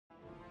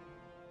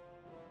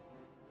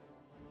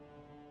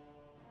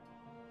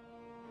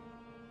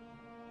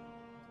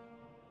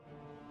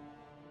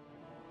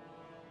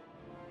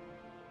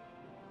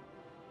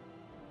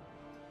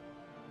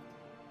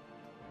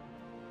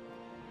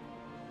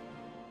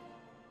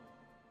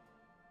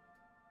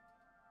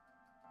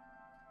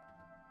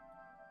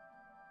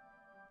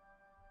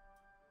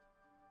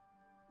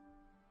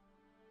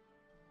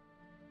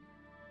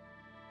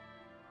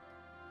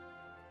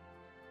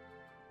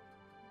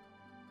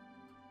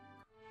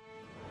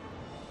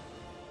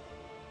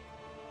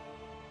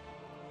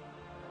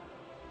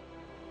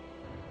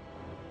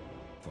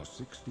For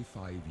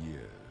 65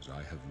 years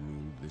I have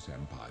ruled this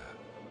empire.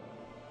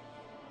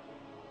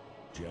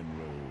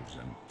 Generals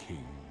and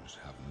kings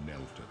have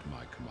knelt at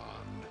my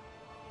command.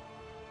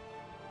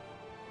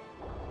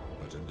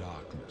 But a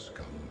darkness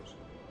comes.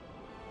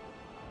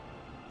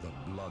 The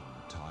blood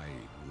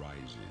tide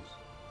rises.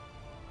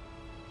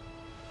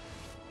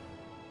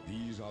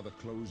 These are the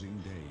closing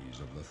days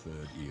of the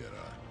Third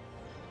Era.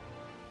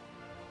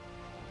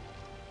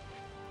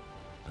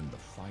 And the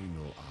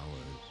final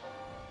hours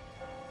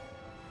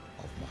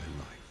of my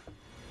life.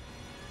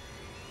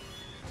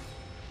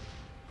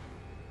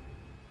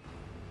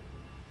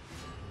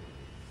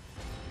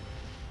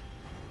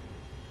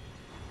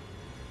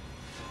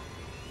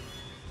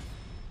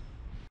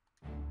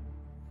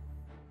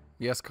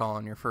 Yes,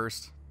 Colin, you're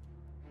first.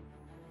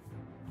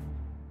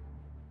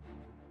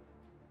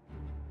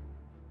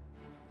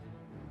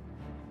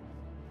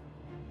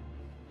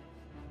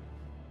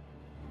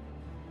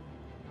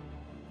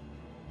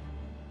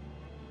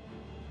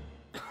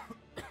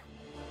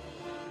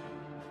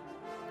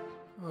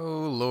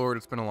 Oh, Lord,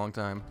 it's been a long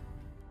time.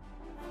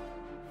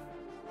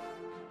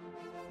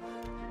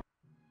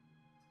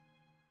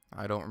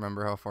 I don't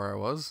remember how far I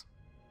was.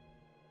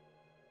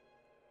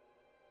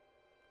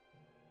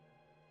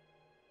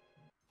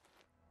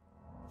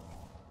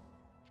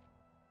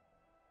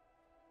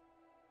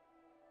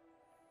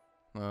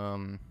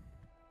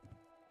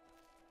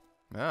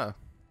 Yeah.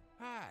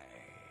 Hi.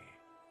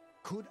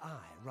 Could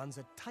Eye runs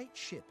a tight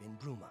ship in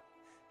Bruma.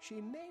 She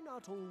may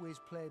not always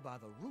play by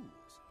the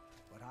rules,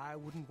 but I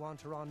wouldn't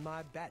want her on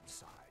my bad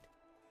side.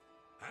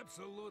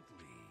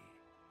 Absolutely.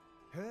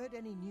 Heard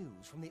any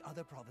news from the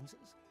other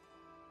provinces?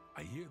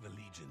 I hear the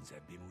legions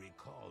have been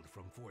recalled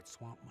from Fort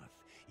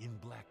Swampmouth in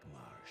Black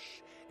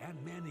Marsh,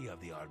 and many of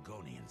the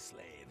Argonian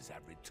slaves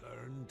have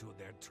returned to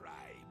their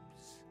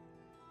tribes.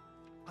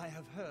 I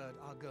have heard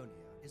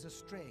Argonia is a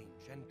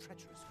strange and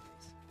treacherous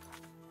place.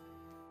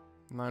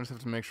 Now I just have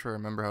to make sure I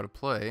remember how to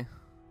play.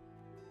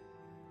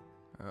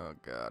 Oh,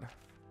 God.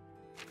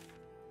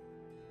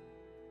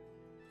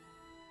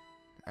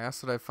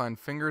 Ask that I find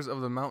Fingers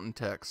of the Mountain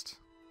text.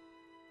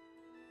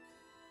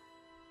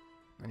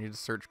 I need to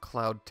search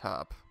Cloud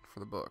Top for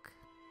the book.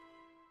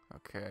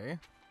 Okay.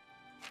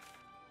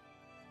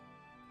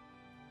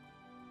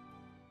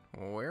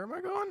 Where am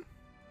I going?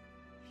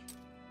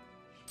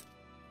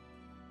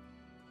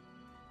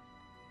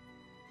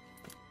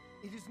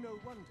 It is no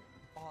wonder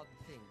odd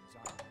things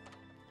are...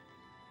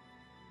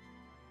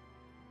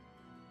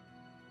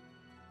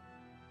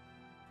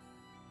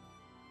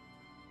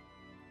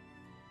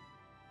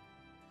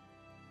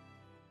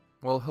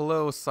 Well,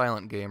 hello,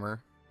 Silent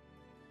Gamer.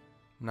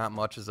 Not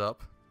much is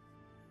up.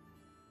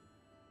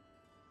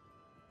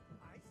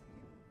 I see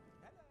you.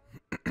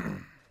 Hello.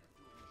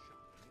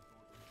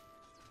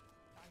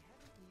 I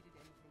haven't needed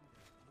anything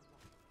there in a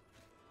while.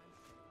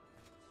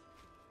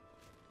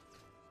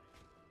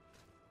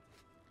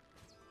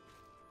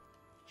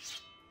 I'm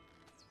sure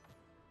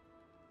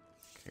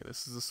Okay,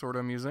 this is the sword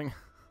I'm using.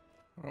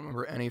 I don't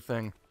remember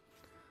anything.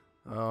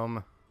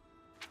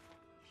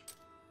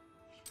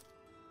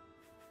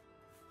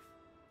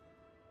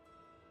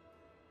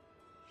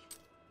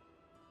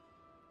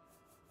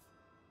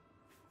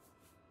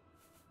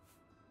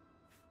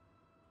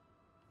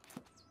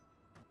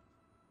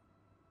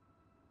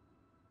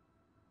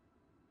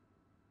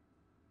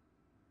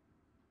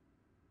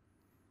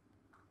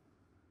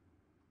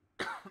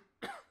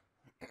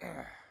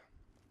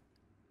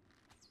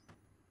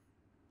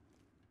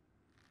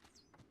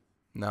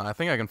 No, I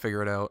think I can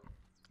figure it out.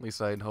 At least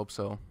I'd hope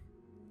so.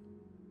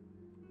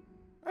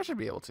 I should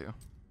be able to.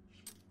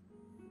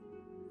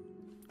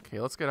 Okay,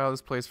 let's get out of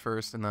this place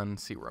first and then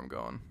see where I'm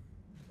going.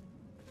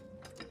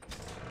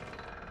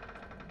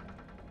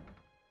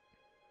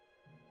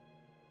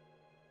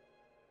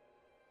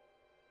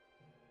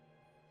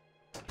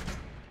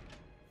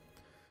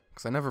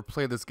 Because I never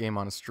played this game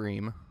on a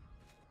stream.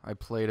 I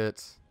played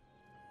it...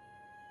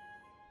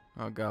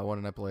 Oh god,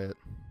 when did I play it?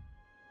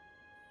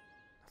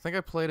 I think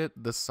I played it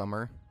this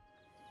summer.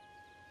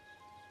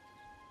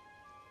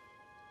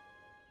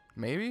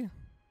 Maybe?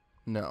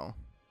 No.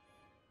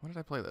 When did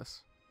I play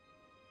this?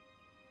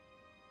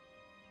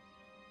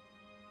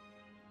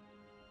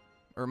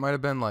 Or it might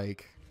have been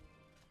like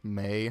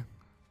May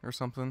or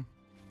something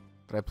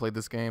that I played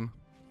this game.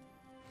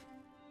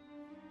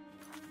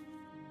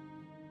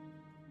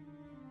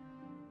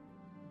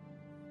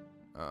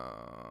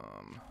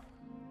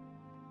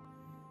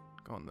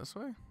 Going this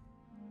way?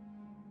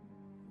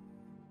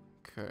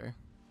 Okay.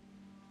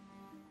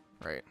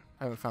 Right.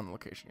 I haven't found the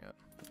location yet.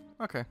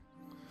 Okay.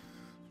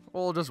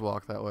 We'll just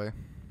walk that way.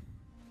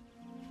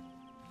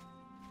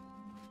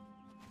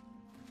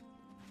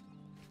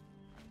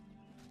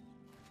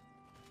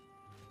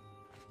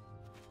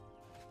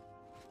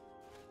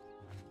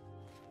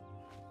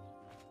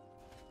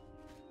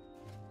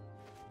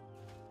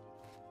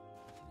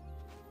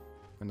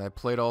 And I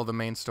played all the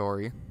main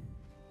story.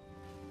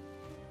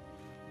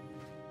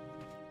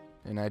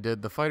 And I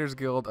did the Fighters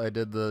Guild, I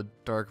did the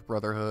Dark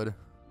Brotherhood.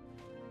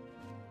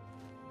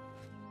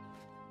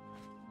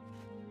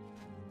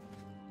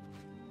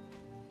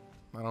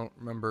 I don't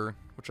remember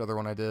which other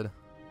one I did.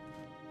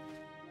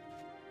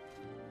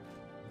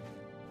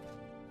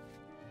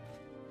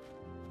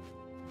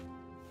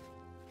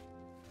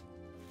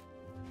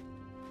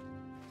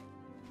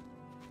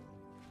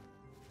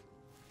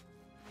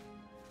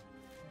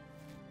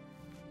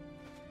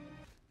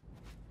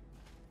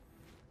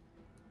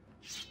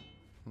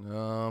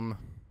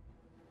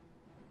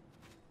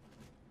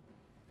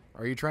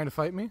 Are you trying to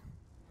fight me?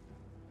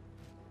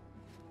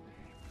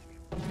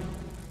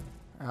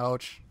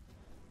 Ouch.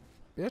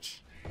 Bitch.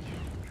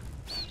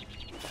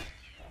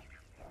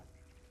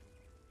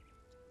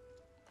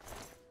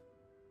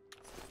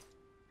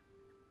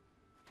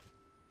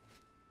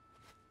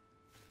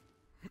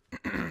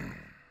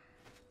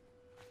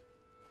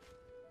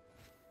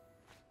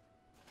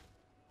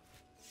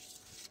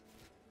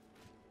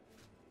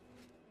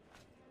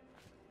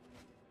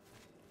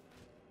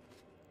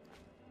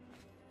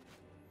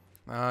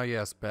 Ah,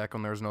 yes, back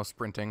when there was no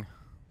sprinting.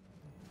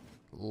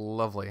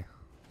 Lovely.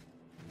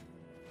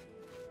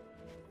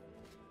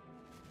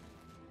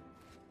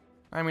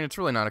 I mean, it's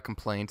really not a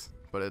complaint,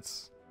 but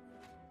it's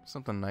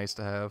something nice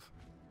to have.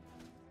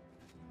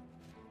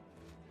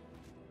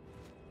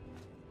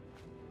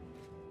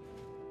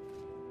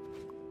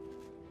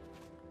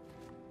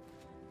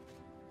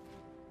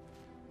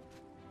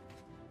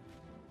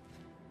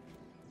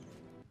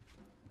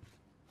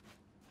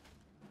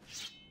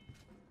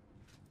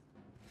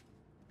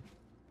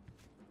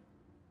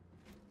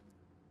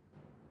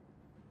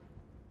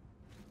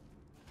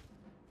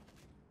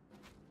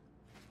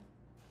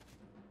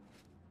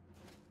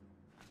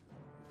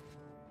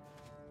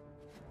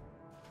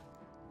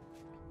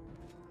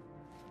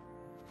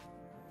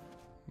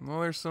 Well,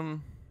 there's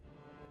some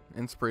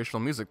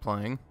inspirational music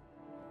playing.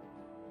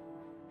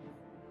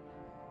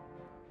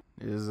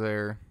 Is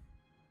there...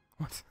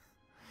 What?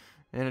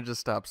 And it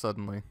just stopped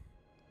suddenly.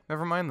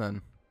 Never mind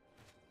then.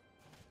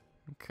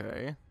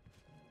 Okay.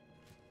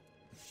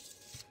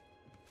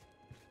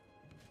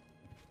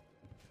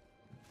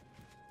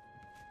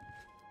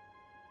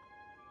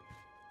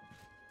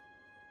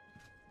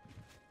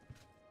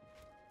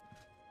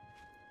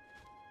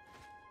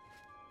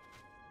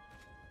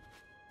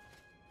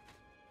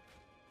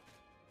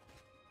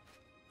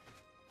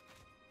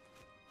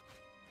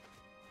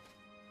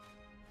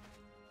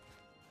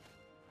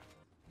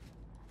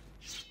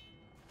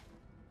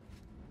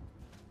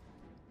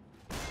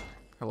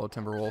 Hello,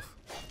 Timberwolf.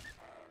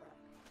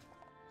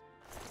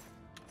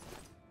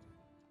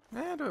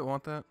 Eh, do I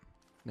want that?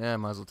 Yeah,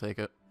 might as well take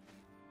it.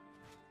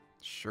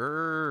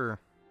 Sure.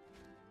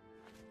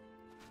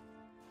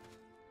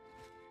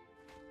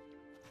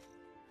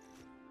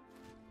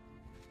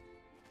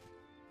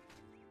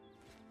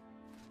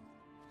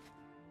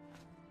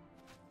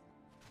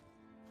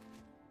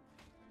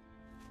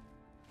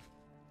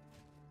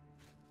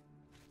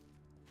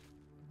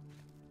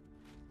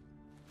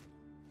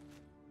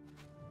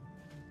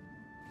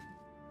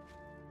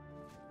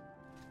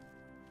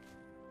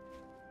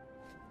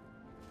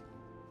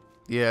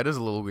 Yeah, it is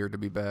a little weird to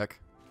be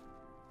back.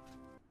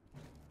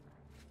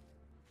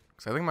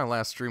 Because I think my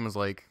last stream was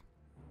like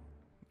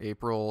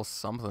April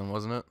something,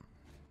 wasn't it?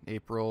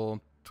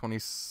 April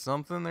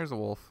 20-something? There's a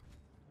wolf.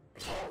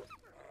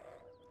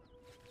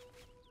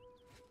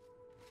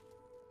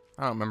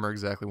 I don't remember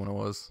exactly when it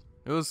was.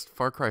 It was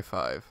Far Cry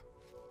 5.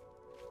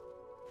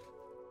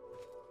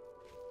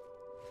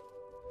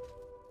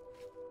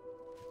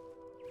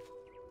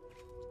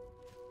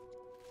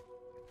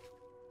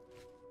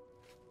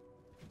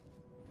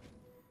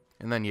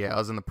 And then, yeah, I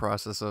was in the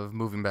process of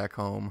moving back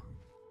home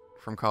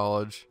from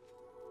college.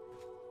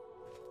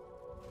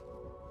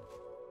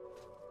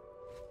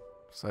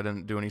 So I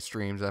didn't do any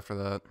streams after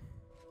that.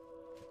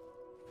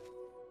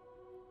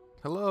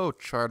 Hello,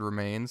 charred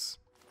remains.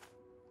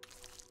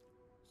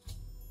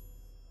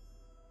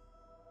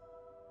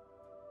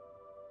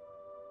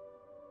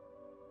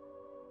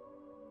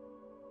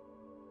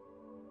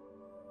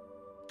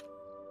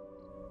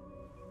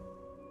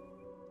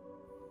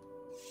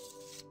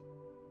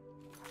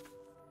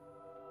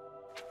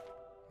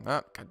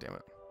 Ah, god damn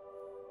it.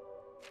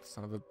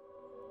 Son of a...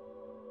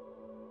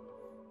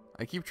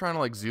 I keep trying to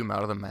like zoom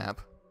out of the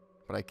map,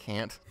 but I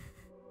can't.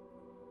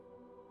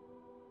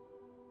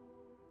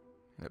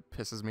 And it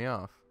pisses me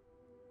off.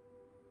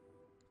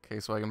 Okay,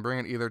 so I can bring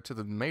it either to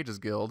the Mages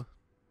Guild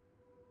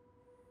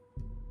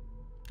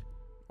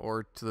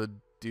or to the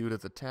dude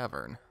at the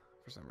tavern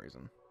for some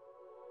reason.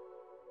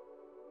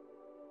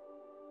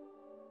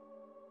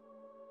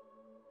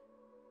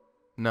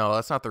 No,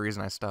 that's not the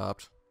reason I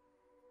stopped.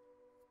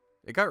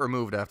 It got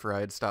removed after I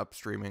had stopped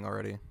streaming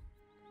already.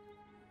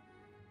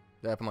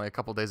 It happened like a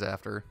couple days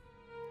after.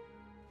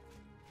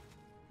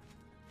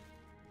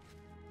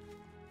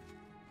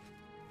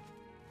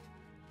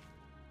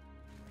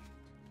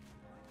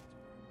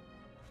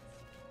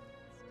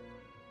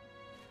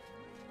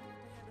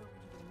 Head over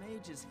to the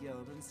Mages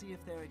Guild and see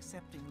if they're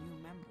accepting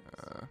new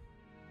members.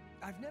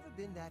 I've never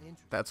been that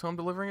interested That's who I'm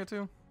delivering it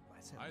to?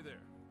 myself. Hi there.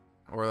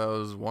 Or that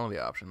was one of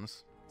the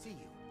options. See you.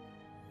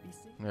 Be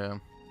safe. Yeah.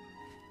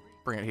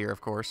 Bring it here, of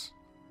course.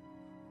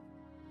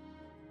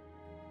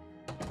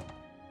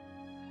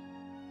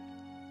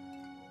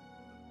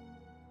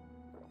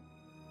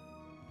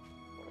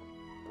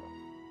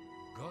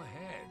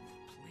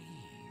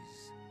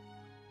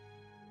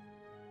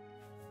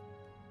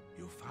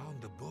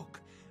 found the book.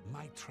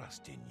 My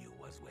trust in you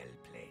was well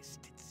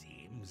placed, it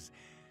seems.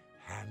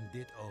 Hand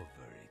it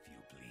over, if you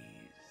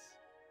please.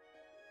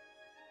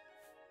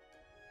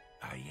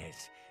 Ah,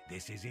 yes,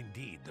 this is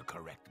indeed the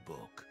correct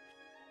book.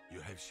 You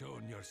have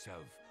shown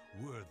yourself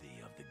worthy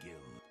of the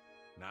guild.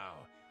 Now,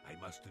 I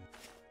must...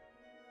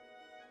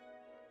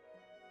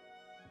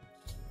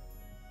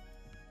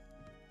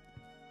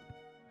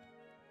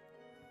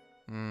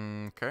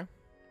 Okay.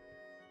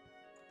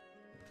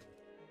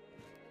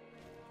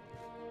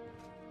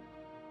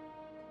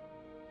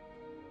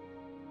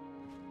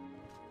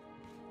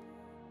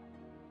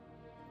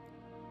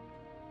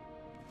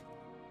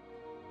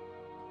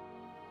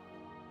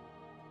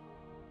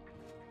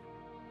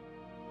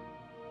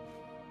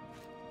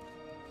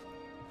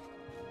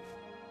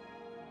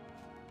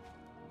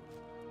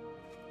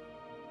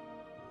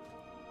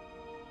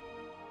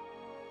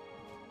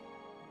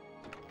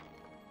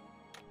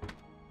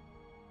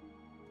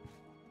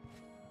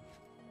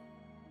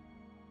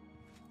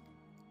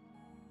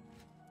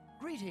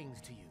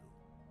 Greetings to you.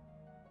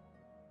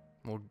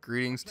 Well,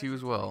 greetings to you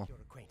as Pleasure to well. make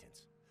your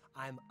acquaintance.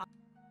 I'm up.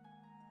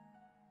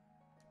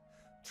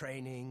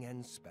 Training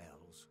and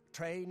spells.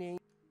 Training.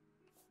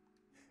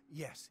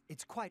 Yes,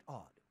 it's quite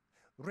odd.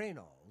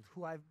 Reynold,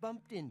 who I've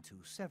bumped into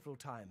several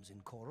times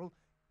in Coral,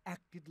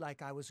 acted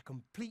like I was a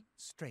complete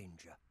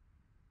stranger.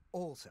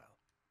 Also,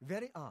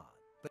 very odd,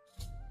 but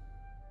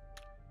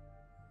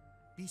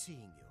be seeing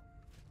you.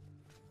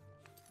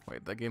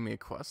 Wait, that gave me a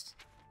quest?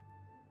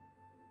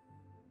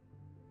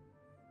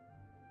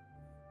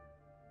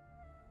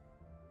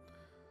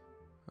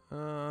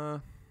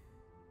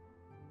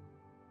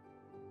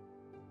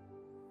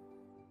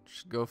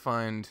 Should go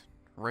find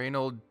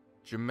Reynold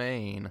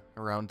Germain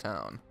around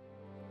town.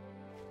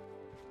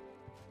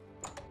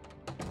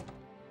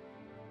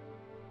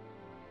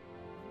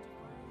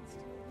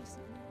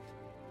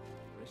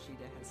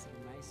 Rashida has some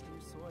nice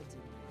new swords in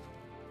there.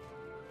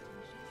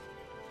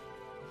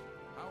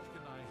 How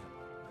can I help?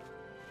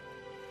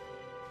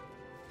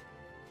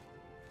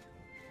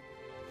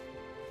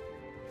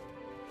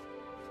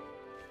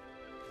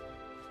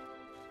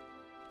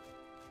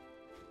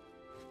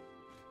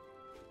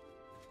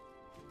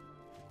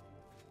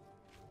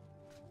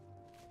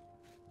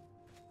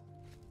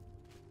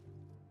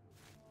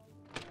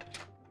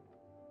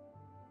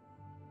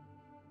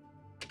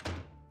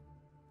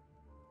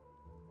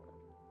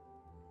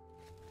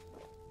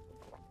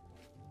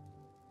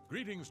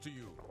 Greetings to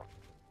you.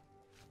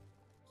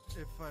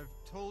 If I've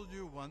told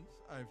you once,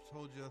 I've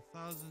told you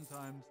 1,000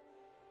 times,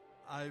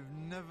 I've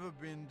never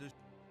been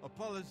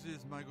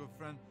Apologies, my good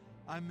friend.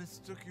 I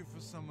mistook you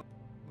for someone,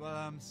 but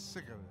I'm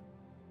sick of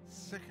it.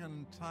 Sick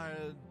and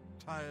tired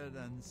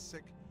and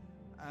sick,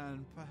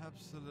 and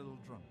perhaps a little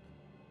drunk.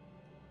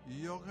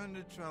 You're going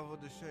to travel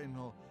to Shane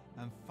Hall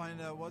and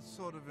find out what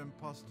sort of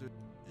impostor.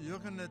 You're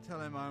going to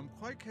tell him I'm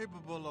quite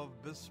capable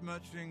of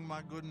besmirching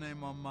my good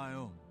name on my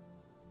own.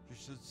 You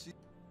should see.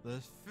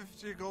 There's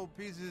 50 gold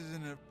pieces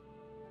in it.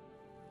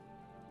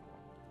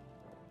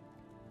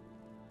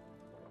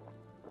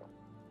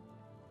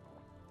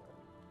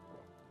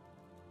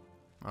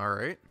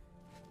 Alright.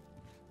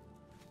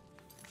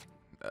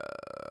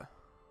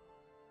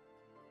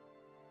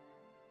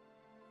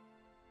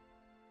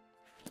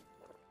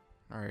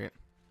 Alright.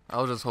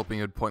 I was just hoping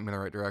it would point me in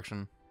the right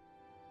direction.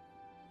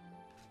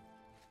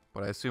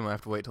 But I assume I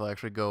have to wait till I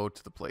actually go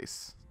to the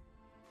place.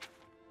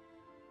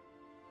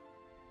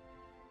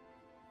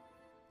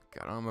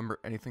 God, I don't remember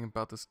anything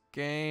about this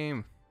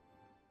game.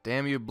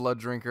 Damn you, blood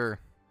drinker.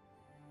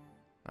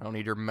 I don't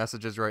need your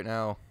messages right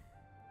now.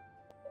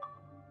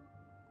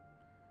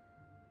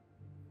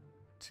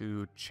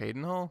 To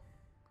Cheydinhall,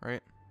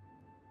 right?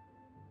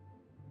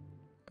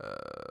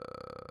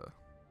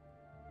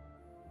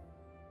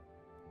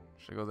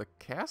 Should I go to the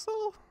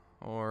castle?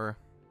 Or...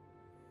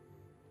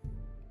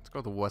 let's go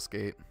to the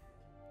Westgate.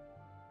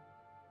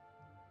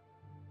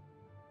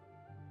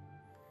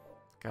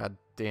 God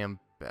damn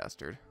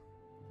bastard.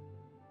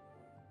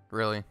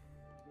 Really?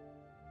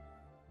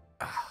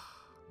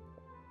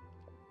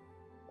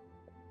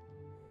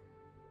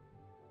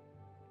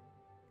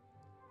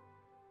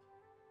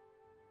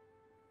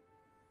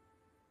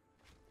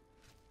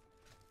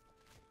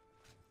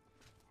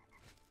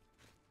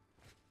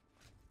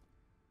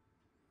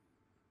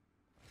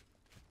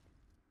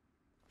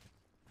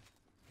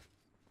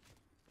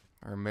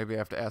 Or maybe I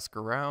have to ask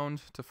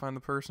around to find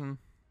the person.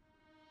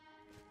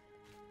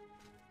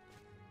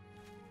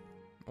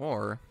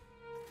 Or...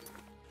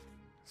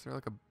 is there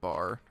like a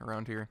bar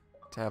around here?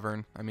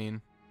 Tavern, I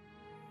mean.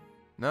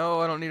 No,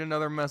 I don't need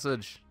another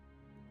message.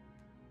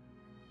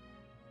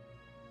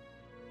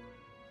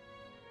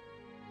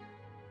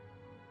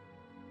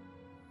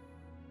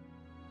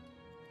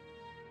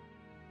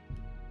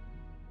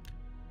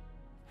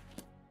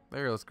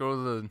 There, let's go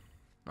to the...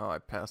 oh, I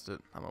passed it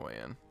on my way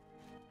in.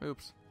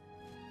 Oops.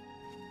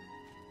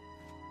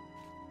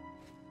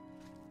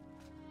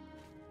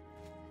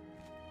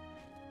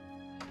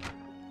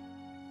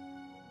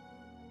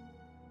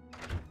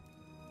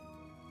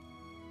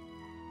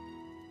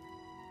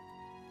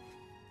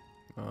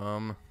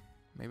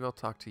 Maybe I'll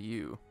talk to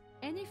you.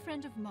 Any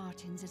friend of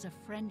Martin's is a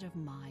friend of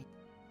mine.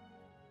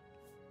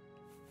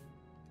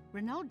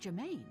 Renaud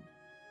Germain?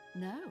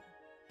 No,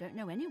 don't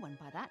know anyone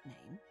by that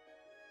name.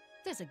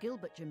 There's a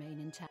Gilbert Germain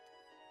in town.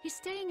 He's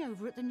staying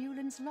over at the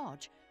Newlands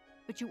Lodge,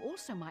 but you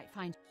also might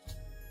find...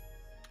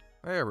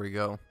 There we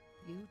go.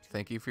 You too.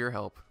 Thank you for your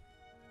help.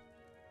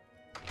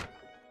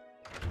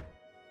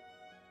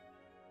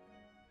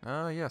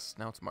 Yes,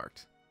 now it's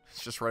marked.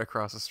 It's just right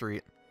across the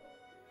street.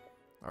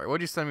 Alright,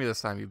 what'd you send me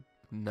this time? You...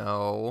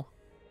 No.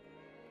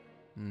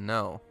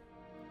 No.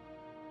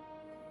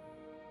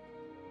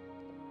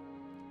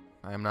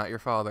 I am not your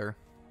father.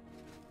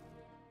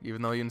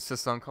 Even though you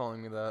insist on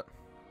calling me that.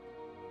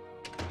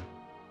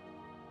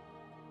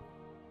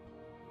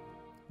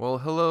 Well,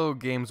 hello,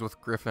 Games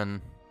with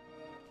Griffin.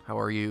 How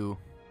are you?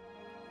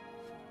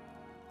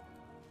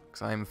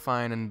 'Cause I'm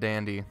fine and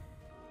dandy.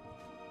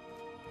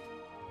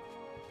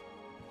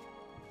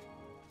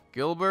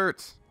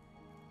 Gilbert!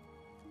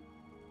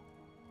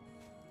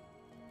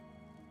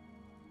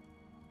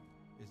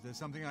 Is there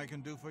something I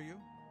can do for you?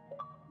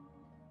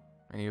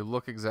 And you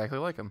look exactly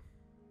like him.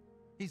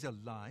 He's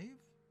alive?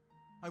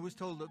 I was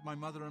told that my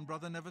mother and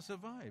brother never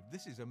survived.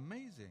 This is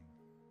amazing.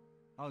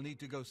 I'll need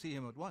to go see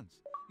him at once.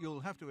 You'll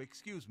have to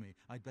excuse me.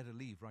 I'd better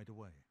leave right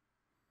away.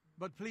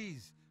 But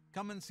please,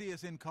 come and see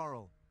us in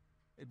Coral.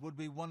 It would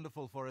be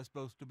wonderful for us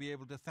both to be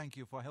able to thank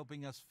you for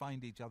helping us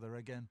find each other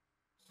again.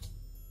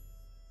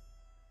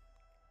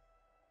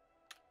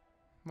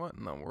 What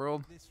in the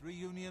world? This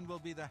reunion will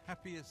be the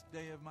happiest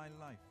day of my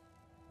life.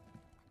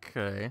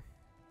 Okay.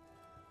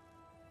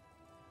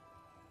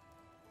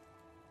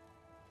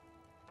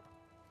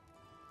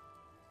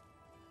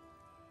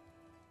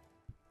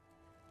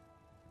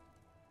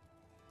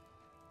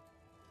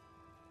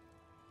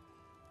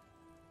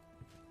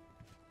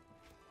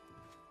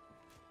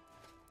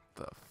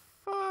 The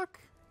fuck?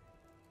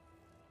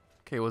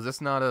 Okay, was this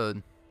not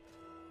a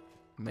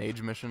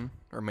mage mission?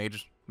 Or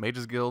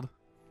mage's guild?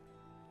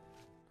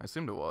 I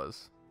assumed it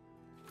was.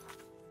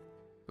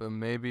 But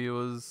maybe it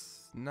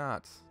was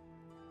not.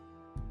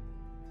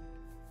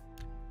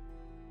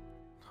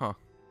 Huh.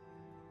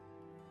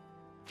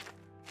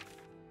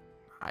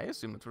 I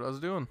assumed that's what I was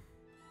doing.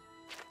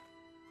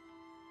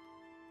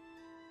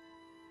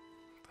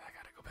 I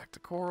gotta go back to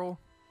Coral.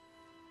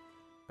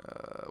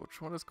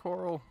 Which one is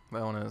Coral?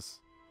 That one is.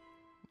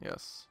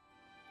 Yes.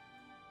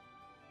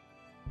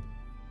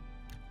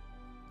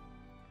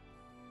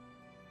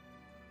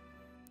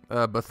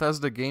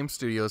 Bethesda Game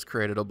Studios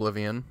created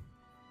Oblivion.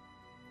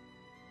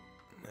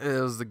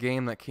 It was the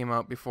game that came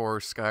out before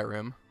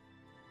Skyrim.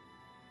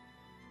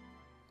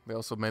 They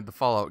also made the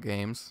Fallout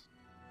games.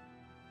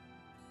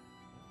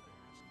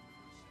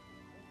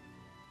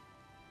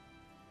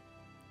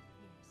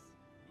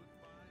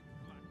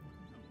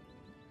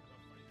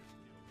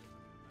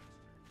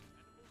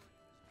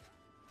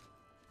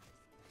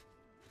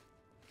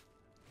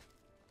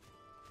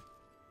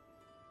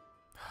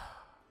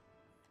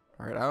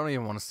 Alright, I don't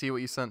even want to see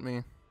what you sent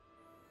me.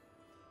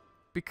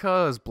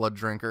 Because, Blood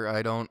Drinker,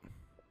 I don't...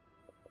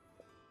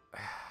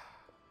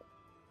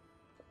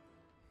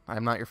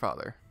 I'm not your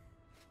father.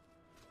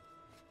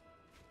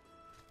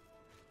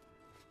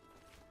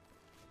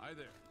 Hi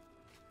there.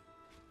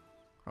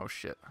 Oh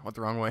shit, I went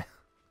the wrong way.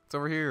 It's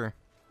over here.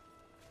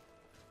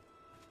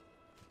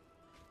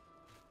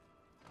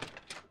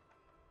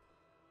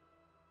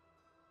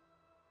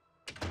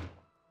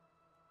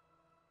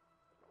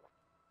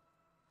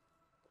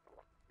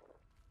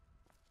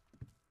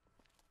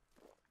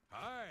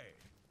 Hi.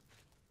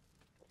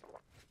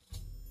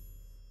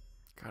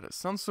 God, it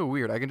sounds so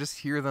weird. I can just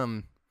hear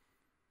them...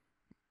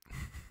 I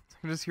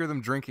can just hear them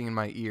drinking in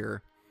my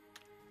ear.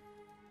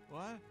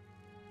 What?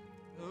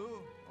 Who?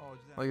 Oh,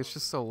 Like, it's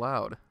just so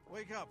loud.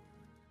 Wake up!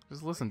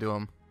 Just listen to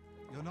them.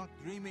 You're not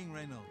dreaming,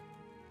 Reynolds.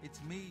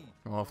 It's me.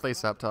 Well, if they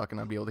stop talking,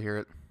 I'd be able to hear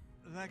it.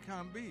 That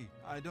can't be.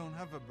 I don't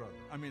have a brother.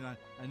 I mean, I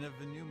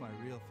never knew my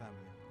real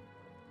family.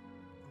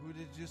 Who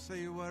did you say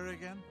you were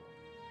again?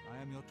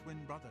 I am your twin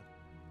brother.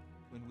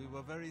 When we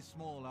were very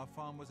small, our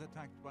farm was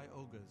attacked by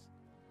ogres.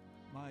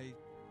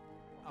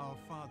 Our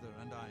father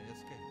and I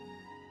escaped.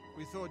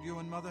 We thought you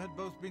and Mother had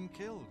both been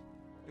killed,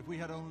 if we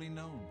had only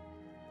known.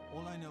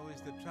 All I know is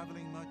that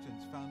traveling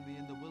merchants found me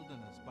in the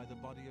wilderness by the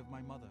body of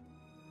my mother.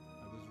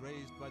 I was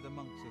raised by the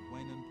monks at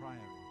Waynon Priory.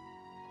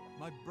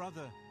 My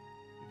brother,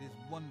 it is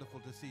wonderful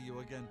to see you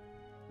again.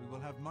 We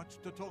will have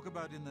much to talk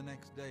about in the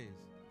next days.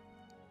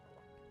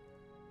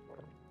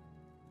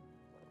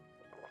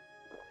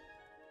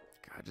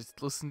 God,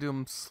 just listen to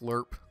him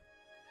slurp.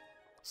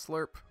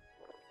 Slurp.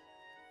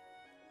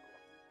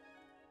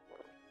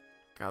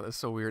 God, that's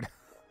so weird.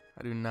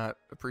 I do not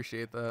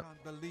appreciate that.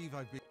 I can't believe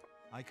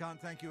I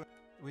can't thank you.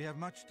 We have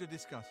much to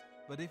discuss,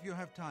 but if you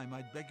have time,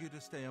 I'd beg you to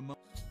stay a moment.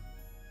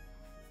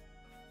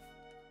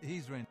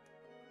 He's Rain.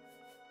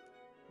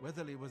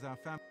 Weatherly was our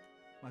family.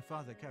 My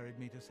father carried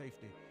me to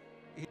safety.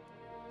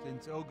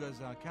 Since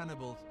ogres are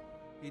cannibals,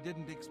 he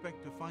didn't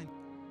expect to find...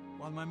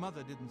 While my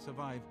mother didn't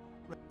survive,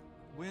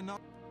 we're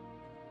not...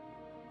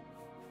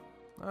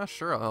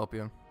 Sure, I'll help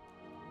you.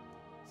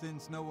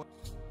 Since no one...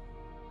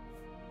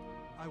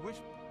 I wish...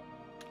 Be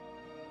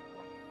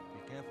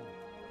careful.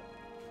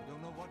 You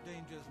don't know what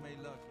dangers may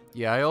lurk in...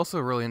 Yeah, I also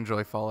really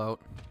enjoy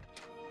Fallout.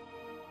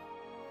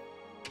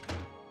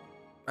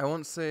 I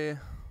won't say...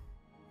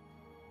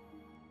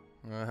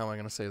 how am I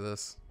going to say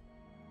this?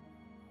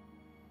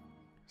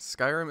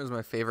 Skyrim is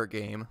my favorite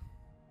game.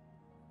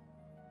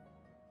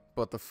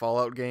 But the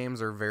Fallout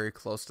games are very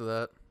close to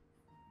that.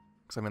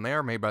 Because, I mean, they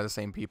are made by the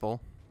same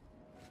people.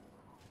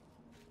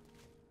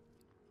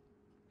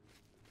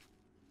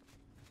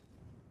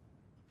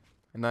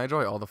 And I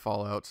enjoy all the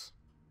Fallouts.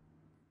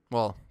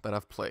 Well, that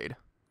I've played.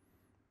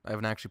 I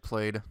haven't actually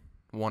played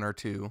 1 or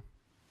 2.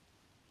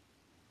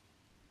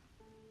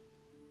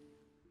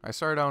 I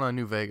started out on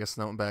New Vegas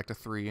and then went back to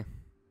 3. And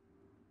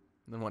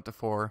then went to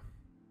 4.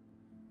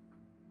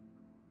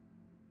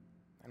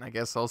 And I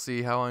guess I'll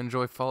see how I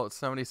enjoy Fallout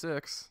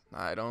 76.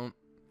 I don't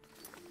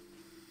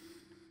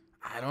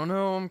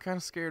know, I'm kind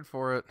of scared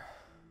for it.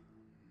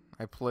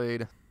 I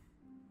played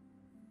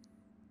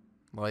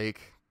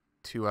like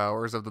 2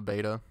 hours of the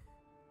beta.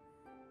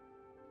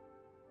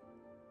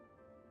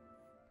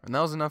 And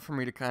that was enough for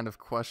me to kind of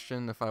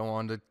question if I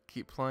wanted to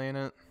keep playing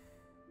it.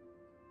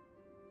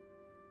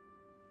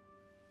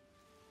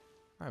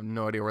 I have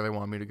no idea where they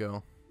want me to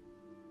go.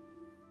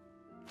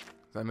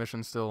 That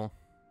mission still...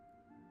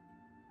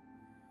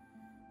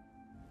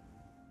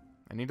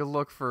 I need to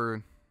look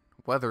for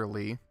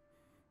Weatherly,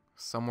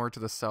 somewhere to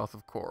the south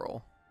of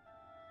Coral.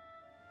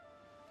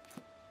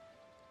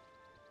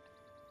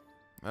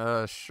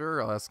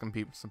 Sure, I'll ask some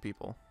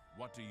people.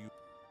 What do you...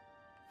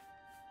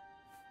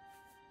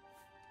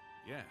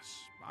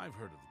 Yes, I've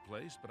heard of the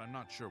place, but I'm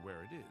not sure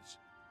where it is.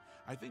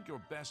 I think your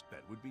best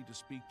bet would be to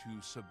speak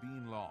to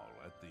Sabine Law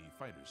at the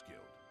Fighters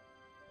Guild.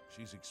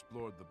 She's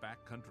explored the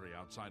back country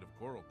outside of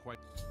Coral quite...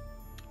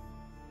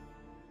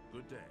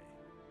 Good day.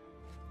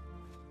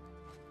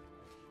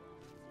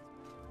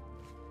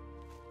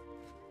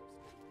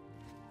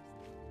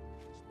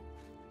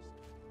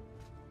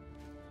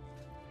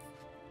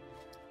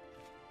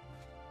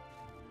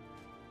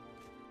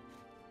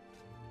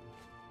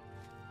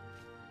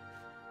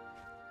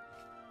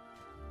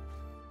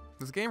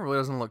 This game really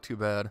doesn't look too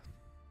bad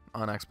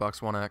on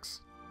Xbox One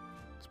X.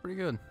 It's pretty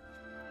good.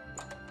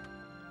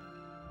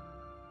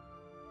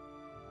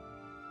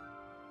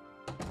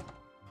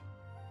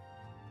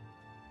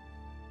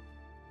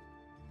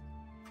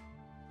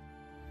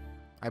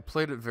 I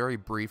played it very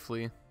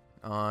briefly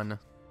on... Am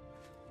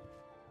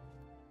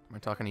I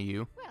talking to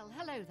you? Well,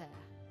 hello there.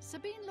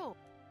 Sabine Law.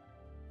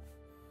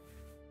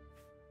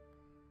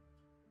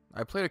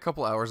 I played a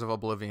couple hours of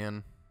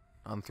Oblivion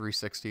on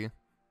 360 a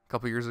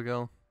couple years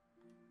ago.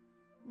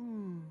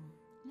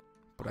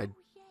 But I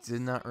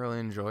did not really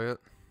enjoy it.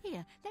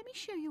 Here, let me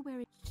show you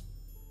where it...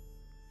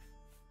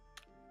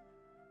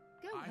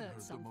 Go hurt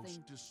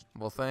something.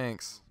 Well,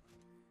 thanks.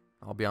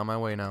 I'll be on my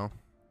way now.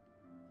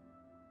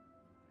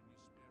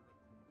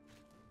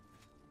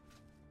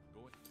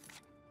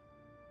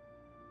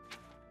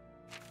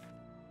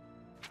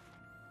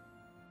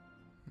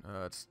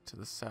 It's to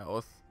the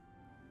south.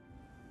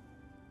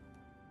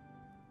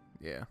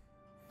 Yeah.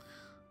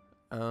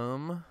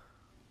 Let's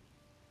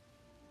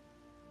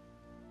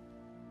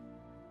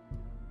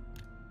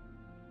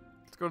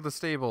go to the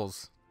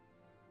stables.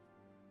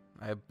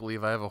 I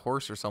believe I have a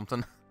horse or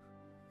something.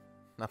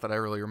 Not that I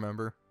really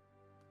remember.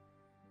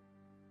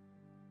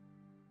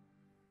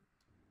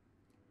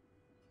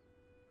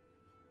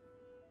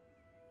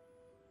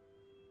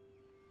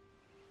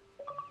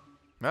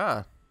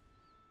 Ah.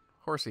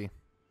 Horsey.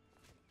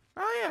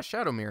 Oh yeah,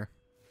 Shadowmere.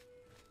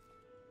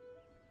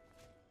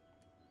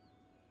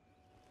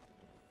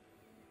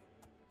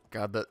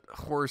 God, the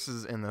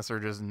horses in this are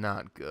just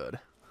not good.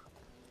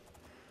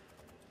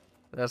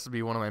 That has to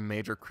be one of my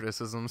major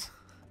criticisms.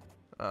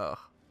 Ugh.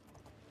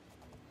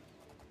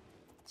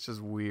 It's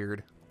just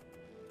weird.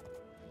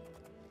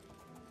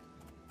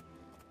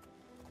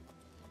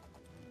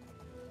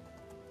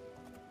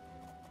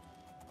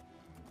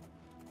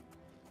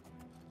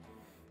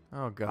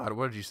 Oh God,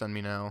 what did you send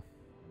me now?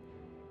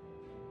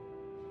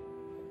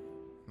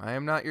 I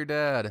am not your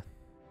dad.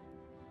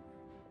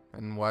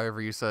 And why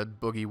ever you said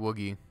boogie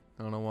woogie.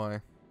 I don't know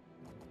why.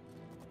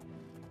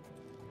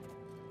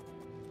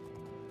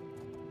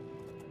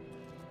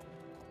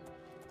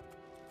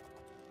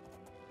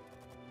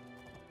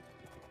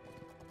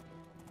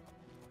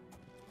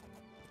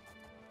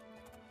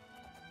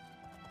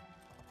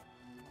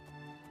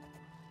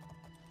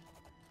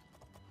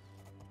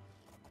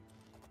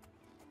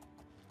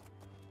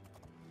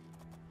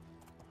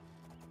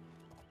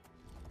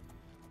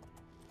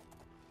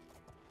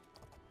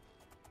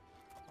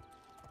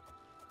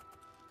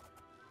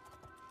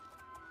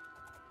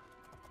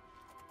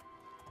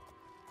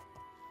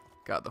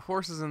 God, the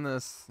horses in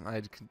this,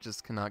 I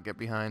just cannot get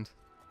behind.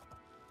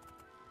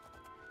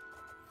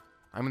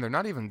 I mean, they're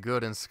not even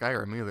good in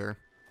Skyrim either,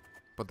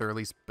 but they're at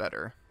least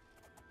better.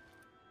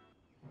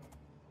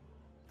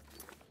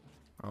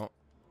 Oh.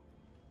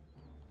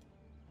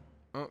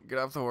 Oh, get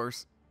off the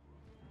horse.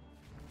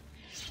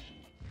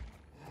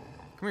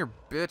 Come here,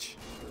 bitch.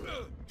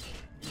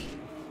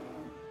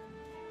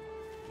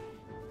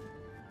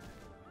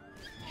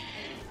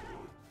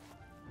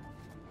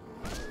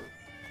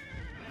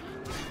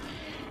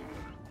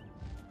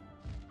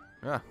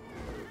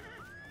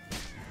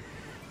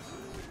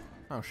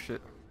 Oh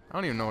shit. I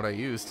don't even know what I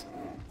used.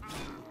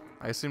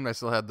 I assumed I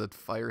still had the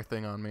fire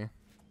thing on me.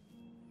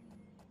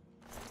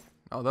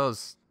 Oh, that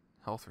was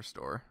health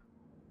restore.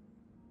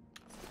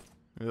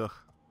 Ugh.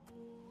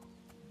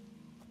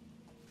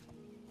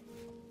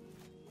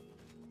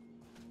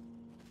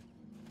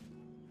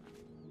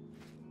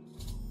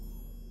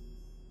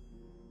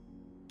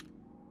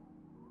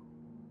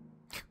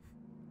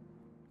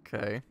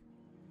 Okay.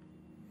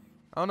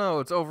 Oh no,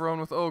 it's overrun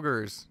with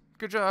ogres.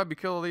 Good job, you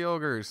killed the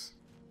ogres.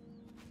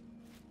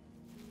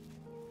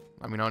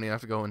 I mean, I don't even have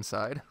to go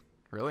inside.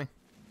 Really?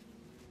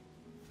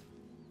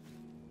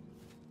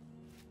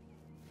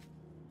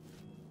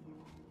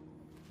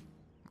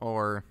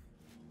 Or...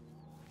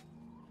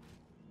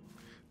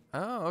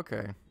 Oh,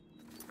 okay.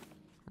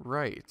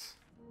 Right.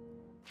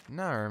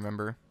 Now I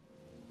remember.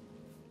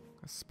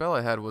 The spell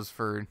I had was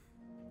for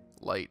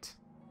light.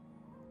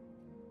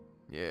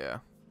 Yeah.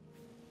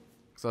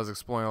 Because I was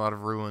exploring a lot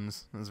of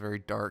ruins. It was very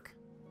dark.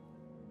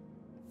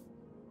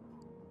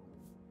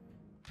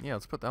 Yeah,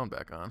 let's put that one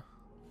back on.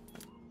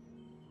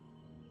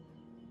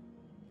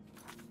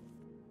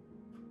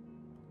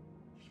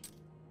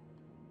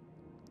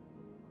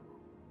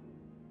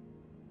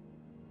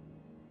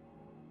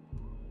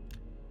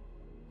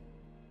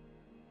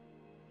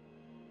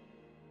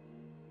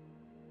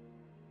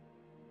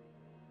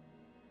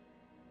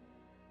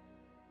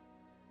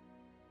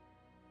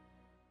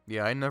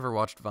 Yeah, I never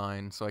watched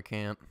Vine, so I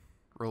can't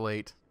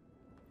relate.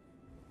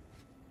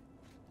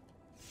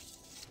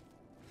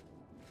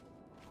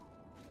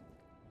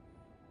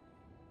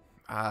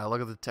 Ah, look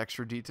at the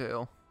texture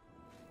detail.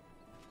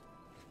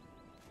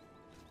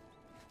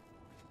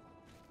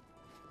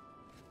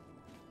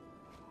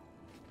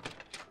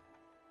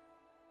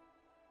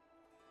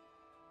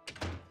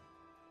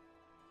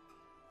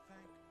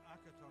 Thank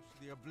Akatosh,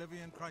 the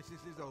Oblivion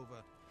crisis is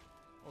over.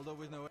 Although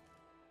with no...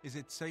 Is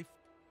it safe?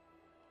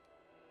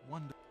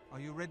 Wonder... Are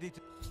you ready to...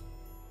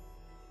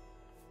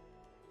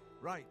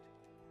 Right.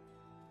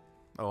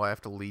 Oh, I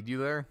have to lead you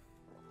there?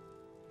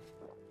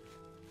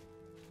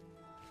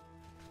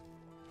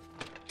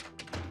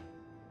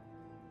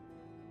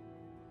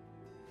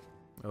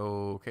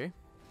 Okay.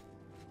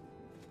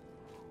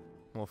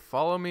 Well,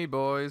 follow me,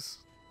 boys.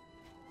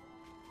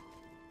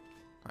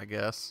 I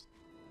guess.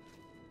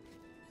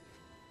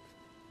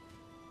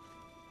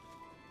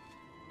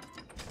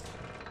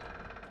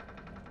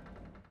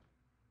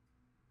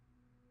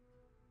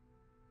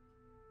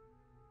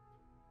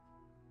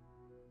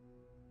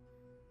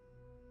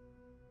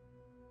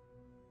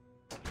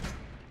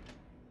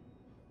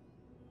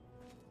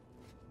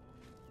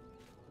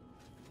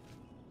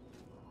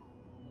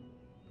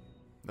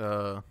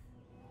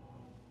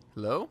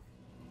 Hello?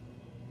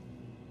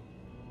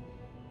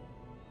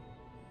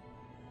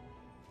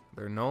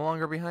 They're no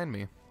longer behind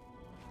me.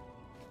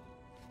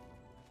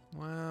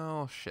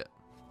 Well, shit.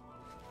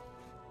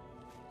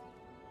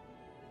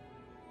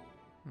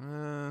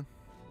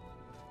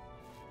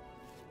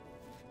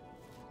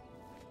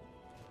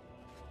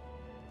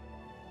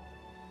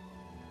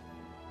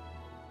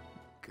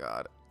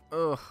 God.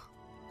 Ugh.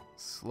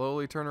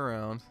 Slowly turn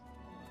around.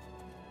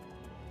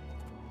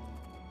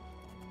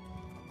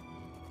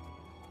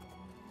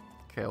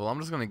 Okay, well, I'm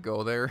just gonna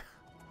go there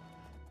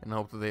and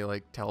hope that they,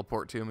 like,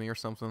 teleport to me or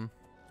something.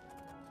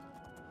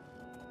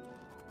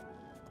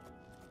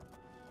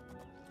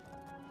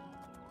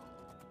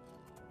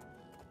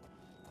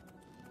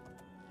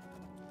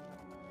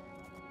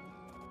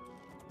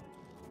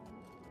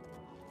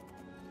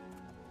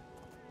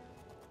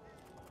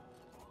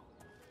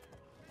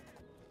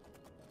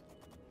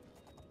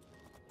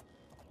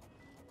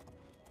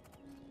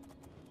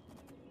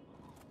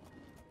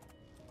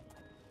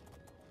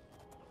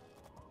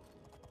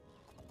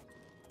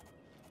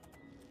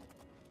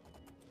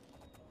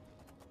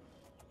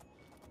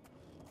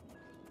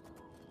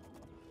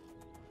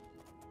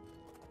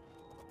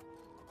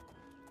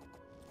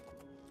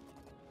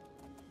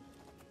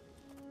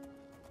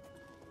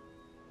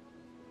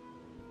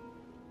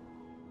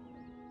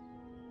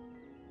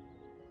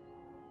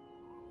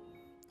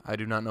 I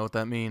do not know what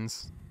that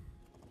means.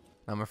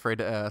 I'm afraid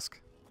to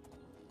ask.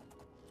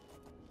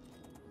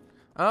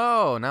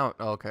 Oh, now...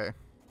 Okay.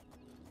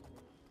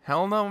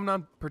 Hell no, I'm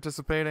not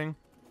participating.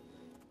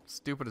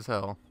 Stupid as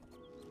hell.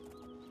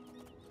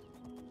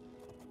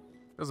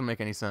 Doesn't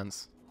make any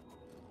sense.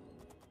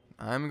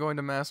 I'm going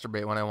to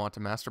masturbate when I want to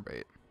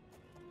masturbate.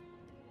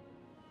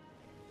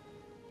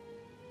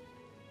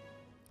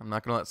 I'm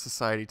not going to let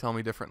society tell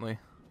me differently.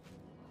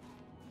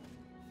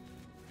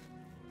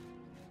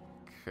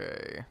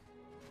 Okay.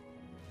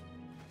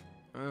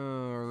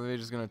 Are they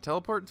just gonna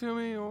teleport to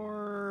me,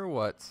 or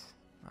what?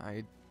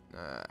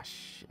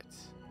 Shit.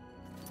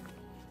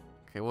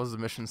 Okay, what does the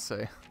mission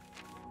say?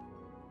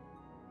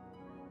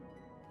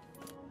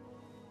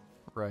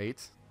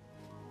 Right.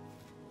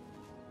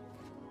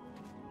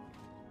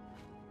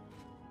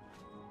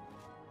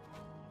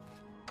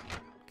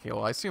 Okay,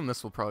 well, I assume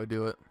this will probably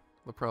do it.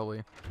 They'll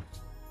probably...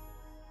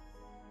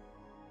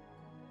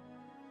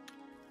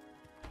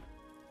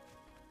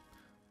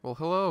 Well,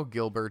 hello,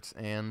 Gilbert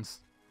and...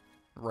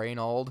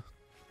 Reynold.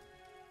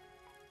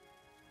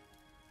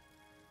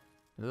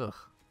 Ugh.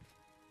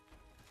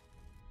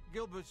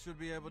 Gilbert should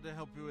be able to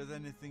help you with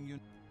anything you...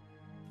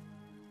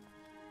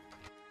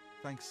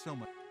 Thanks so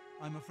much.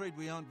 I'm afraid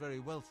we aren't very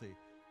wealthy,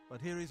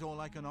 but here is all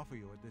I can offer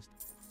you at this...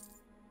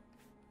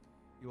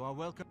 You are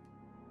welcome.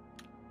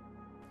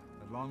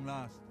 At long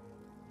last,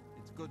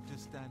 it's good to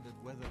stand at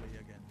Weatherly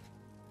again.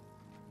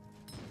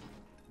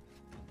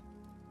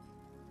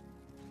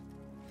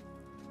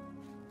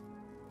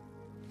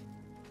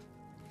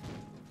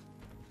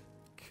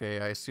 Okay,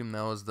 I assume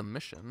that was the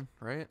mission,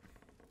 right?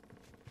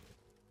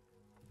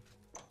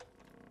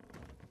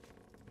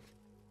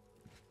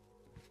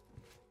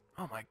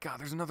 Oh my god,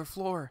 there's another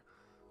floor.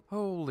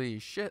 Holy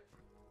shit.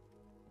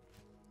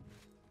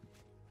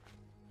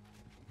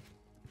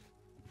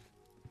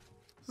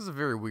 This is a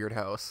very weird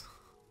house.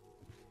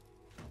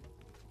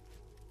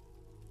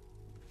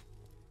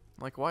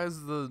 Like, why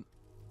is the...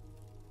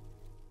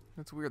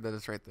 It's weird that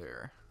it's right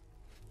there.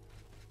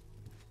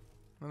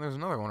 And there's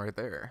another one right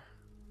there.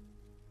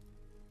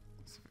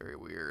 It's very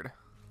weird.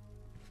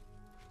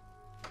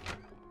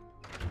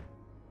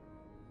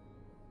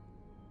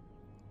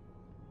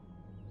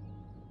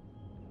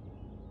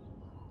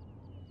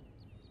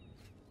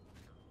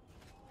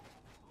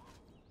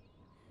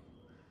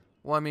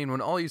 Well, I mean,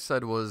 when all you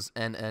said was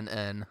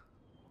NNN,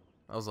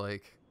 I was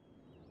like,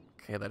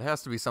 okay, that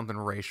has to be something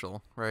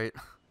racial, right?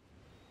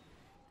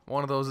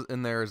 One of those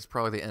in there is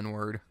probably the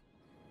N-word,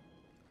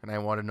 and I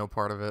wanted no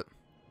part of it.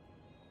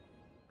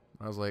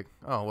 I was like,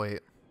 oh, wait.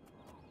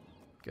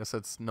 Guess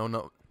it's No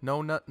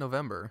Nut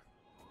November.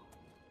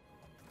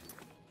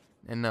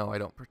 And no, I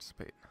don't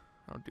participate.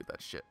 I don't do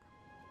that shit.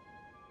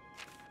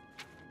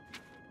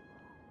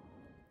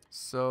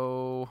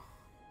 So...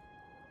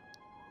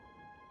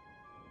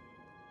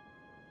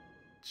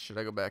 should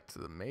I go back to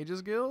the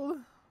Mages Guild?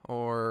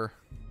 Or...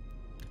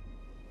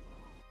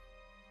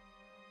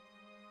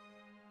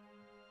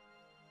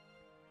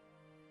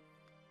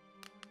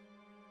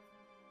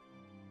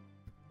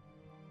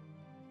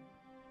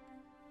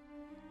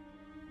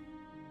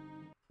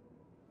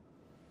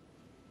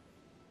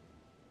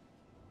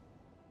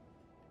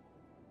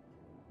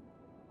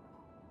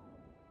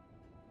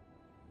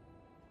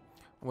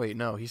 wait,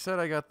 no, he said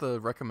I got the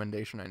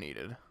recommendation I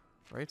needed,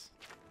 right?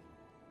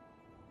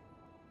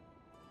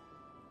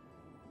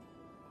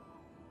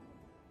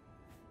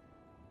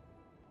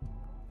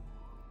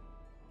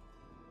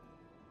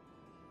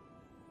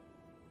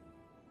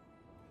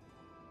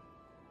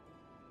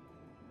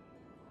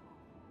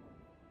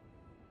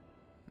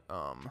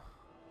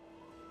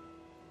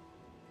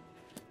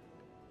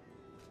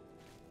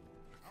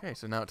 Okay,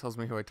 so now it tells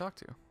me who I talked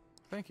to.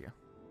 Thank you.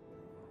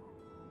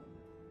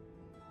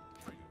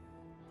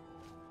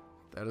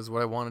 That is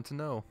what I wanted to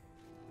know.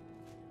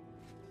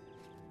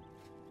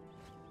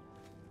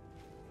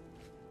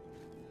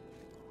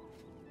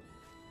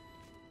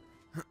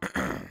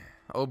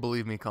 Oh,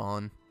 believe me,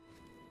 Colin.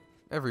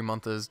 Every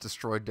month is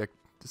destroyed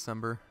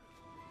December.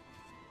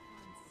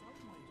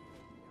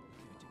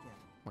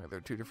 Wait, there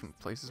are two different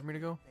places for me to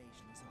go?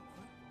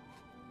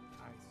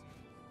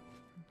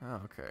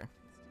 Oh, okay.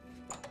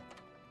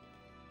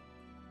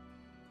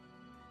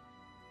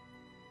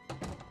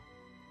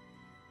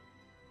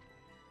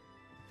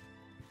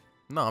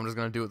 No, I'm just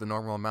gonna do it the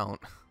normal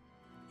amount.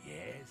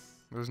 Yes?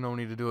 There's no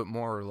need to do it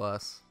more or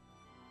less.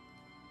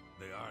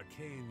 The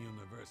Arcane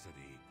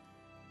University.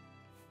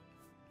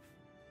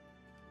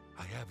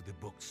 I have the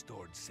book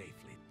stored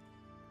safely.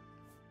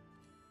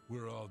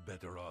 We're all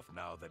better off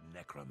now than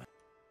Necroman.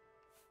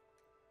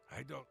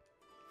 I don't...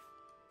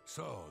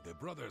 So, the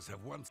brothers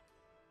have once...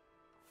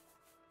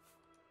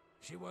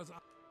 She was...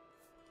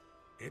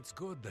 It's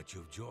good that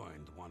you've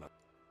joined one of...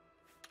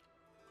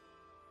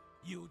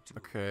 You two...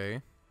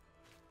 Okay.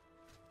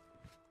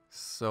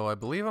 So, I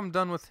believe I'm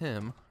done with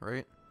him,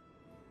 right?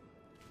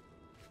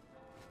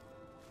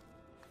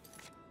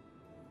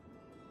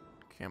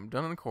 Okay, I'm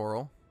done in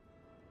Coral.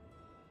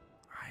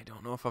 I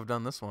don't know if I've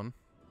done this one.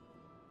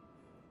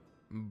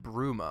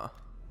 Bruma.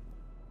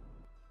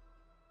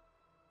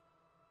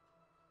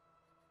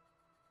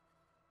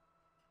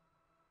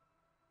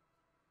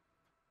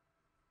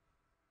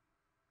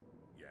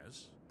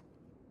 Yes?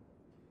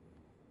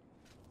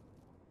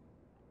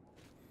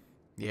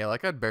 Yeah,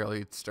 like I'd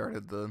barely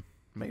started the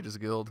Mages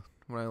Guild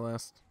when I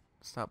last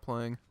stopped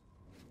playing.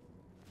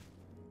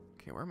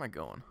 Okay, where am I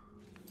going?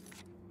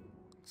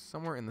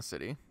 Somewhere in the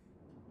city.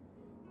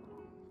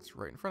 It's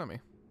right in front of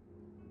me.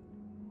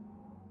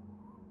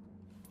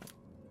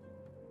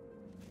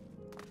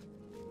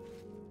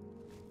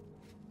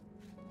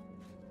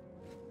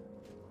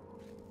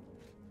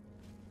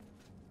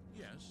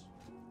 Yes.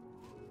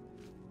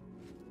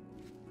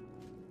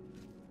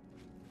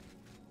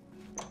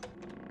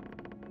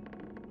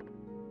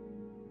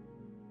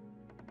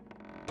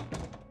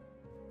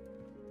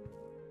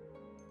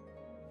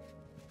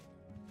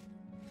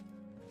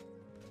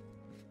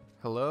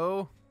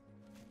 Hello?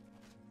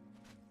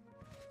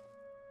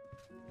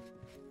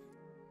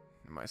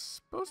 Am I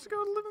supposed to go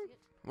live in...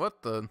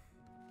 What the...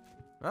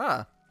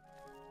 Ah!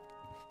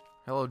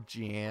 Hello,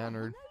 Jeanne,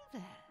 or Hello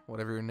there.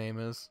 whatever your name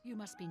is. You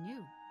must be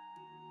new.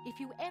 If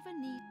you ever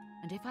need,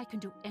 and if I can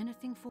do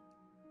anything for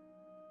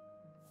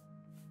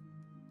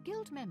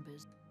guild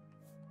members,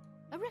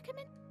 a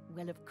recommend?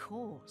 Well, of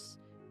course.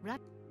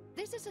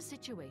 This is a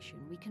situation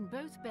we can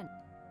both benefit.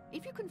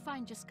 If you can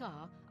find your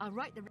scar, I'll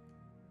write the.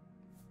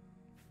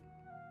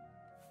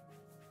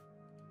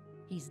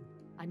 He's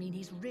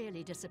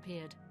really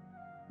disappeared.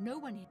 No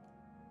one.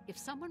 If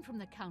someone from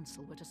the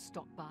council were to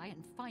stop by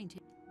and find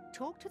him,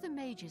 talk to the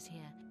mages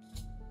here.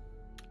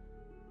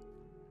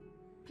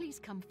 Please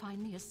come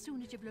find me as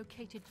soon as you've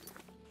located.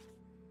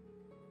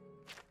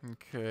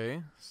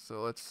 Okay,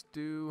 so let's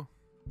do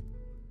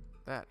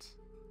that.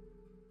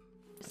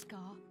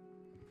 Scar.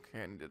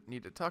 Okay, I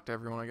need to talk to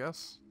everyone, I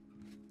guess.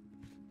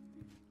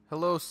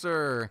 Hello,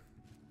 sir.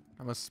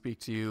 I must speak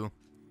to you.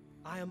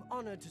 I am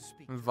honored to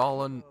speak.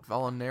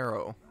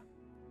 Volinero.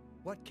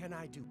 What can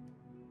I do?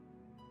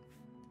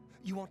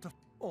 You want to?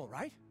 All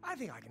right, I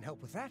think I can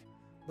help with that.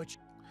 But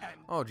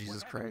oh,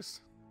 Jesus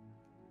Christ.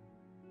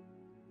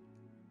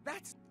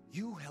 That's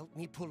you helped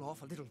me pull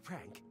off a little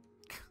prank.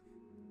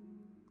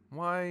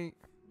 Why?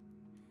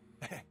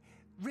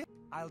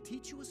 I'll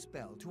teach you a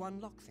spell to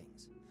unlock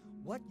things.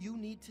 What you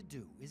need to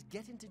do is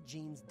get into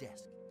Jean's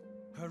desk.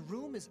 Her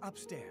room is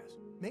upstairs.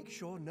 Make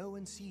sure no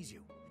one sees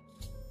you.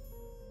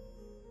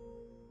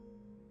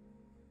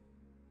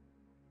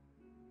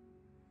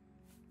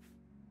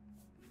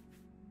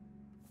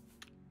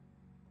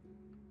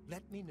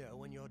 Let me know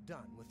when you're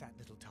done with that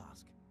little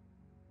task.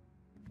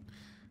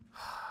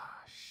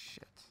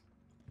 Shit.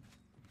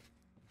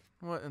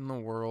 What in the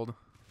world?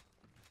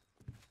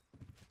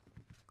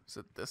 Is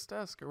it this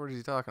desk, or what is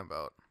he talking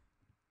about?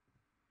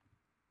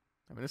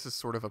 I mean, this is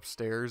sort of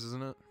upstairs,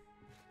 isn't it?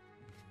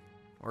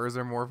 Or is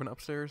there more of an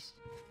upstairs?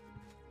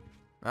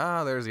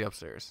 Ah, there's the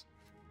upstairs.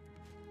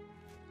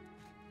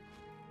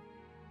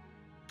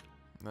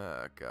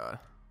 Oh, God.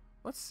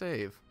 Let's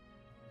save.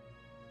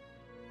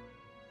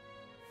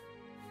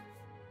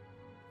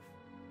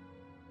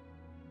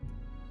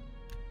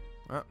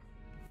 Oh,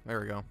 there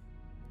we go.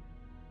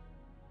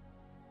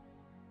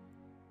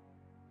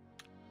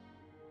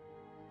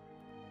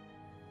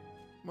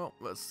 Well,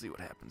 let's see what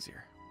happens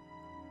here.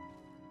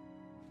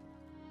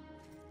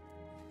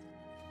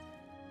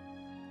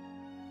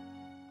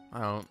 I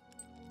don't...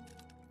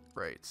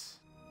 Right.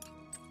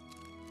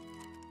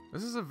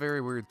 This is a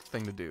very weird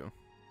thing to do.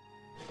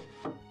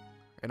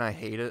 And I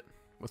hate it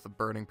with a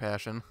burning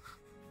passion.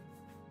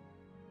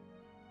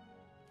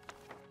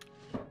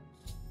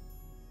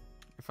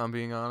 If I'm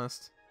being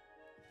honest.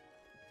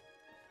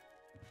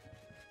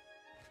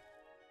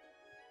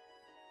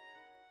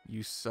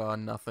 You saw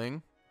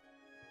nothing?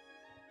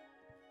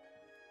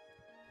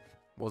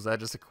 Was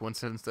that just a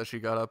coincidence that she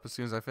got up as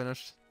soon as I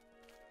finished?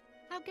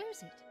 How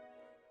goes it?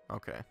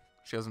 Okay.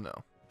 She doesn't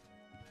know.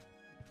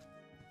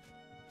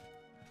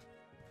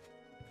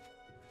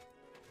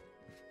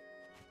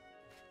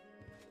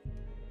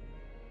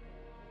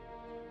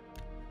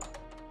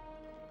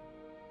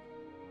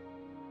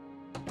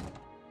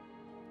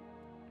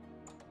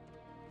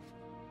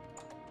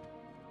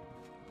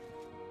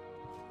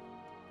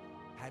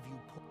 Have you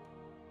put...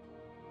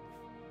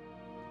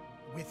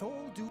 With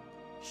all due...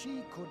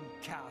 She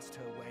couldn't cast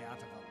her way out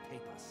of a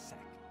paper sack.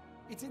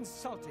 It's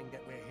insulting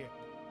that we're here.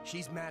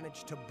 She's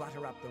managed to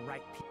butter up the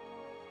right people.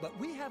 But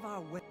we have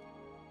our way.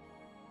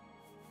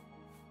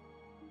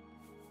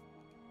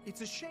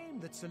 It's a shame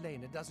that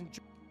Selena doesn't...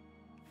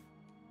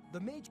 The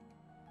mage...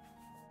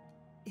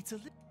 It's a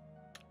little...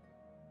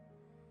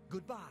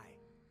 Goodbye.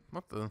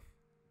 What the...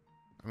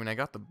 I mean, I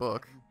got the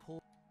book.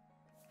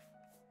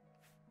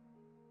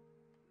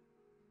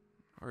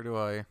 Or do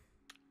I...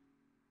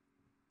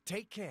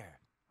 Take care.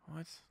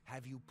 What?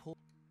 Have you pulled...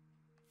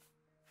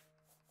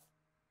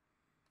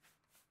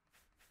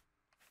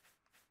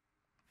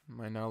 Am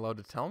I not allowed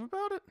to tell him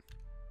about it?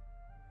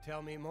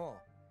 Tell me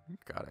more.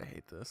 God, I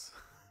hate this.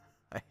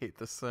 I hate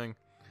this thing.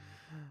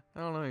 I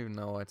don't even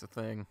know why it's a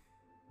thing.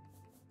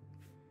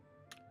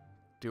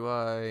 Do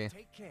I...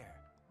 Take care.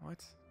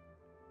 What?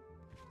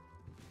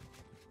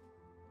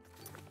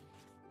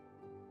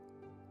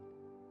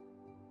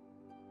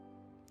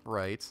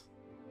 Right.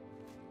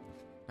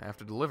 I have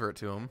to deliver it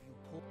to him.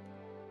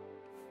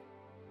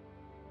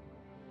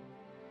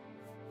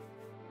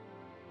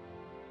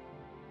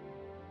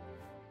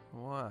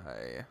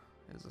 Why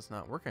is this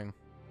not working?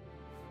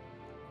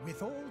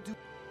 With all due...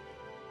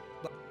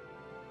 But...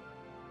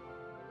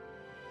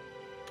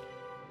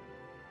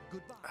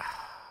 Goodbye.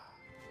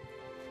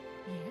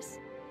 Yes?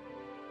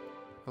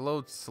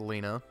 Hello,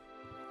 Selena.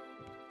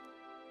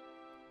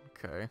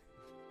 Okay.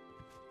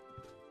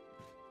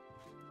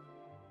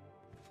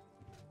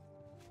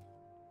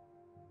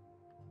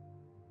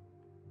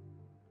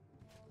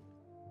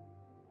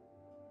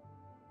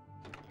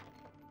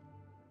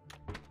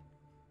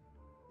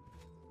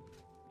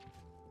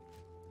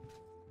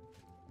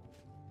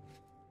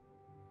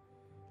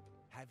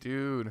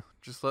 Dude,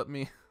 just let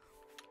me...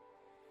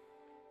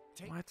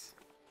 What?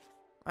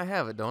 I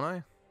have it, don't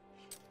I?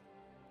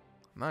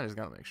 I just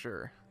gotta make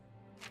sure.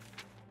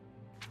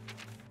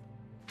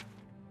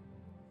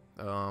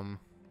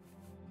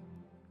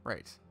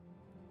 Right.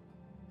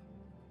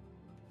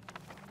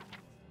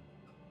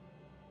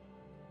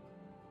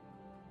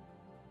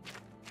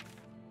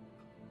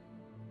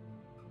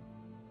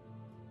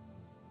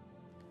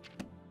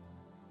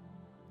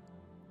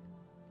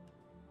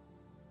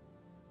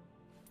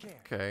 care.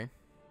 Okay.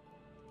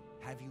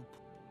 Have you...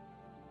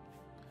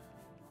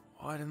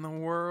 What in the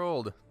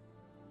world?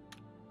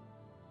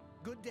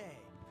 Good day.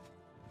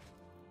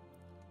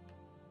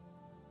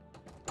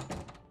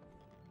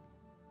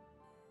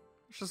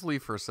 Let's just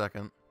leave for a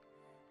second.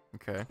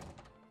 Okay.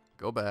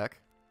 Go back.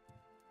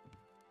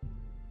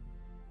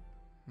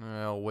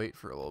 I'll wait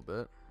for a little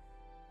bit.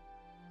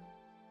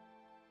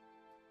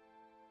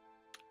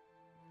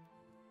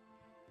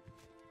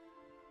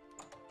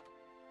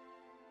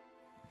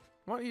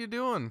 What are you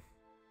doing?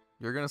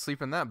 You're gonna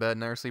sleep in that bed,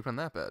 now you're sleeping in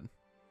that bed.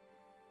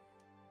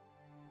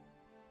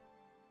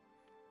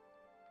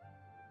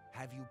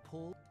 Have you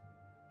pulled?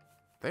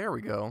 There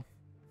we go.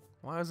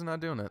 Why is it not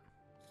doing it?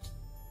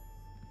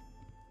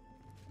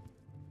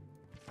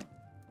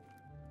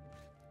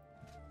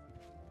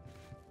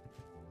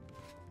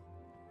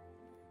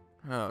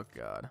 Oh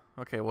god.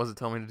 Okay, what does it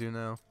tell me to do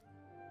now?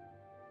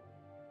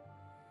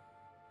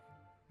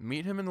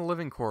 Meet him in the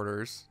living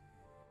quarters.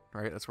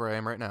 Right, that's where I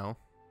am right now.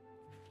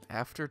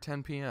 After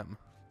 10 p.m.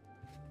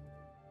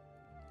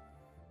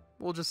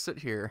 We'll just sit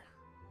here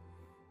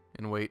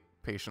and wait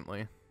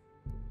patiently.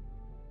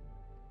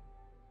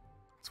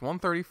 It's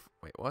 1:30.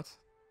 Wait, what?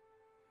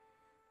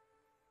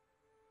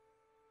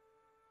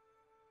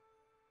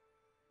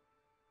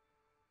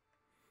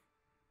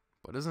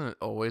 But isn't it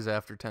always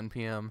after 10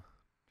 p.m.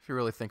 if you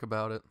really think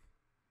about it?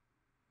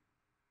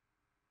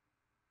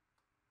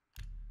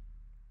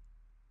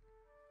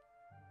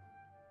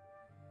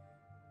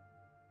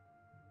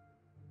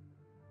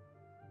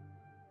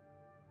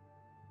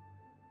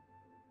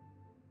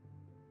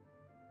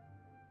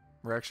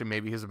 Or actually,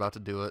 maybe he's about to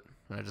do it,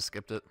 and I just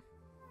skipped it.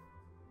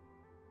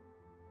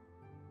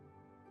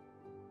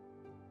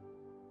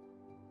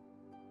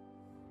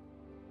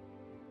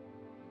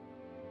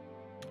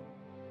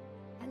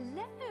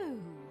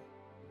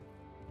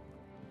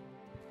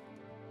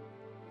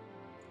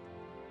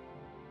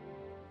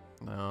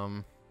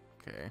 Hello.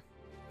 Okay.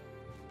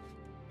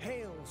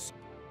 Hail!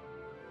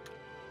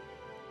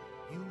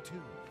 You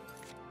too.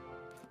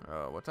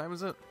 What time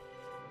is it?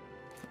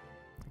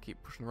 I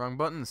keep pushing the wrong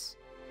buttons.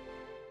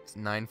 It's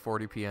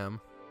 9:40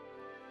 p.m.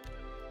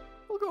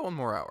 We'll go one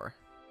more hour.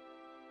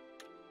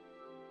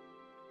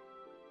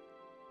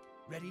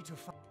 Ready to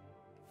fight?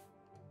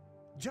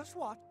 Just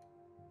what?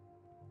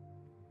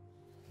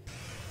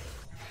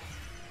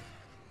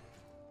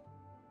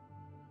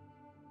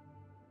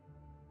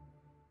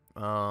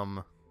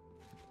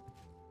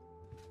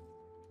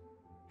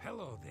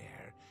 Hello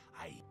there.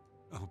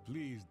 Oh,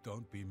 please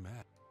don't be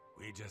mad.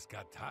 We just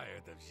got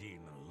tired of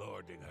Jean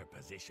lording her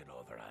position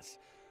over us.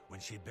 When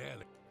she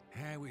barely...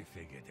 we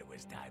figured it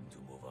was time to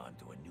move on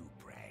to a new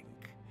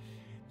prank.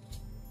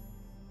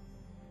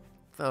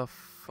 The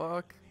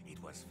fuck?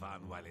 It was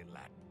fun while it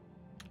lasted.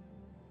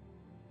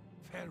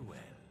 Farewell.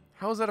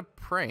 How is that a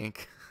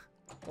prank?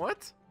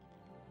 What?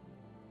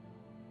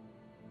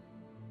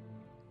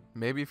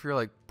 Maybe if you're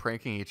like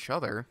pranking each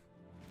other.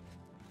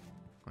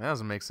 That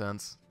doesn't make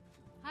sense.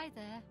 Hi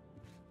there.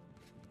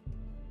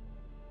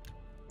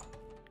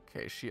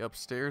 Okay, is she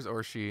upstairs or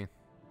is she...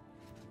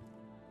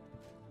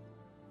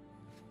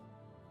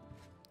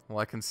 Well,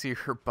 I can see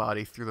her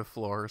body through the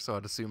floor, so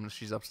I'd assume that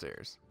she's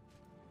upstairs.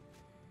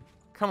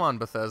 Come on,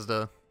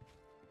 Bethesda.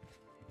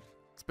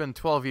 It's been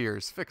 12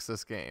 years. Fix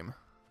this game.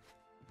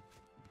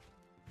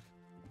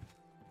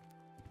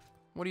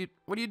 What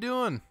are you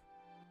doing?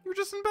 You're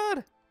just in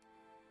bed.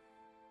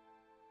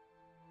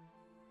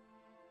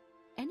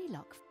 Any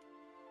luck?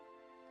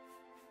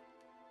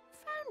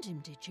 Found him,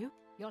 did you?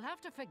 You'll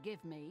have to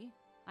forgive me.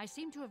 I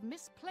seem to have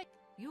misplaced.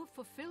 You've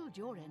fulfilled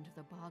your end of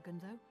the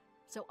bargain, though.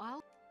 So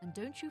I'll... And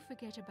don't you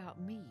forget about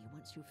me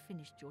once you've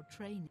finished your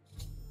training.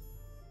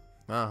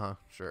 Uh-huh,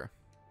 sure.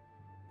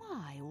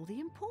 Why, all the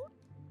important...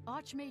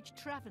 Archmage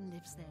Traven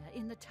lives there,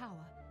 in the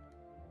tower.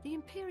 The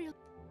Imperial...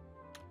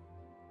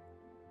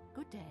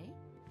 Good day.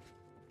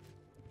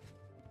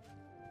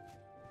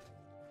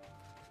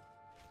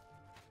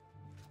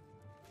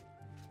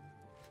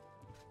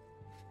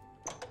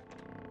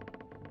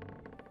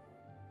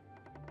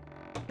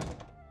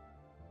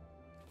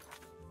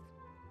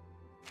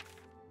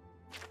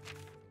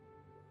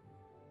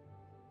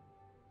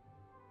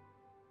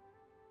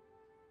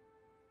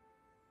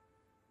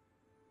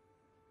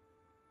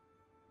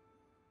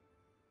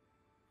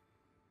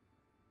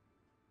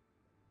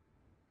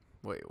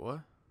 Wait, what?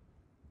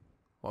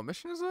 What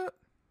mission is that?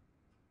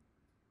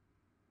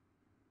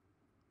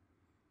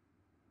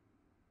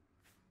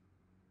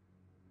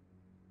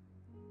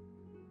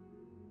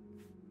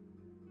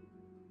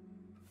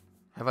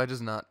 Have I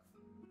just not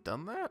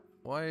done that?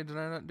 Why did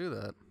I not do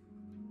that?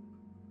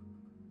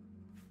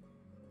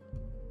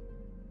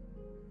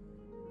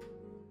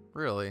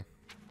 Really?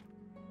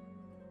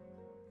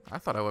 I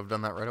thought I would have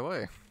done that right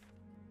away.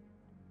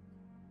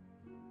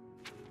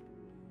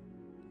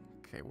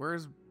 Okay,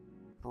 where's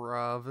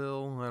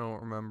Braville? I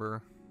don't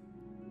remember.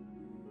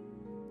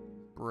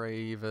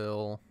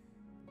 Brayville.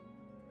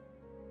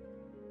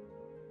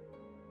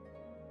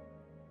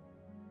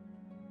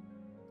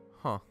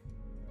 Huh.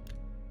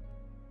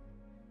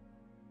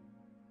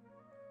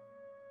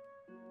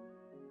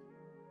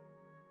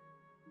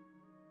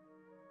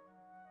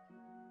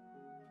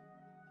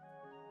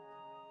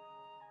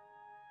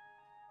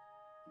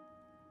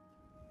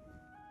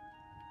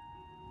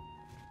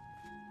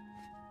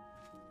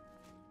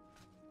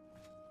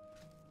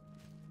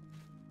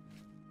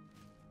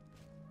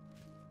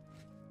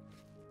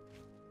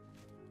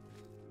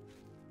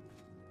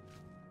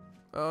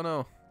 Oh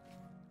no.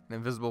 An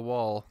invisible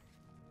wall.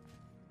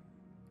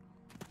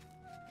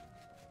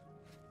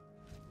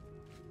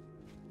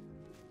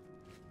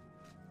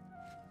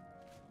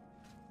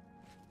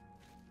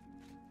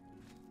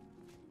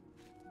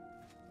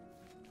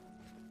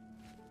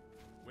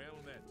 Well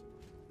met.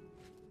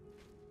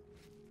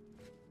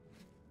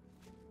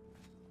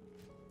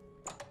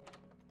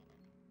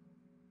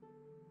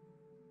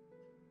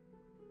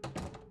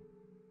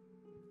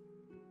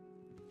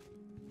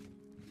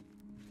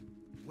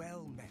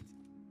 Well met.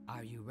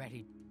 Are you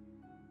ready?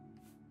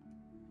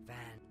 Van.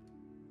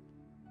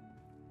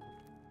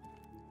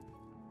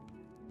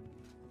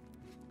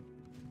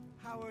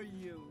 How are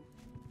you?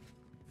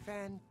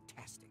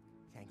 Fantastic.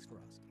 Thanks for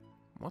asking.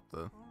 What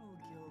the? Coral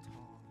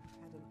Guildhall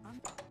had an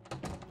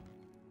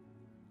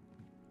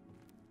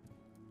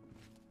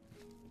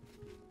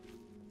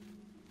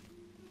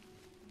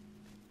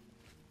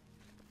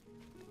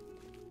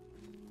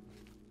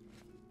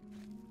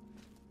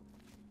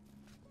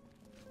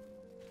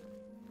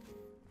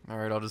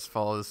Alright, I'll just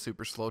follow this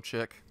super slow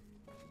chick.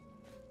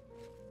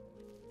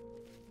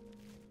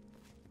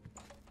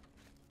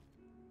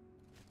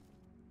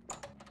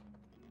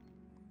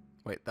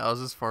 Wait, that was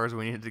as far as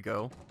we needed to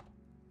go?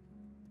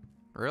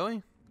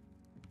 Really?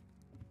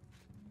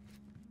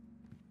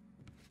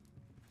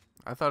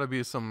 I thought it'd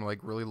be some, like,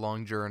 really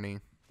long journey.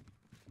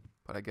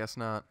 But I guess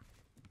not.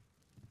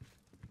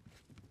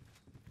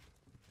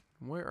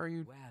 Where are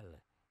you?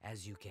 Well,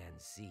 as you can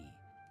see,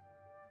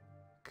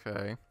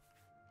 Okay.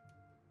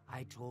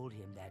 I told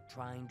him that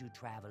trying to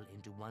travel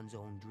into one's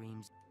own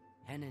dreams,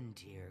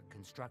 Henantier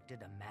constructed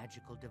a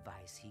magical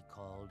device he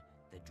called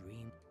the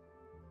Dream.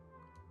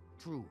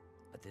 True,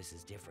 but this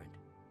is different.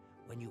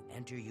 When you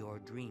enter your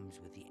dreams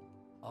with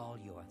all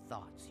your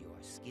thoughts, your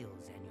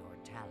skills, and your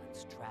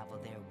talents travel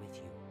there with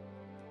you.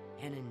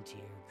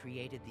 Henantier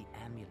created the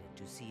amulet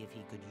to see if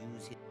he could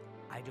use it.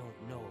 I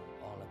don't know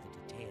all of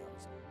the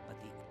details, but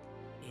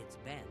it's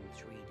been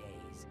 3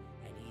 days,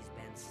 and he's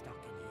been stuck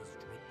in his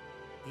dream.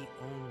 The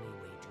only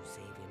way to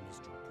save him is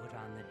to put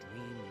on the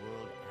Dream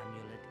World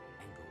amulet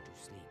and go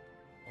to sleep.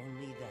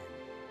 Only then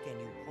can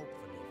you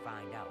hopefully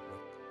find out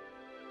what...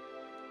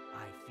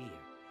 I fear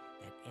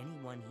that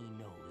anyone he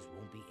knows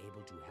won't be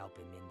able to help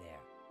him in there.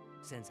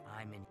 Since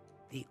I'm in...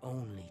 The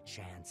only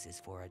chance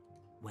is for it.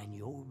 When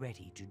you're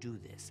ready to do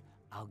this,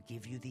 I'll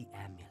give you the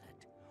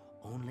amulet.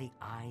 Only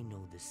I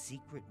know the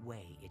secret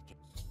way it can...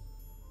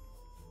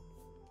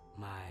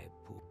 My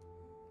poor...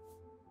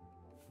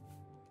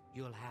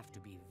 You'll have to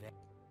be very...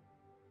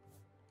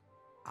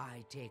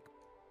 I take...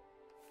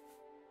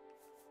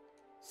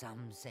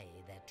 Some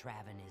say that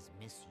Traven is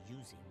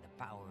misusing the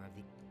power of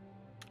the...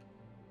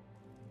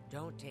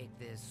 Don't take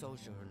this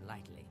sojourn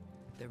lightly.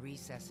 The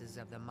recesses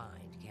of the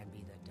mind can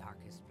be the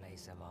darkest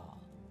place of all.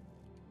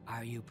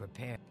 Are you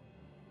prepared?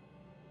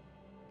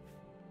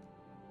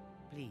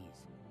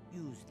 Please,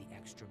 use the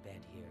extra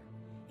bed here.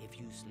 If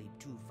you sleep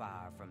too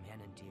far from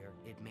Henantier,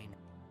 it may not...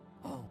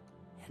 Oh,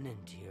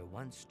 Henantier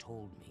once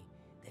told me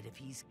that if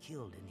he's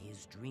killed in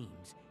his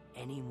dreams,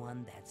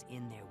 anyone that's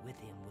in there with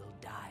him will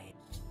die.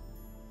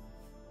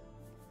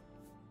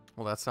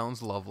 Well, that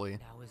sounds lovely.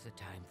 Now is the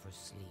time for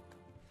sleep.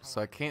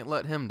 So I can't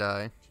let him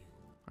die,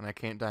 and I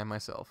can't die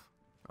myself.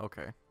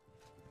 Okay.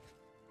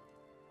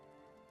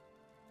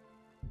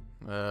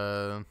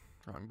 Wrong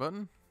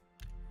button.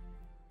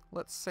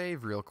 Let's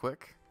save real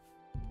quick.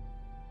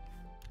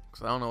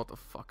 Because I don't know what the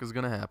fuck is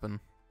gonna happen.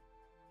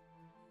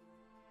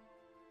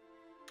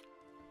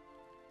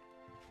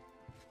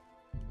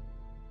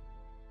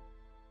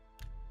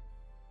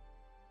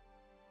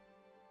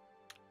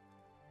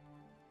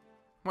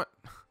 What?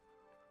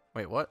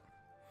 Wait, what?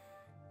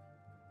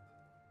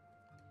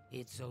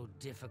 It's so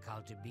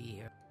difficult to be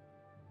here.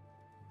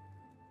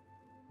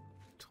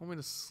 Told me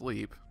to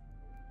sleep.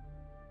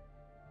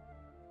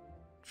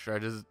 Should I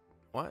just...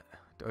 What?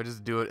 Do I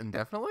just do it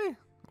indefinitely?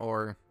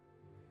 Or...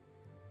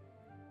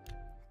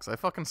 Because I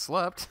fucking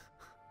slept.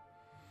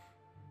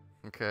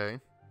 Okay.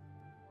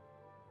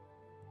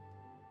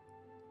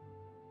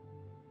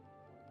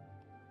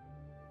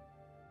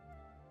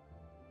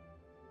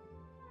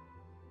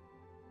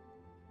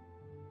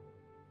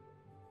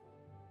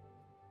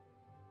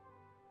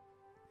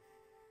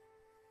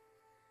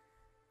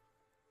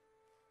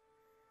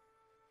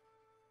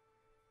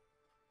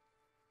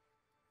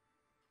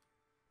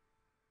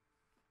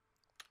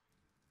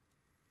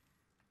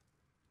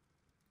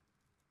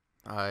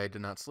 I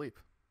did not sleep.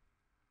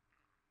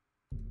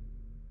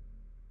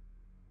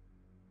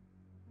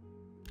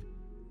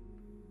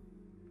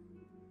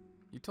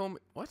 You told me...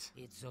 What?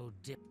 It's so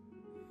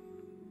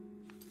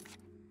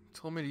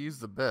Told me to use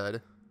the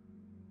bed.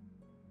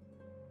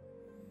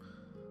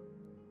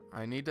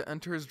 I need to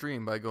enter his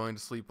dream by going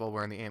to sleep while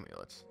wearing the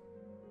amulet.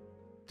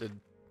 Did...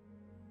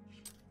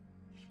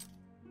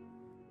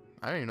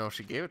 I don't even know if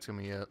she gave it to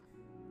me yet.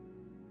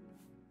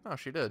 Oh,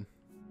 she did.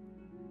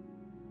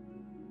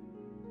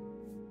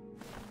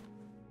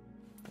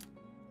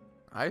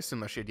 I assume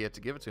that she had yet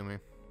to give it to me.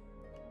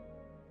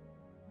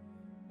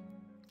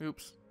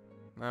 Oops.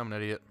 Now I'm an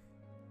idiot.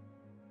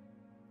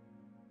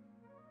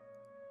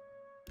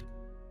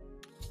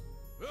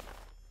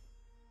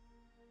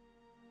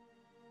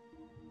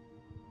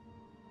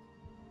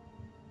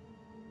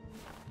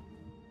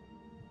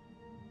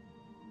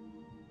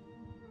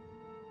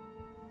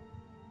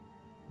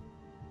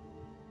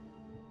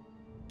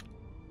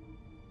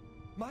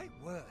 My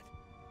word.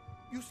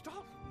 You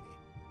startled me.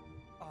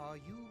 Are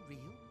you real?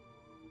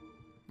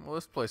 Well,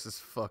 this place is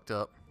fucked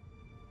up.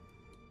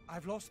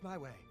 I've lost my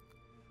way.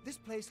 This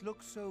place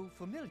looks so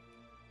familiar.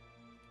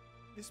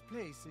 This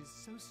place is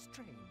so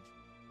strange.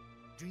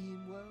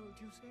 Dream world,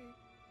 you say?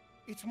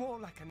 It's more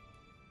like an...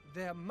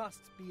 There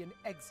must be an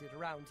exit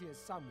around here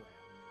somewhere.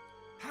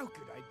 How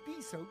could I be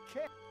so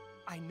careless?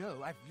 I know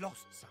I've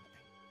lost something.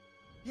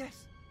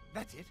 Yes,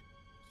 that's it.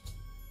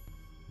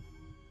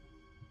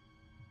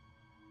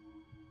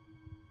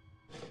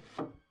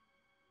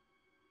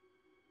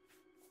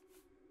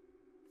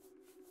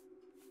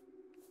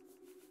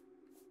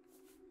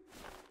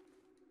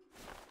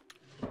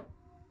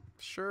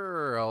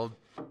 Sure, I'll...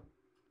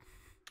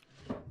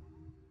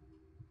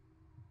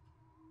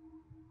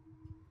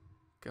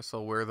 Guess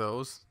I'll wear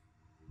those.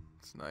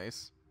 It's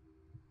nice.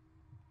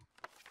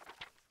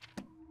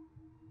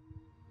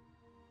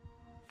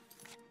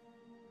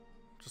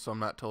 Just so I'm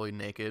not totally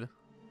naked.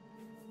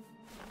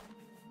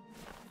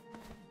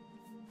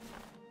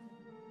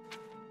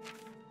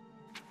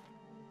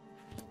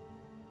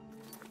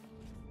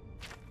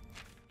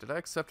 Did I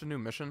accept a new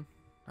mission?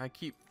 I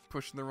keep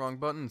pushing the wrong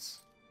buttons.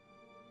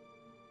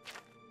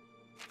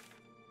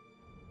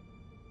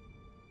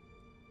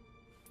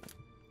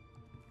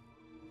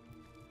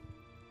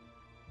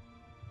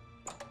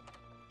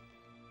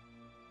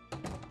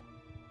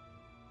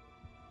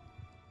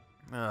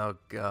 Oh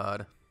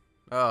god.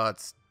 Oh,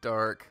 it's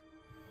dark.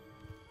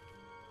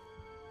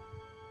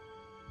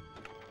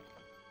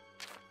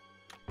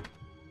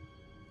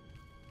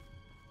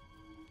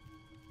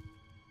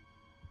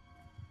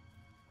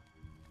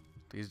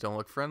 These don't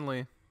look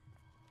friendly.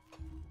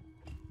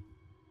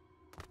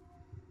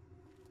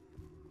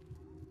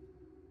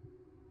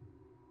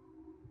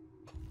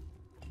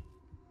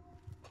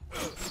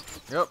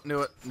 Yep,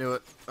 knew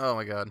it. Oh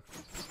my god.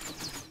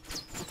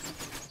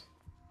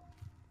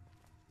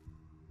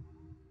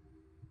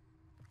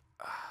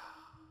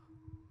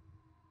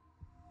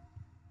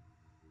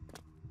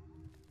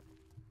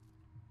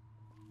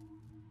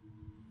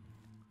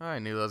 I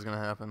knew that was gonna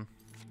happen.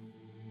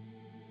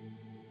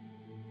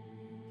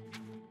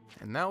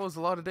 And that was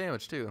a lot of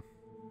damage too.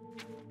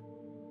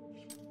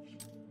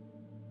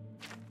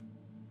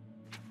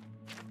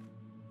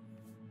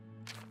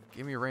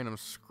 Give me a random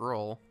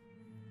scroll.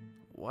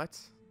 What?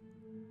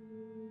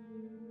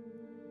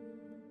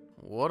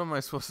 What am I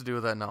supposed to do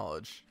with that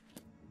knowledge?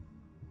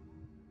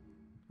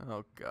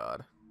 Oh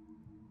god.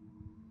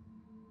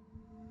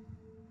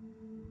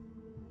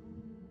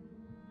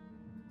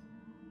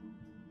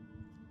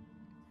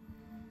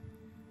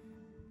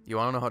 You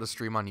want to know how to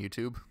stream on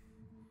YouTube?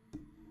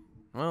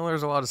 Well,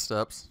 there's a lot of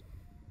steps.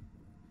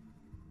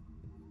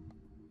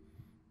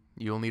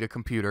 You'll need a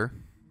computer.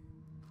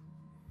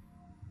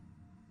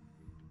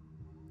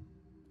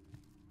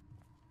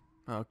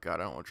 Oh god,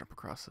 I don't want to jump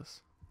across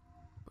this.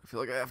 But I feel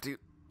like I have to.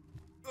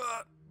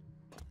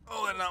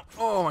 Oh, no.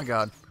 Oh my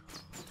god.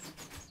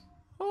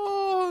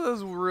 Oh, that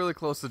was really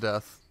close to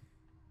death.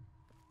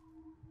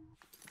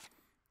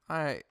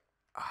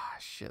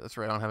 Shit, that's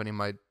right. I don't have any of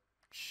my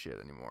shit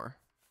anymore.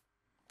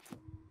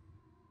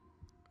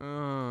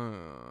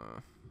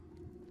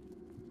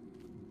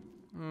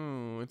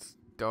 It's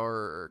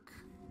dark.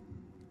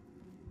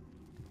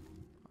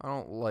 I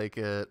don't like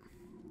it.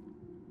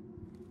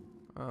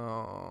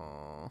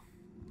 Oh.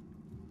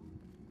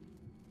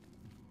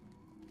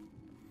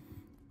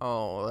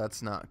 Oh,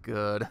 that's not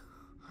good.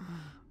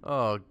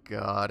 Oh,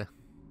 God.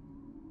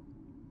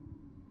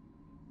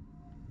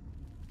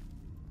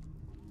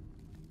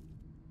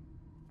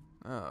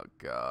 Oh,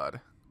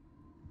 God.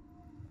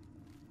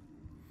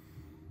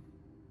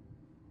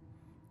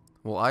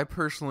 Well, I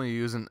personally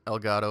use an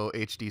Elgato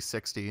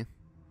HD60,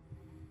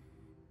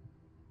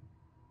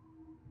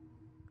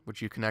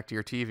 which you connect to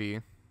your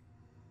TV,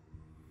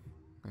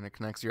 and it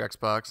connects to your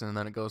Xbox, and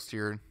then it goes to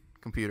your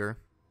computer,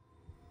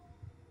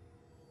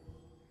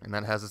 and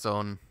that has its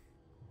own,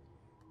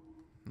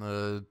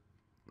 I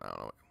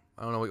don't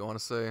know what you want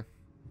to say,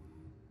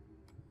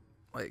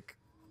 like,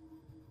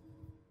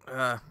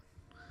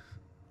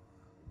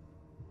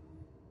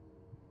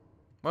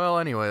 well,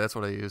 anyway, that's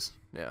what I use,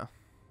 yeah.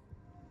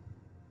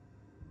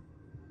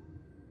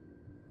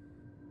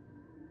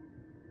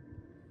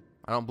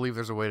 I don't believe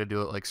there's a way to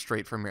do it like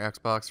straight from your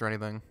Xbox or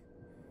anything.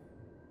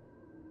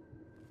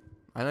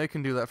 I know you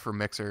can do that for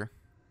Mixer.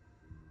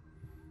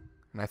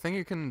 And I think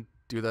you can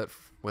do that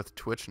with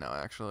Twitch now,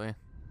 actually.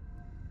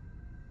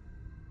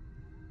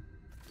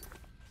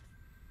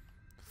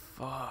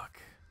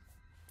 Fuck.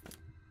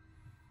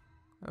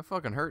 That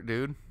fucking hurt,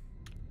 dude.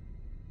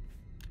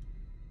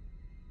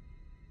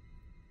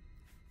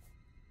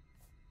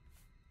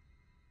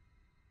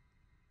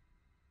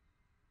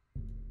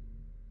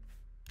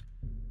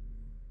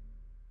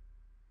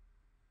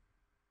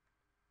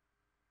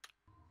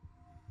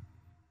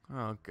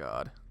 Oh,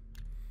 God.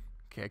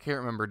 Okay, I can't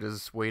remember.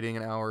 Does waiting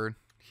an hour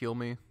heal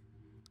me?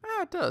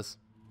 Ah, it does.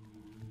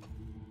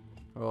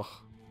 Ugh.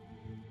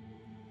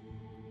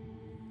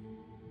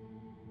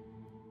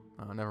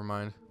 Oh, never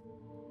mind.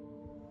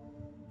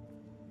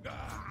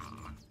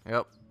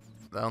 Yep.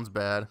 that one's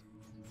bad.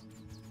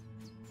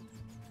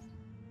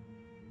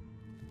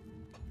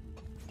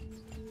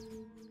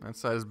 That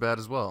side is bad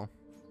as well.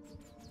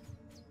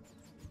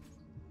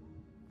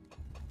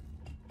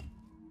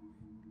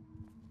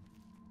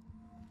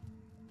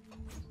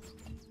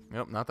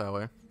 Yep, not that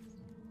way.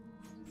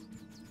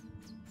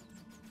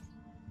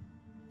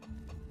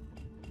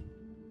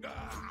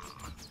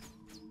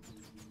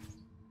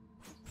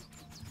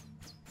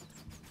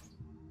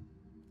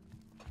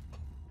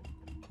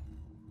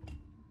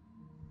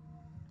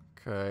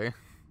 Okay.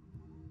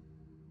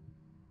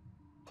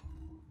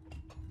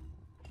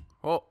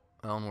 Oh,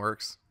 that one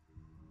works.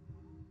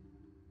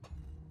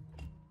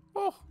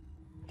 Oh.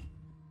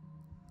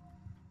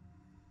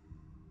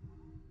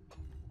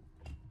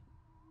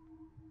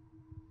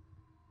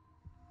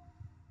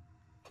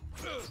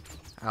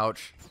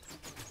 Ouch.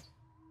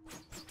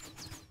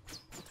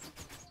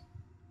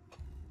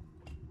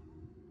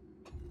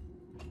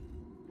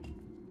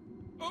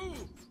 Oh!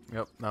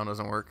 Yep, that one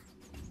doesn't work.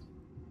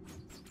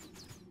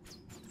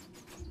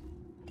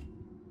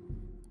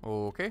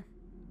 Okay.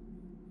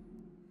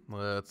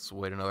 Let's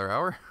wait another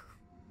hour.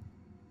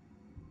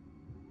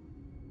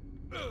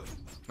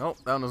 Nope,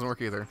 that one doesn't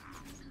work either.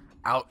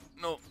 Out.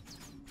 No.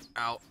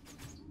 Out.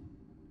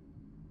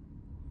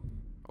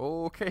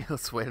 Okay,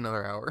 let's wait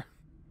another hour.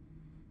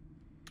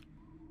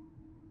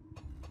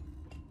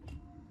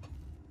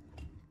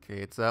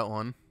 Okay, it's that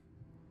one.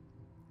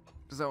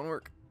 Does that one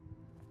work?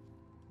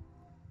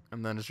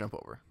 And then just jump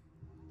over.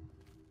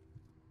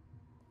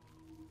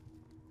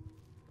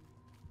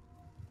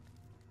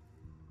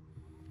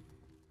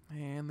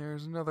 And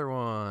there's another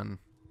one.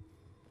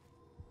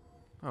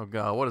 Oh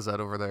god, what is that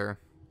over there?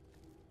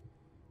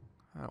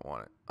 I don't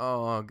want it.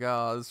 Oh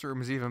god, this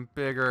room is even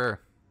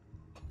bigger.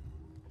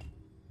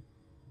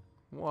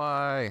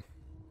 Why?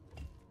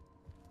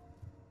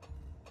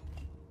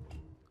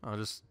 Oh,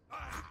 just...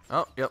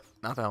 Oh, yep,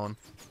 not that one.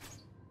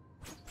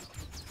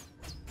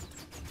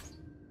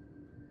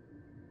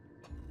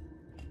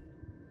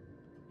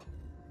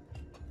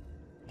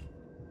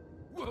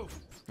 Whoa!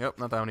 Yep,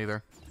 not that one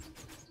either.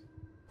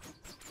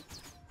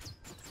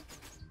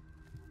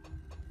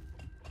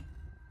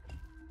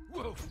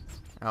 Whoa!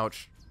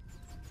 Ouch.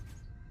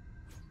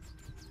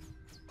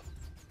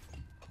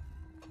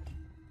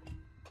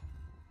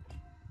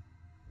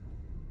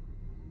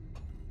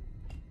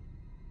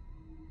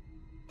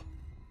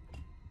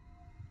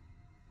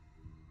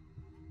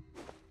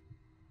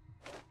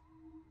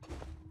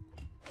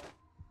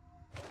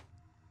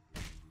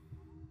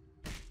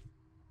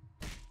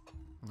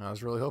 I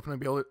was really hoping to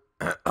be able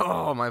to...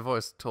 Oh, my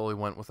voice totally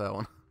went with that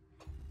one.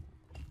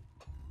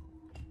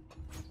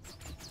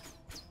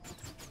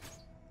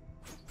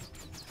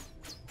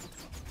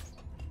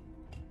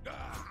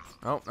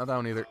 Oh, not that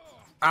one either.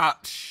 Ah,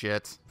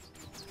 shit.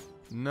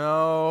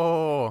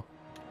 No.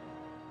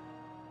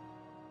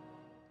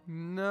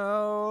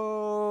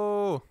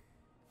 No.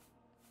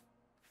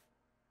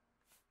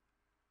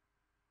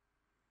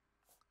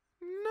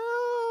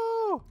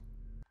 No.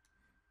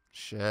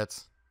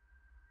 Shit.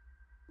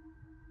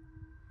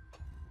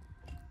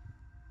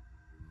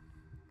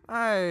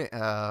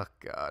 Oh,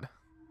 God.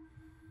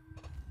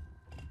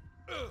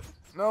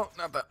 No,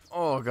 not that.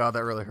 Oh, God,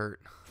 that really hurt.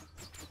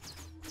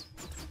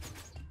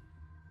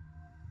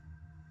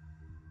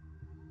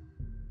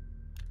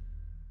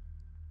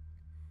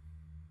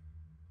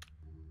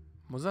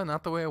 Was that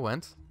not the way it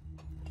went?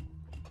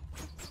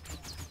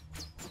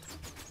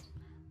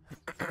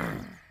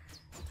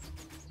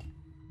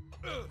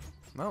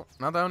 No,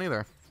 not that one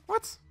either.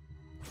 What?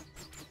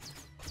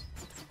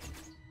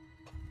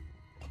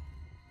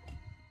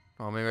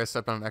 Oh, maybe I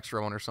stepped on an extra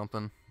one or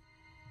something.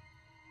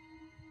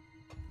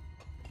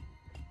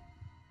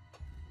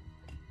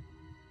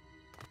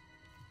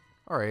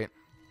 Alright.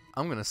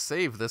 I'm gonna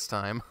save this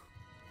time.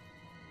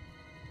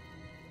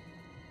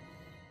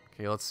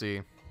 Okay, let's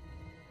see.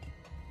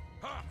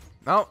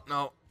 No,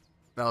 no.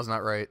 That was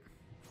not right.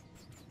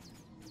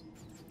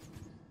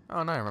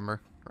 Oh, now I remember.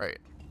 Right.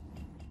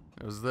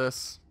 It was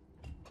this.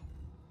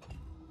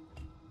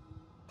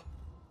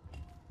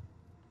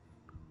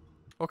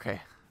 Okay.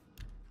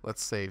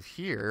 Let's save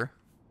here.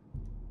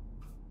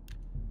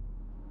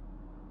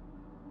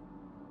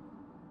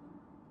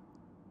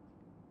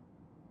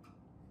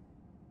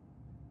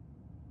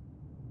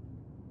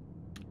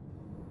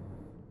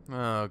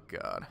 Oh,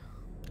 God.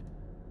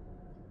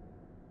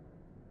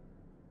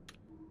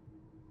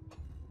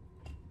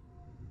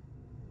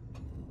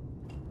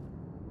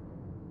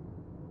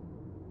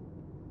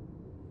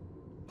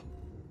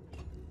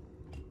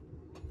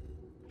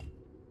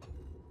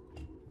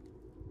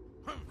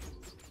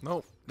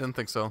 Nope, didn't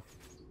think so.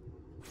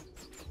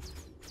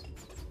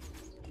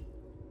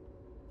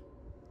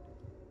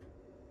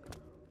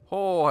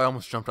 Oh, I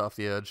almost jumped off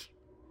the edge.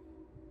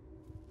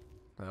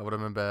 That would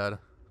have been bad.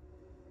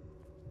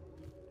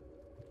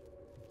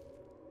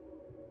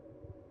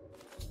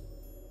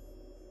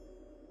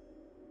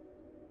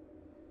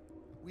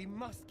 We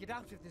must get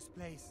out of this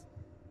place.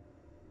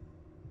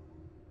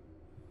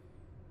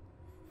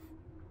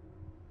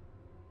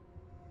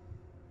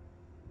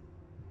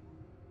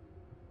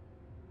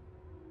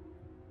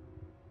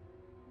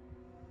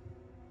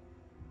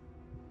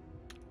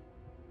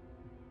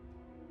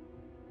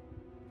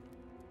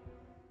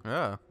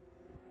 Yeah.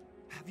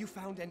 Have you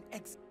found an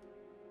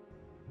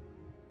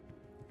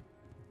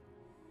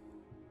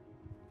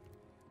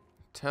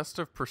Test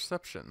of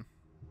perception.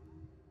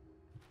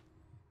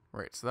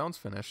 Right, so that one's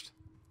finished.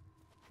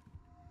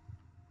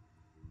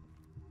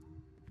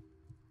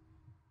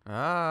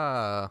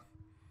 Ah.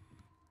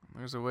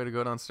 There's a way to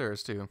go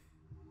downstairs, too.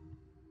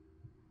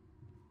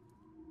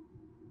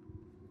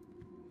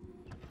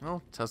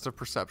 Well, test of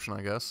perception,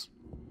 I guess.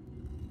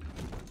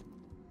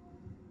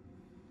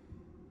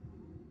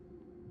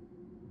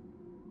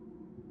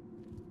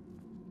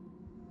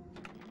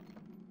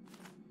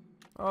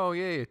 Oh,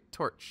 yay,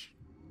 torch.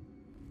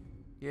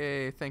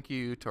 Yay, thank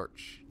you,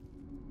 torch.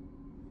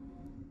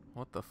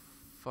 What the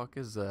fuck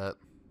is that?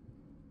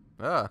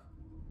 Ah.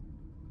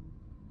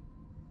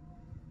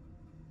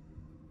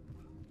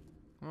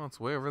 Well, it's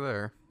way over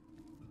there.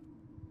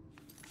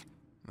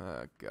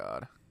 Oh,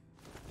 God.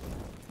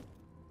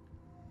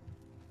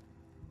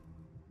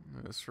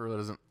 This really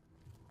doesn't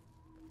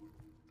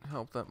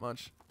help that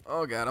much.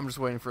 Oh, God, I'm just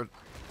waiting for it.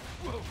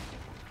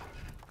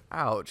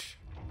 Ouch.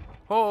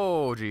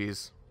 Oh,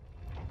 jeez.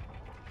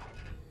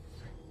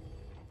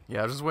 Yeah,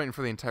 I was just waiting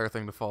for the entire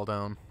thing to fall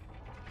down.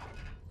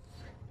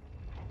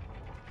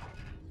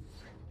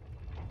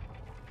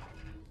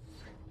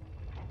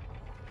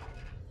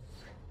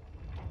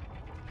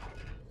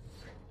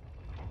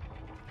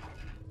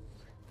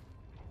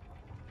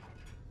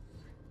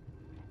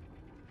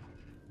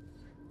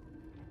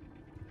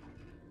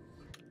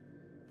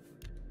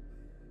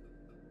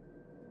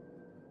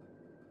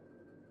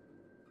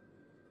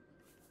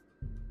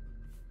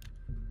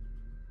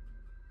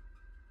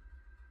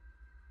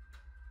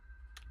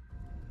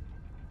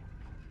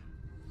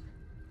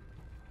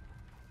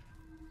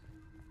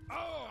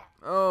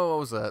 Oh, what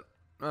was that?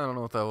 I don't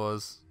know what that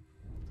was.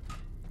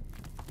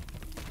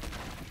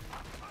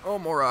 Oh,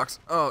 more rocks.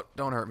 Oh,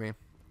 don't hurt me.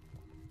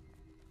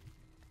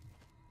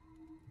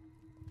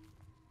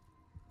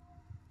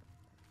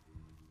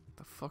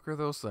 The fuck are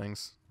those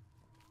things?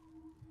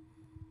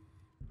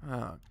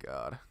 Oh,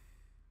 God.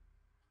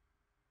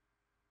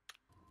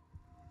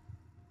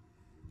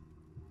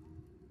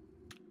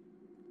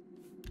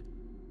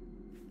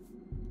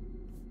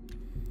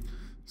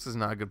 This is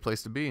not a good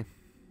place to be.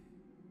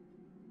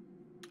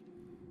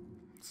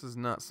 This is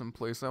not some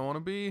place I want to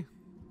be.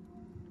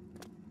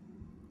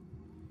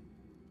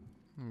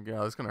 Oh,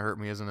 God, it's gonna hurt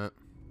me, isn't it?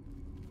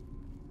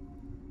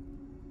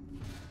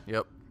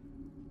 Yep.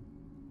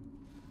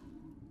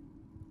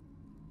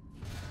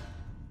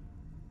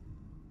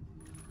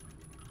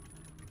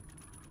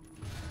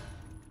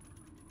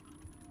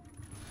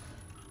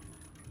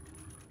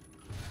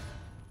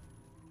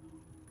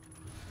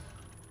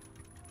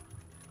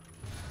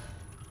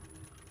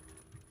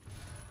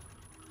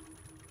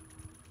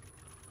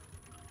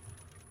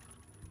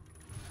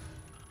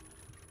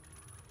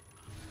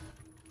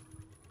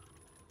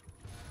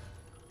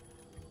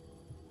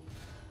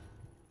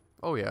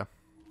 Oh, yeah.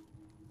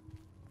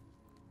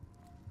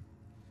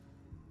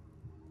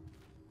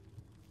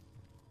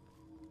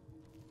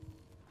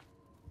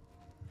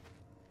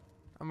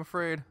 I'm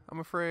afraid. I'm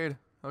afraid.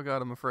 Oh,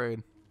 God, I'm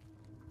afraid.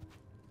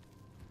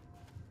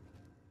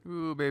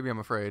 Ooh, baby, I'm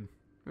afraid.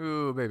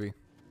 Ooh, baby.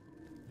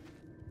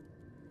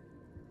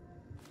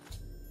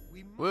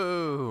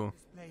 Whoa.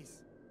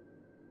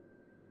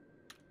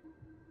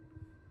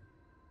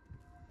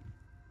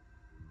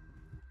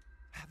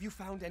 Have you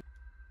found any?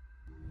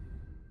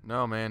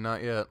 No, man,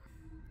 not yet.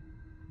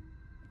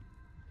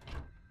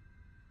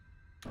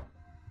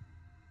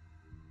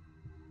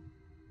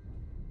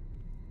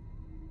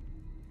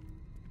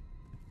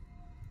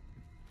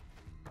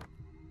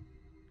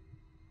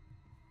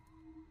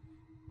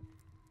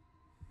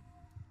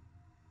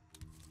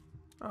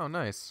 Oh,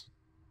 nice.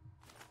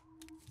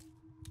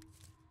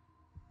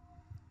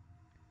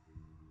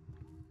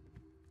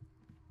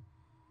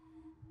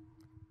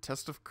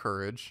 Test of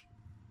courage.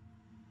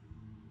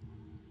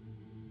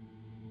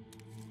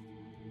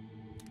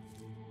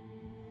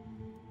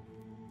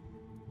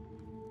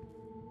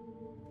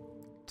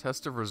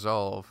 Test of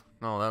resolve.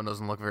 No, that one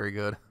doesn't look very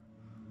good.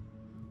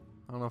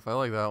 I don't know if I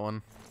like that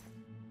one.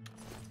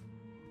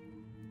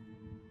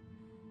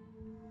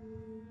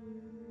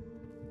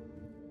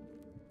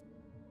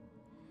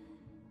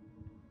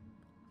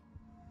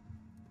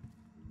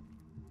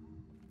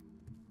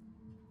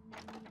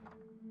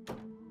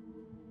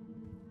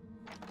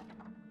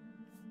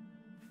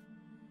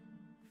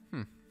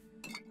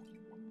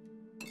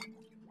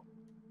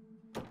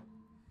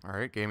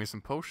 Alright, gave me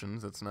some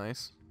potions. That's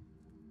nice.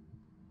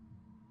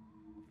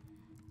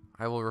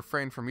 I will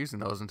refrain from using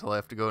those until I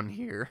have to go in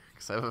here,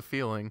 because I have a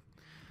feeling.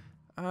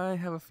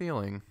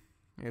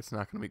 It's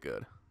not going to be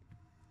good.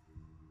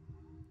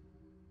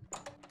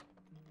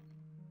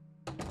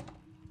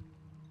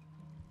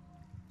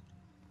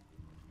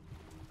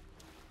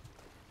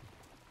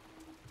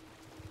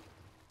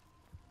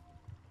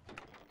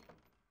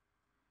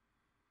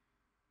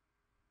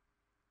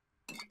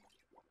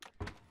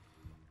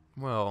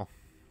 Well.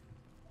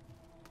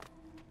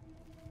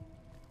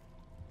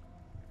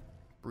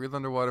 Breathe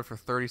underwater for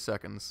 30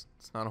 seconds.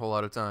 It's not a whole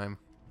lot of time.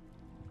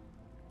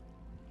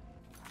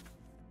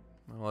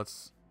 Well,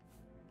 let's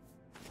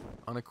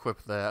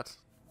unequip that.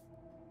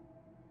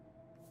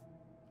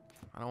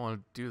 I don't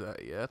want to do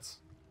that yet.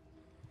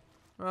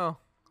 Well,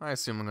 I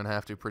assume I'm going to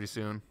have to pretty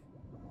soon.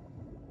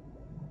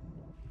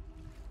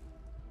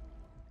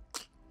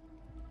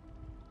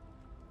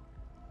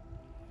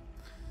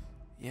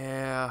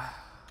 Yeah,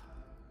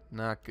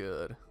 not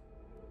good.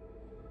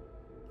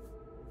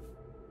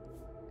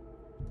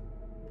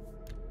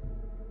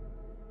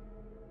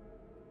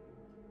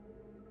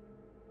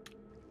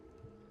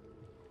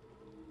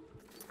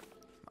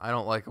 I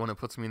don't like it when it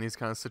puts me in these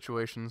kind of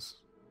situations.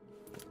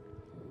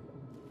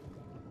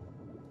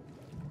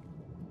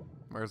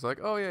 Where it's like,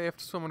 oh yeah, you have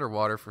to swim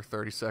underwater for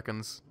 30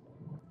 seconds.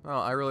 Oh,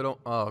 I really don't.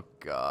 Oh,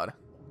 God.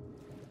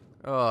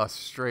 Oh,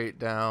 straight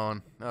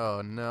down.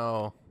 Oh,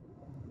 no.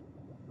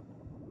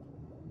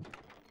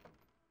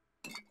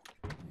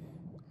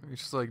 It's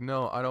just like,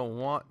 no, I don't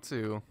want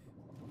to.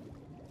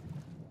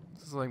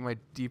 This is like my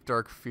deep,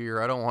 dark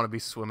fear. I don't want to be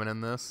swimming in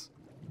this.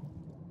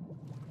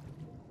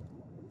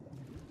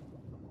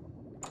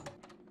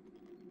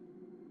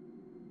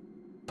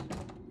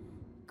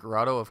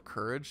 Grotto of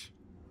Courage?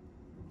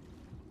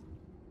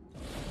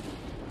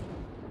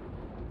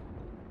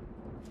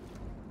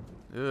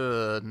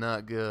 Ugh,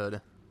 not good.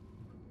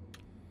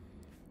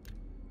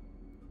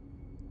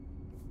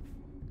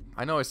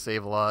 I know I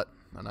save a lot,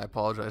 and I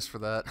apologize for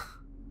that.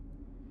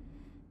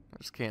 I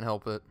just can't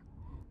help it.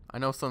 I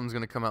know something's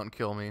gonna come out and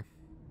kill me.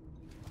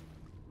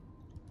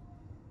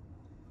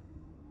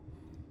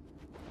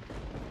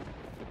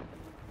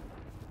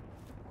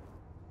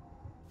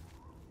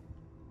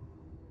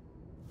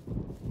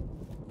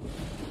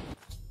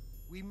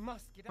 We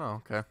must get Oh,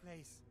 out okay. of this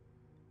place.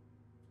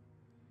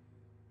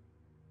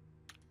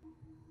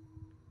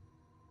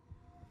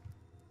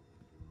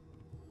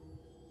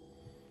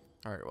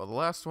 Alright, well, the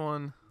last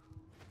one...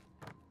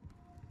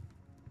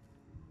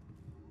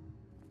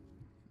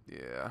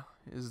 yeah,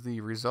 is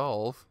the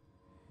Resolve.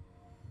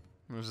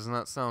 Which does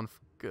not sound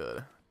good.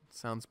 It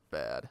sounds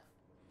bad.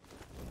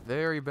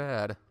 Very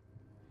bad.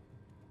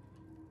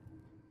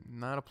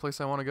 Not a place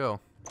I want to go.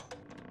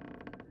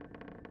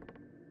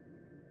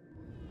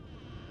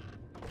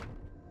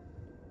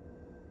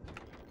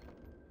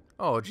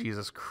 Oh,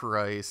 Jesus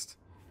Christ.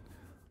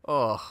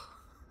 Oh.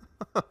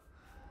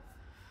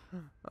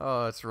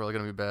 Oh, it's really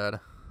gonna be bad.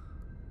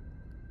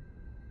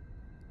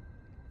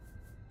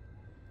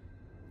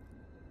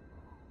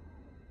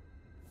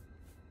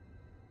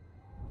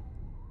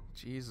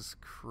 Jesus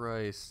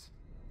Christ.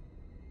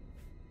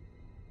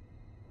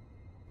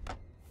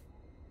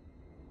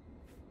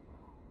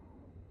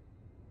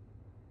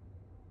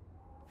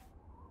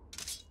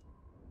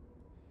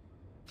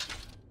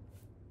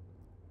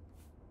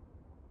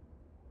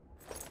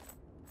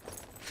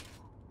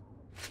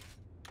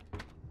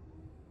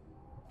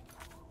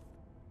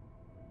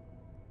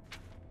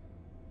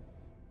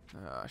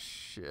 Ah,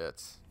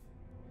 shit.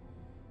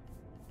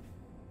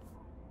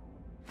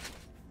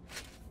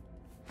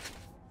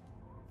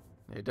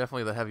 Yeah,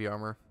 definitely the heavy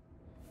armor.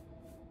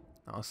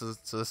 Oh, so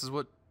this is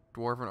what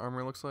dwarven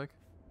armor looks like?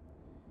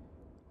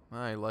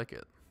 I like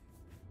it.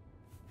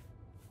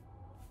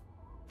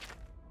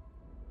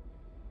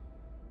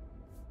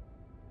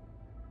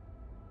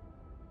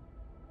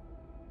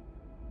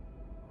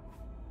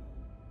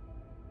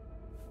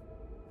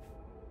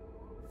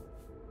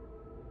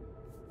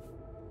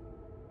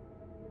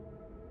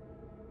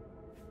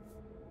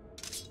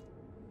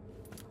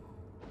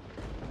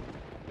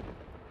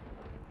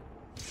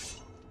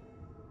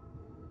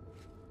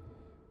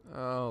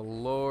 Oh,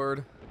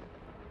 Lord.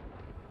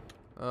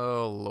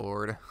 Oh,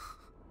 Lord.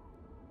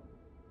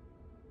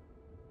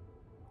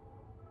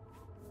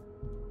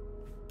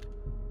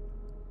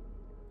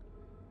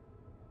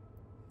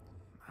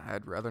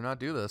 I'd rather not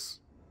do this.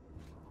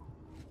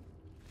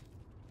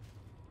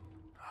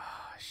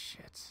 Ah,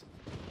 shit.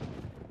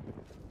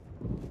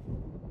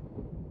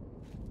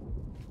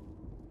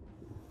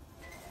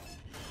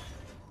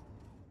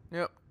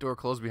 Yep, door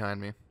closed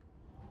behind me.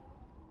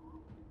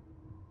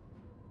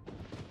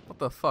 What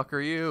the fuck are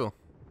you?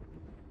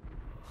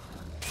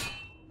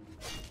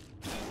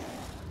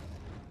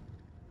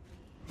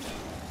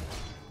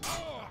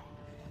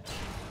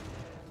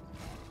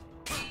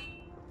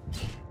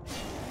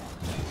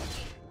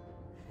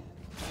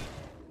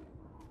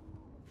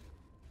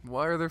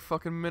 Why are there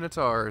fucking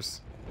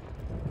minotaurs?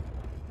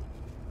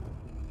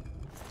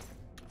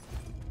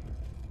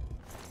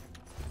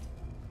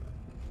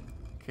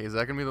 Okay, is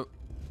that gonna be the...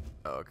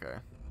 oh, okay.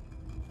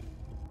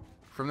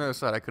 From the other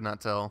side, I could not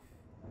tell.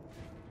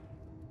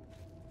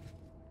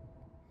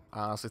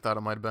 I honestly thought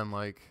it might have been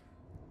like...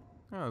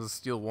 oh, it was a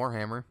steel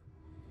warhammer.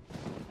 I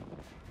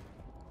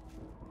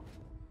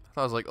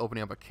thought it was like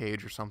opening up a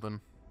cage or something.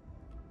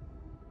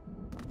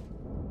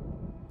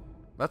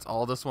 That's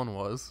all this one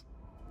was?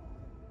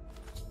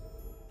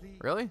 Please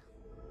Really?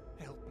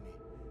 help me.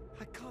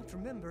 I can't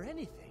remember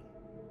anything.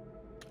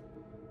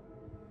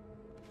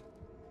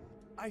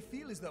 I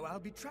feel as though I'll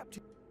be trapped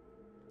here.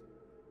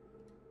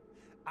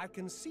 I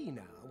can see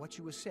now what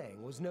you were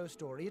saying was no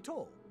story at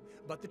all,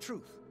 but the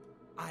truth.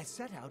 I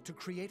set out to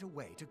create a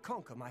way to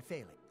conquer my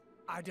failing.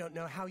 I don't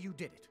know how you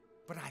did it,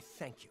 but I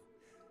thank you.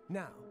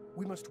 Now,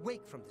 we must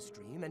wake from this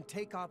dream and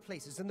take our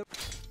places in the...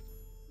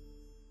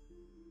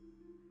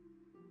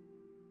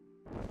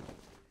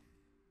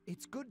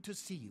 It's good to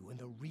see you in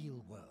the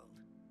real world.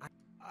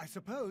 I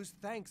suppose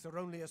thanks are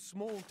only a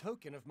small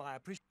token of my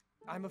appreciation.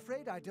 I'm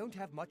afraid I don't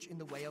have much in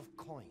the way of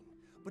coin,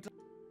 but...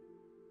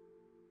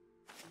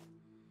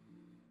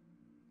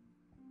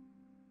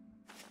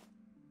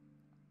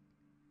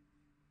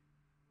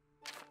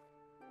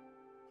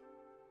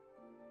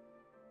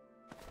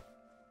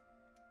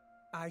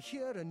 I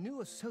hear a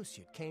new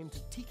associate came to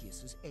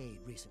Tychius's aid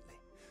recently.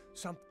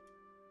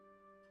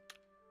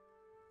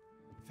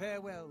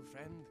 Farewell,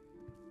 friend.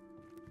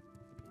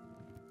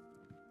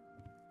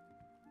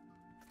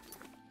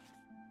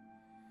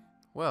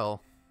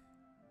 Well,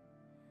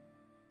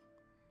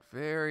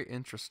 very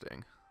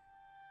interesting.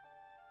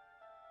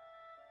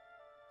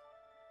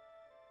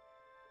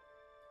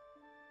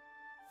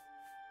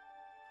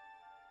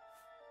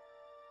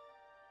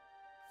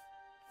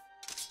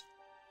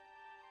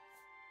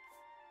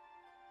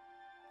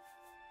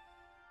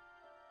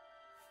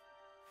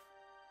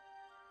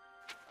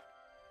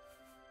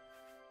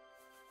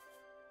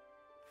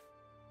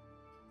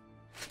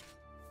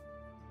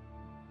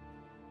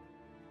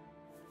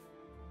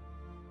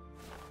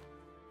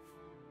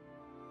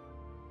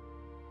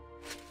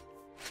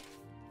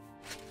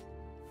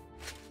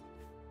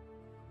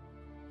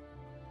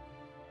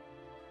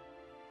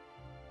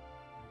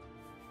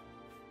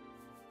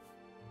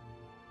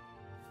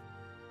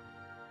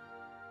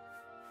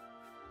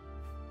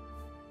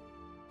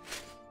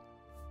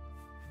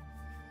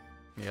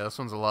 Yeah, this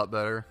one's a lot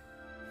better.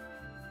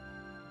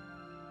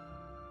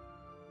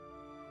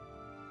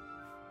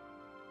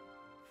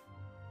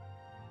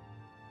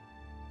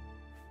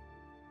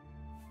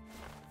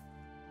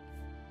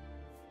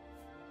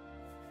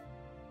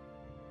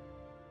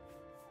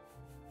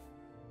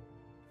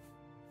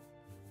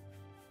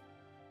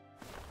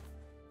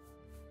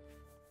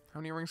 How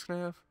many rings can I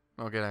have?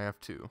 Okay, I have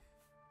 2.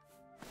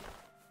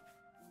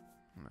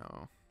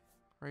 No.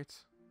 Right?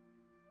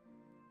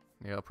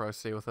 Yeah, I'll probably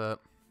stay with that.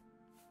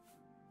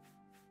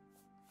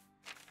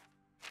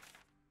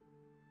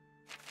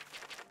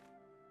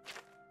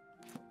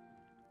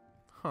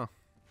 Huh.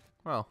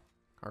 Well,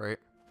 alright.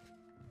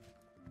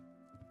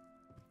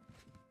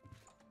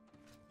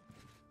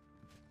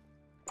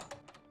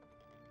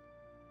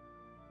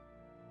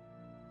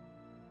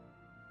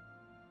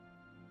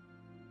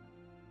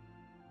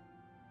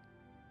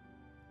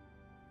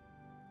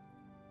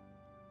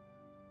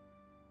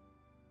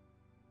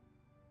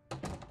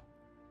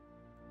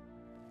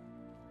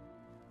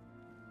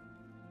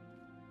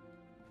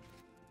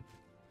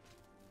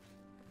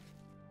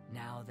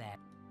 Now that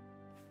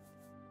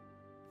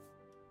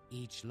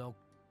each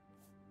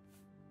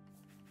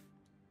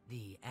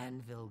the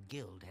Anvil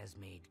Guild has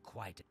made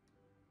quite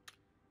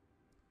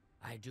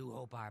I do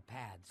hope our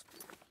paths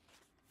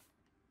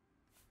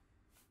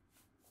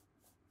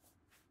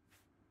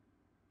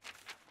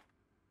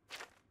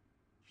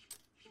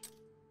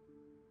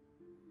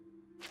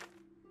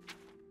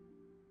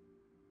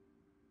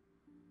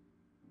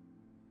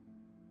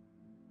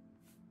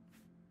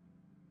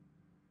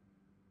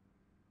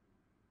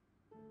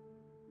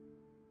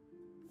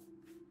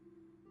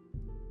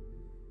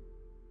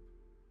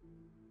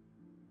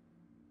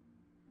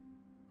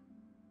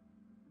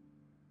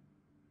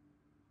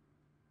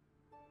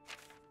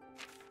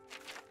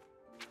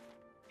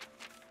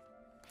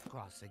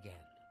cross again.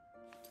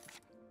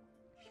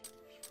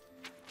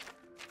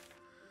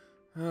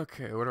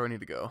 Okay, where do I need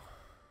to go?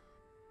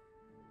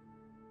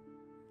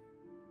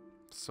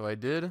 So I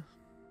did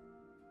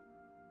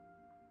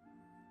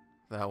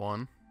that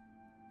one.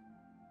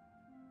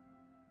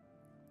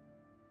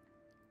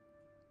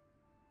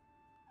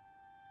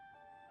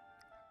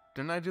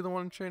 Didn't I do the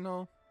one in Chain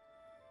Hall?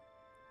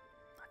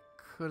 I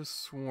could have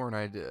sworn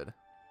I did.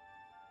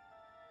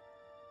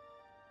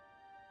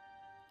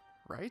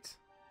 Right?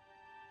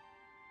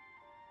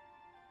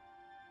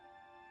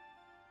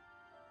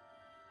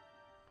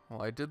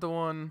 Well, I did the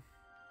one...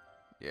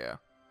 Yeah.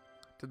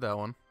 Did that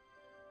one.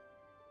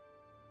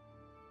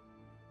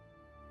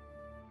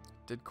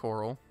 Did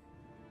Coral.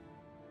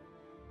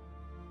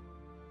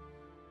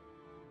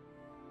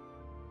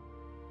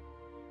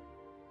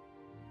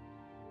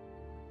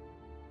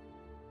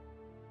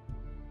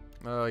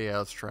 Oh yeah,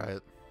 let's try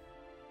it.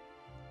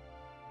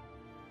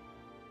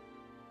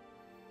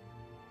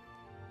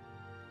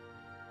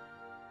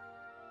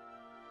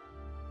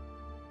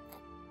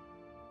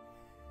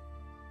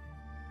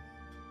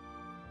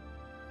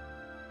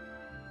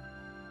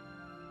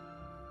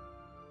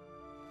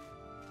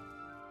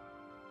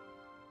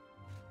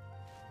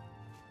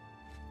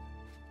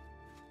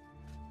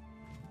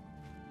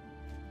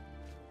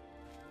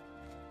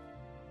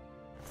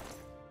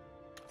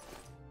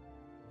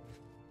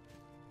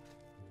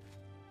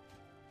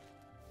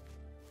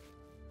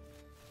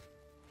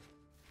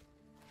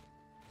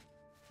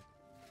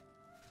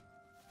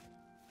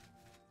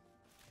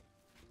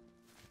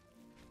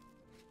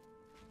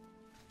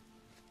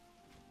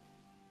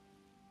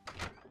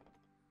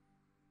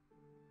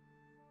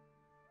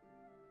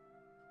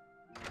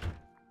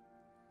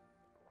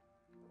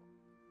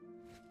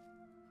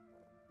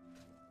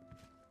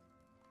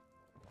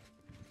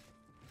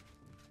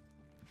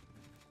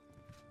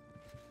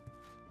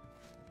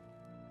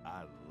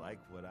 I like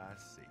what I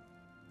see.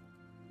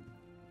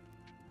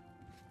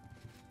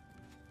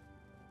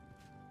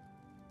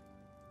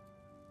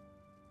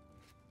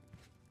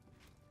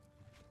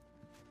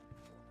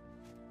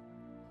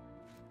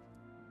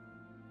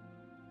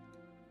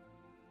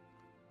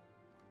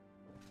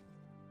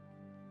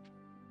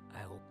 I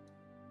hope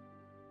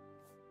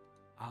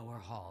our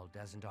hall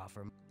doesn't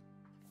offer.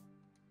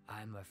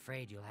 I'm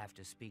afraid you'll have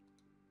to speak.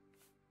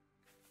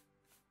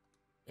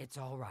 It's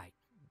all right.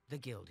 The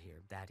guild here,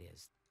 that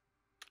is.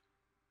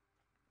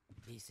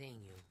 Be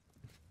seeing you.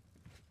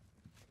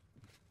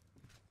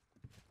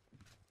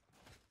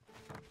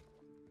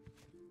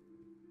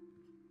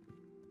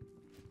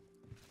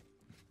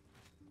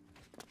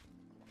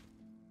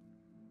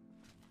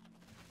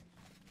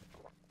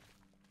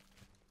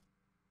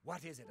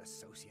 What is it,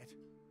 associate?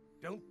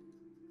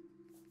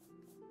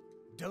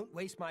 Don't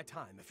waste my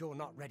time if you're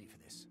not ready for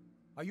this.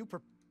 Are you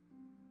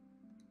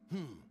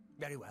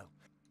very well.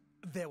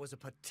 There was a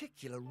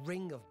particular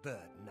ring of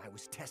burden I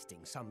was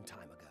testing some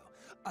time ago.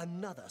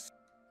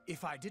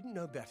 If I didn't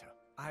know better,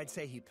 I'd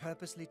say he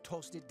purposely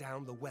tossed it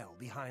down the well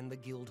behind the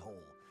guild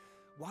hall.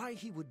 Why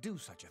he would do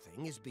such a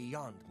thing is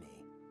beyond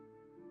me.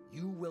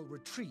 You will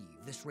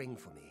retrieve this ring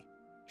for me.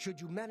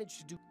 Should you manage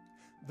to do...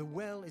 The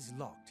well is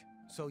locked,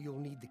 so you'll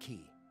need the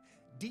key.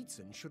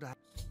 Dietzen should have...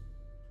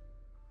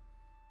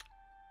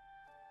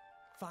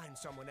 Find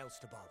someone else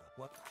to bother.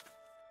 What?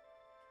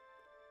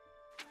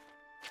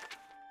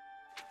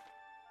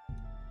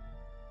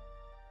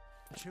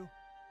 You?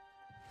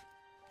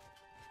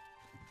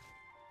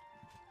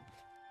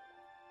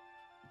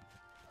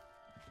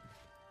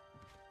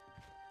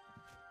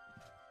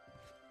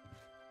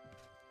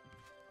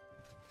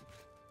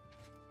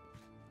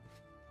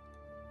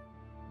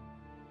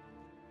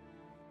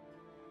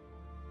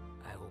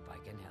 I hope I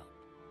can help.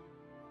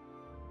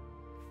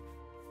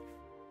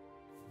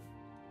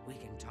 We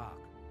can talk,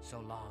 so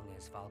long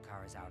as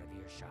Falkar is out of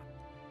earshot.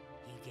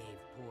 He gave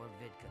poor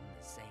Vidkun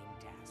the same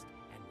task,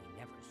 and we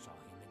never saw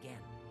him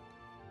again.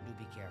 Do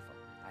be careful.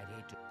 I'd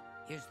hate to...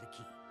 Here's the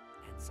key,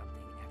 and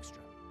something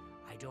extra.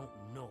 I don't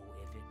know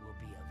if it will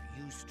be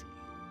of use to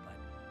you, but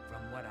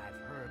from what I've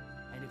heard,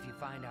 and if you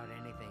find out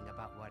anything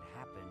about what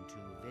happened to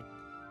Vidkun...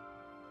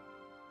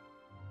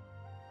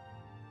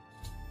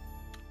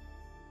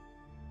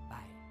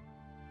 Bye.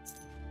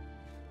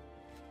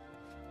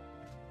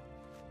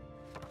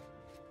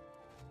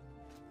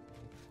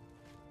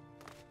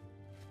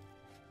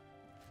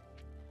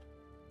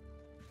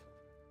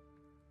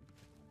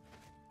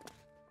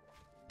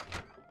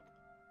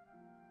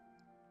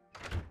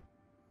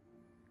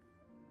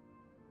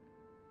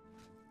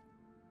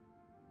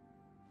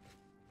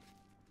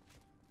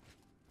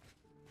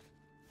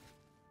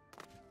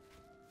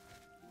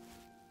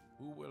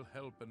 Who will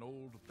help an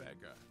old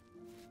beggar?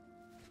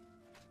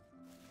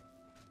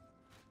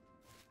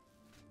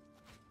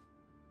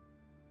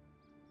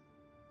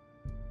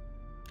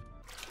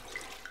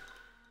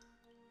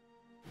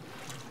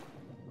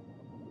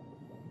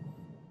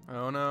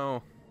 Oh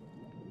no.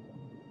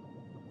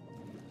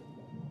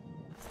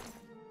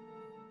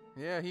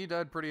 Yeah, he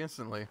died pretty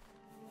instantly.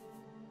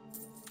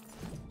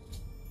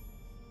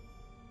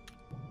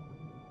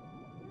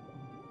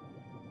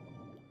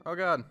 Oh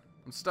god,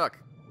 I'm stuck.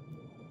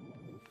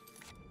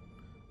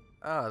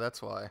 Ah,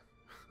 that's why.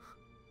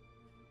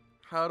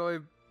 How do I...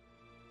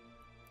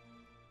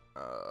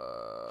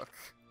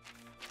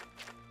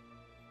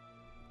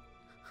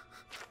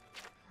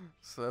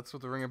 So that's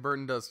what the Ring of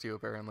Burden does to you,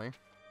 apparently.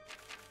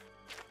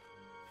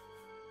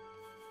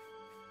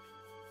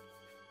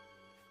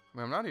 I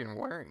mean, I'm not even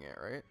wearing it,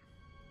 right?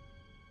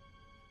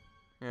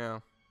 Yeah.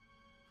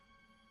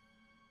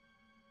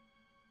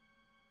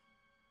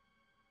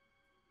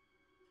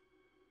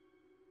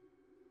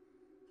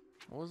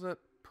 What was that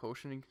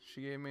potion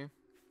she gave me?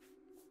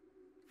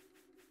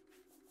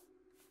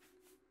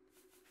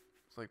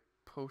 It's like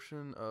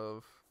potion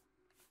of...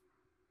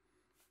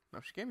 No,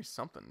 she gave me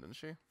something, didn't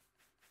she?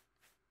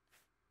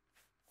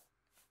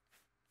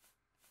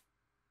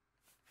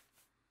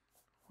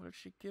 What did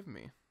she give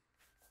me?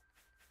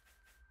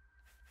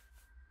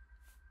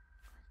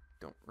 I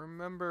don't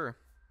remember.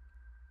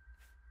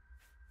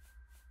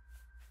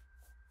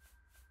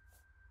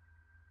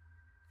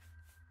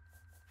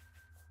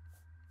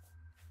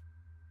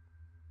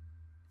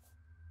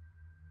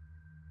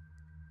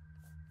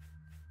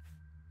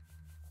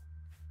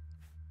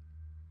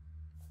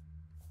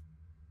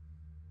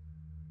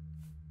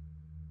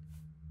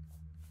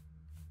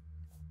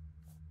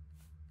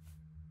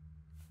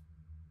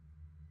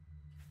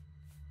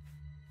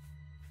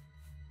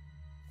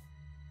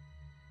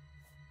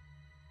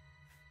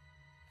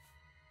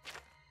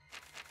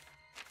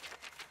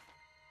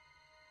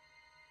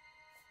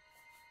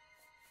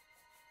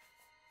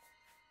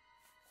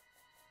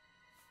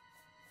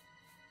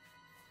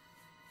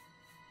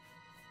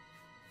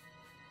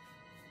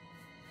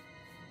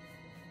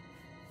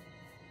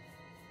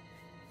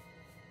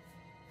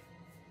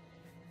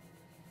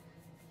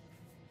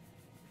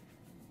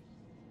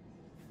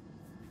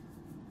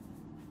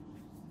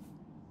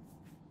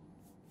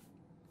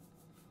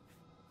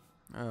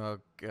 Oh,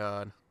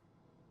 God.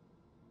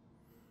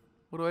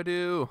 What do I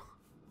do?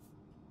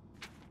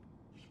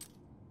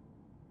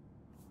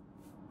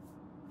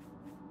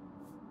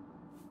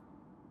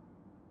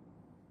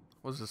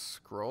 Was this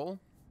scroll?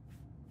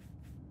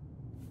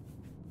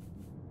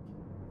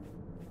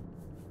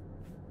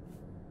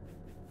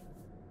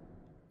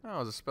 Oh, it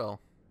was a spell.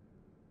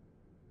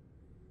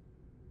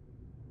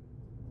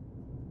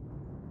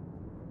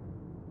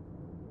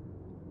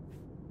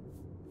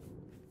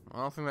 I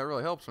don't think that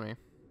really helps me.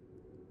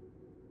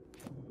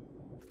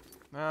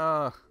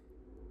 Ah.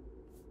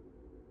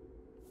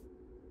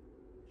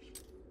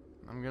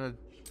 I'm gonna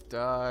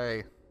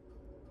die.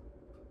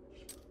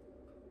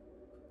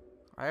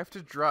 I have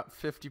to drop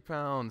 50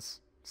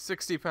 pounds.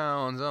 60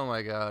 pounds, oh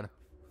my god.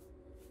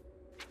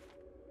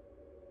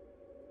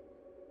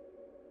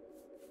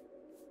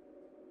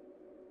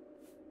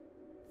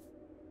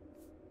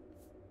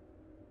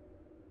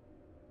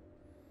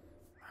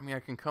 I mean, I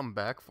can come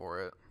back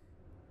for it.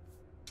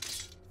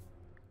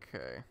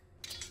 Okay.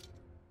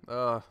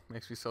 Ugh,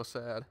 makes me so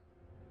sad.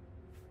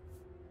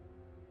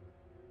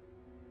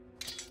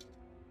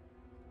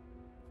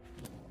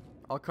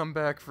 I'll come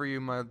back for you,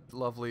 my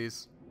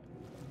lovelies.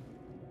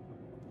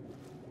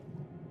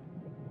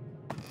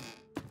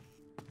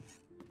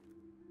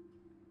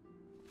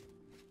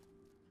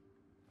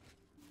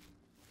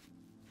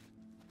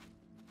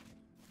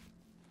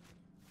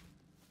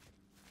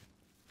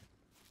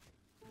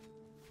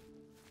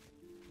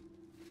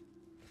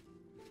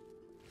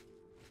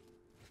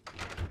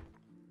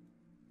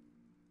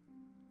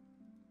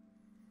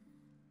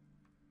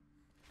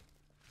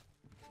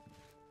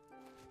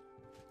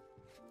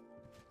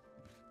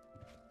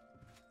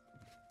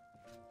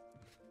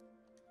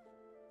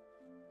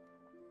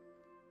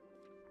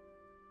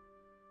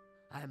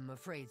 I'm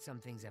afraid some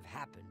things have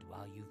happened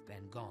while you've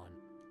been gone.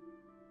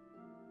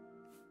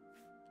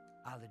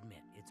 I'll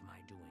admit, it's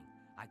my doing.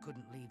 I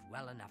couldn't leave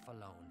well enough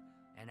alone,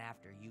 and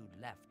after you'd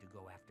left to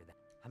go after that.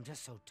 I'm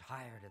just so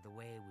tired of the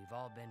way we've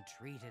all been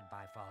treated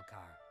by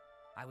Falkar.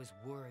 I was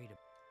worried.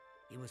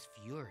 He was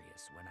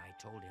furious when I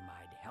told him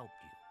I'd help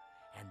you,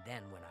 and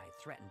then when I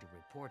threatened to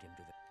report him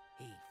to the...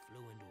 He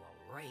flew into a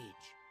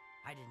rage.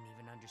 I didn't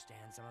even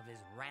understand some of his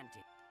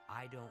ranting.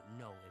 I don't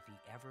know if he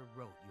ever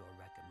wrote your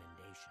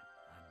recommendation.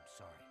 I'm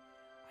sorry.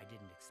 I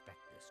didn't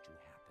expect this to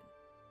happen.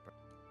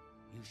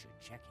 You should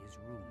check his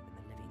room in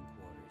the living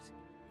quarters.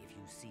 If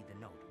you see the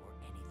note or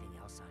anything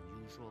else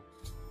unusual...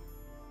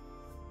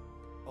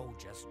 Oh,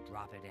 just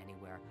drop it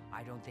anywhere.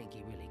 I don't think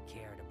he really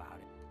cared about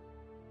it.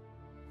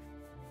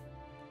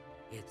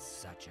 It's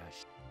such a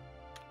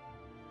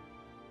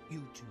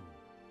You too.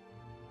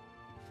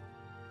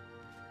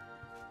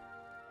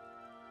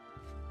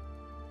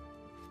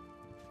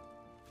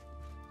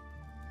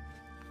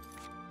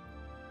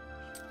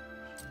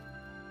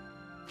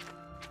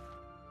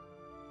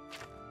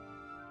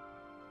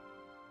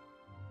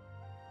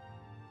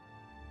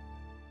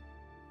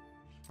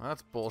 Well,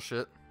 that's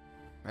bullshit.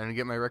 I didn't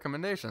get my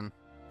recommendation.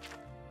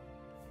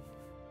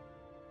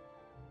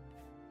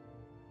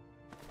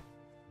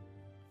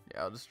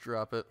 Yeah, I'll just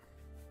drop it.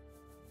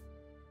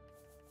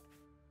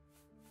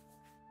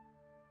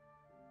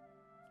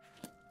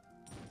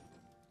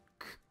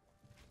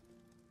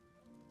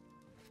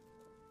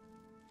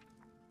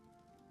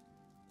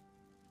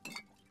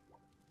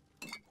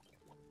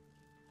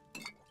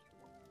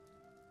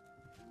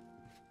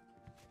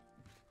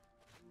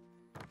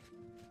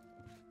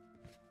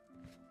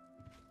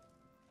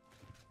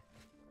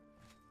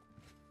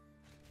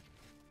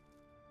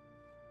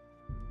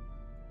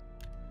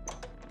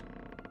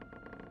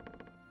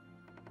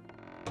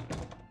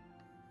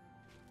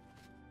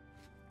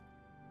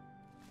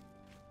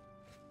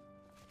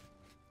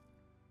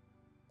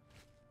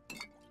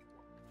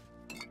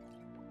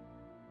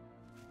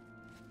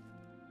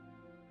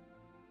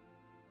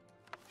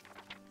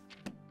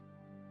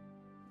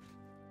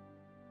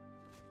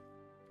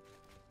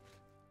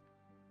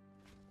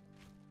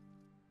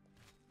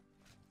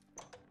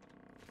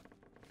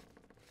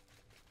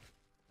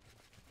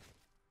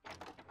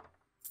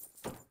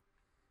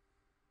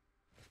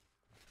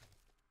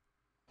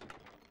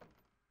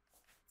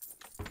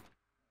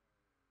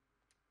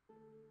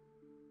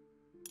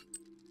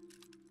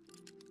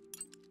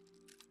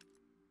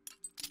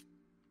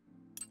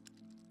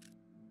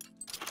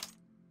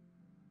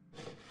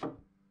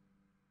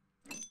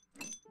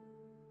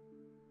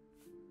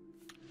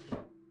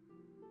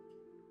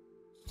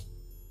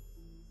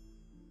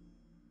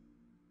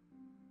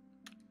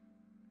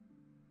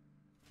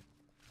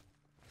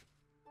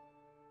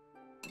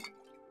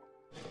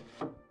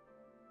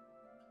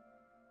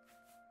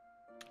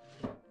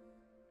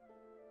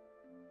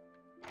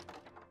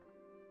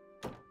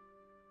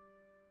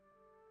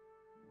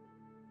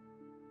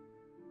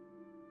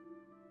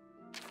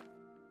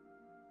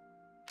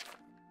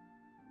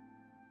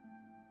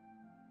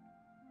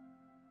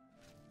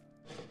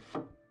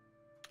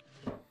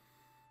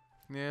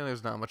 Yeah,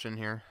 there's not much in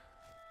here.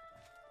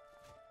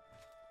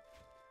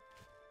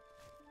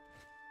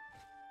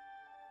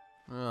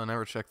 Oh, I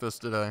never checked this,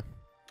 did I?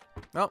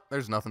 Oh,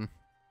 there's nothing.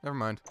 Never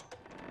mind.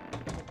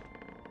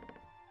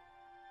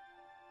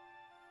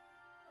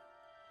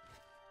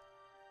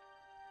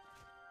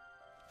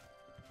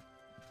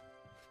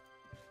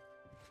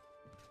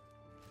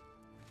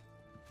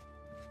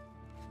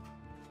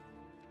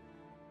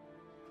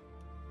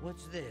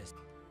 What's this?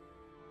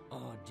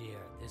 Oh dear,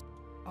 this...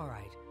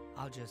 Alright,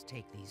 I'll just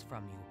take these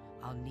from you.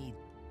 I'll need...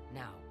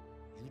 Now,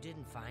 you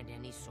didn't find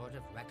any sort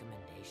of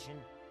recommendation?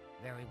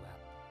 Very well.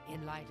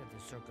 In light of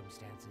the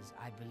circumstances,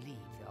 I believe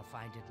they'll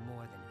find it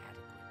more than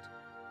adequate.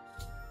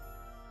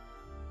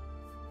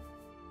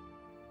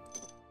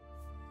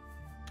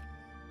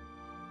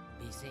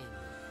 Be seeing you.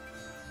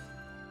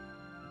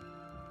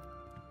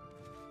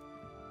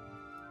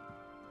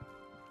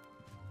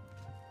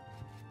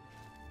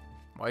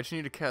 Why'd you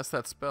need to cast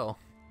that spell?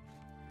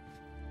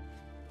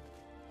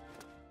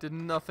 Did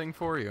nothing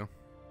for you.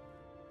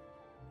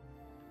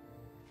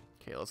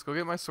 Okay, let's go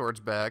get my swords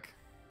back.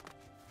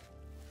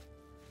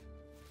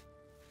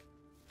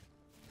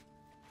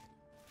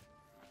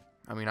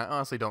 I mean, I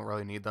honestly don't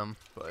really need them,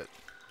 but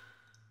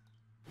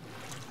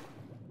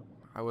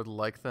I would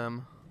like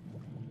them.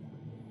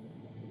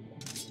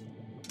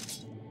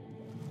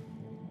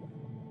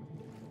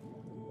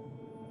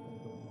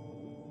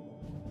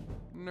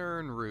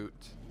 Nirnroot.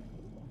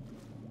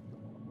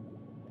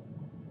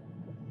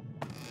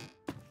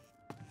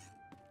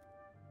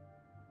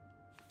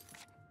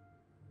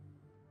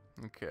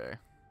 Okay.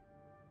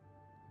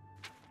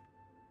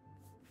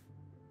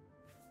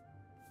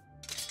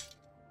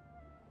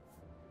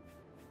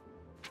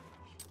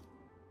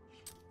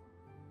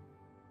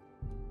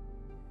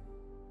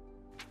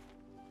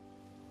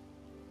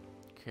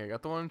 Okay, I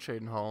got the one in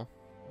Cheydinhal.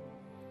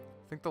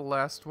 I think the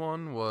last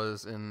one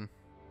was in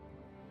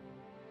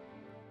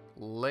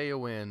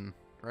Leowin,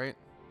 right?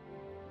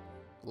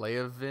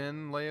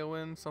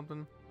 Leowin,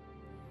 something?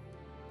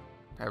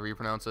 However you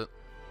pronounce it.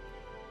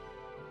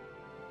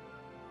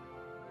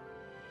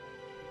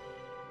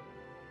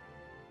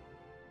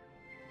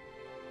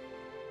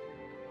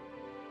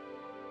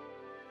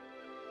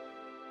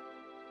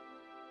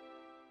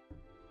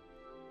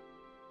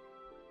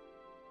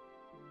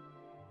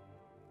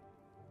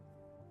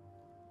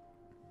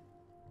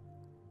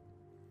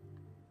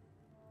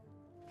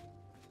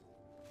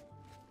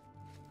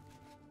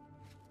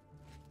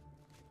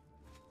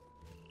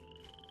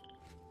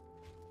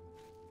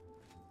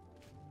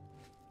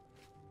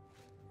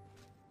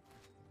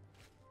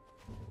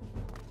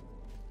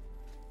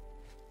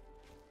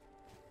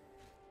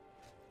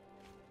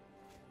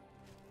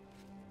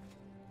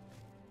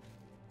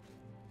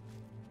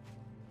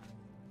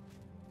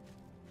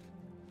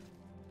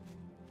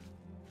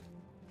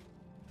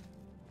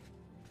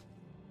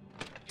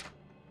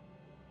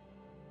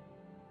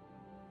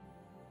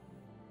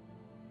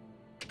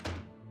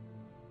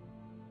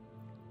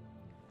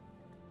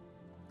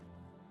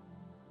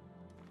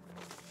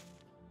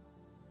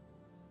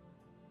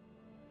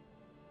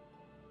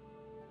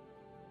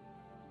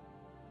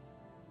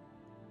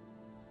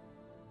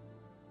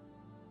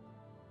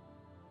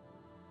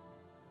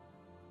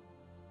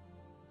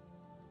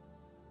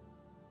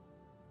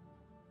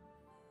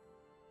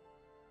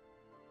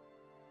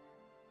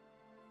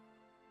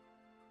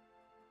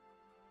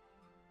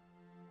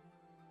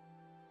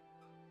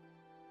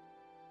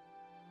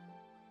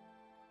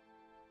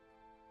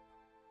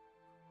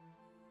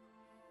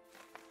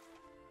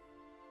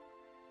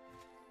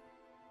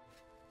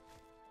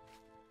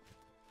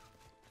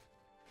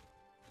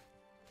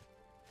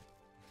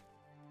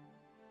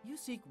 You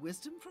seek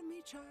wisdom from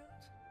me, child?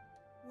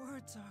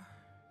 Words are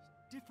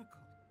difficult.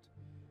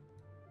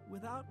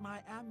 Without my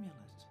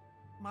amulet,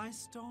 my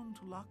stone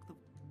to lock the...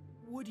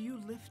 Would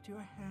you lift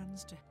your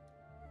hands to...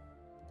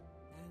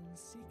 and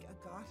seek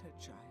Agatha,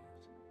 child?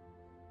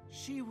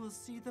 She will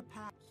see the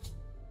path.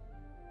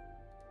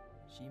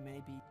 She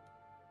may be...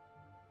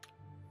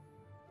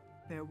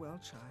 Farewell,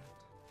 child.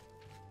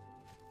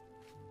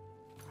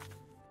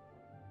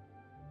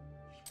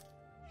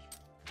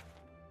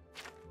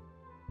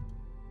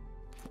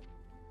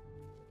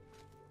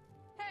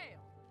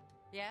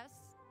 Yes?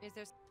 Is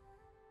there...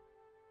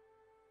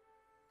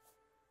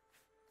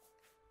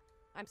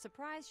 I'm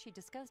surprised she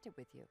discussed it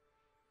with you.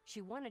 She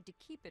wanted to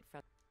keep it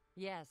from...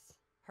 Yes,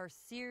 her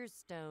Seer's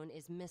Stone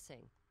is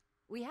missing.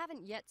 We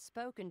haven't yet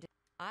spoken to...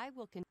 I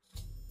will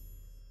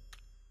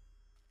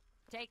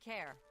Take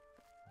care.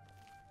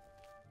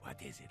 What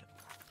is it?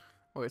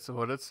 Wait, so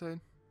what did it say?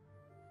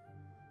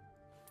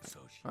 So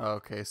she... Oh,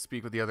 okay,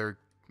 speak with the other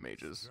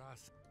mages.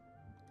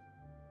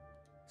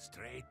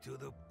 Straight to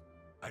the...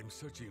 I'm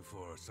searching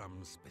for some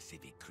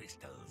specific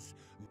crystals.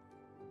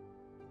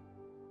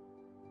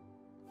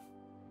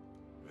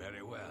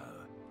 Very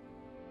well.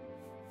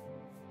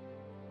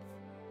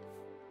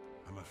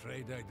 I'm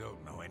afraid I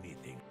don't know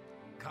anything.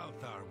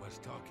 Kalthar was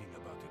talking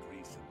about it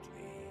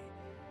recently.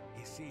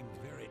 He seemed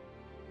very...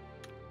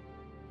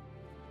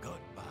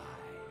 Goodbye.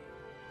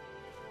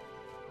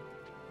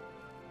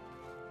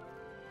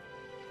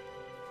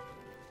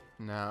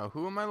 Now,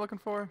 who am I looking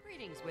for?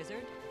 Greetings,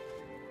 wizard.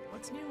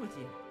 What's new with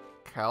you?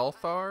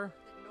 Kalthar?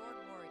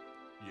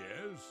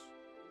 Yes?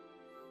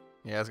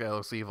 Yeah, this guy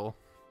looks evil.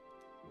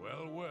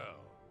 Well, well.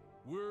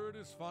 Word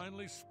is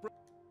finally spread.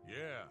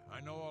 Yeah,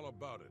 I know all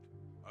about it.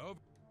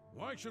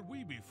 Why should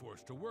we be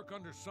forced to work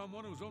under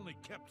someone who's only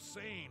kept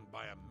sane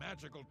by a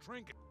magical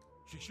trinket?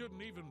 She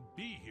shouldn't even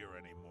be here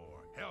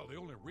anymore. Hell, the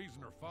only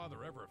reason her father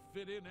ever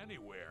fit in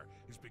anywhere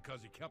is because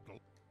he kept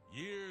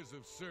years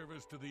of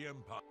service to the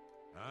Empire.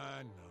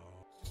 I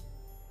know.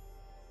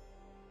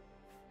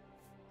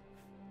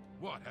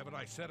 What, haven't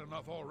I said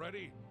enough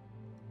already?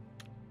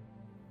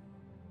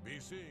 Be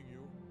seeing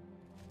you.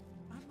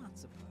 I'm not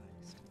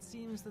surprised. It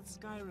seems that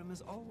Skyrim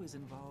is always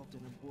involved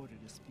in a border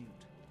dispute.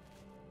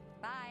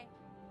 Bye.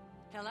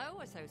 Hello,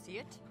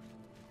 associate.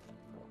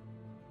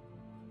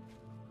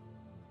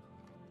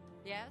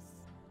 Yes?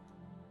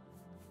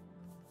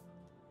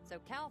 So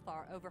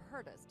Calthar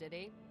overheard us, did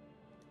he?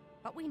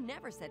 But we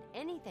never said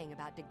anything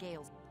about De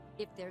Gale's.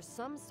 If there's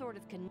some sort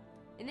of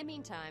in the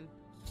meantime...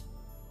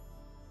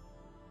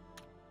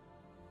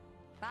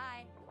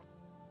 Bye.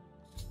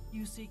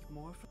 You seek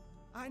more from...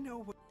 I know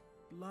what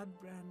blood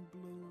ran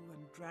blue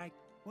and drag...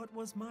 What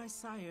was my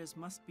sire's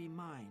must be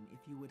mine, if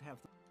you would have...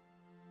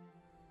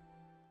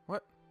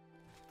 What?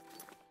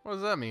 What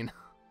does that mean?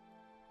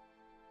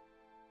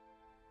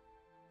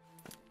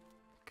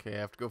 Okay, I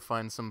have to go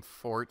find some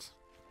fort.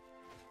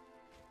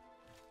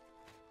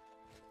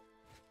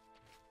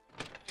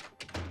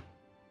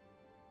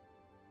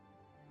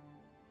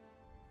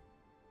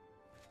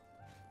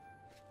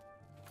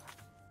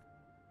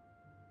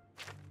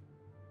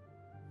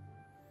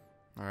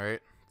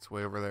 Alright, it's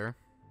way over there.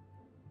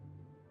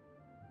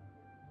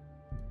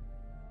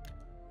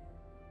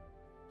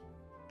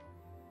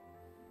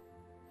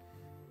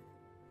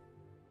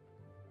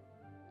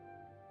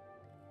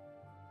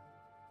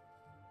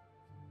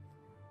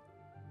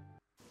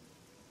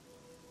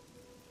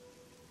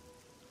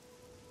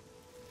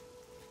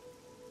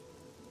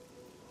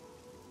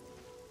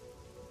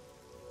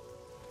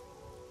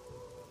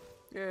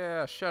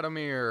 Yeah,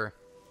 Shadowmere.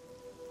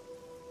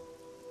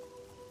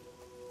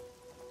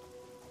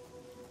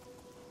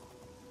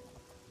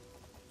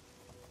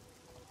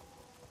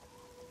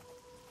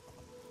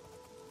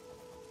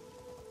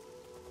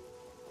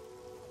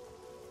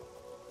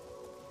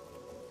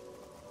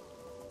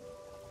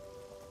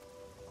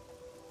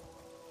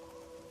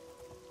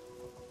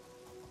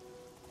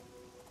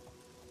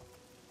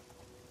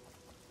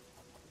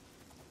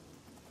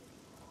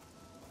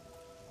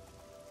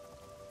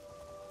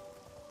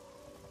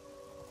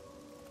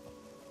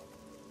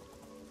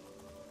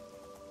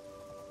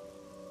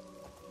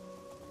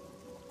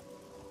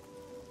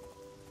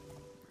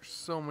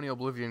 So many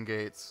Oblivion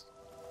gates.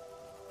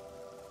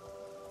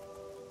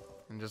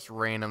 And just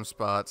random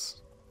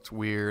spots. It's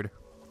weird.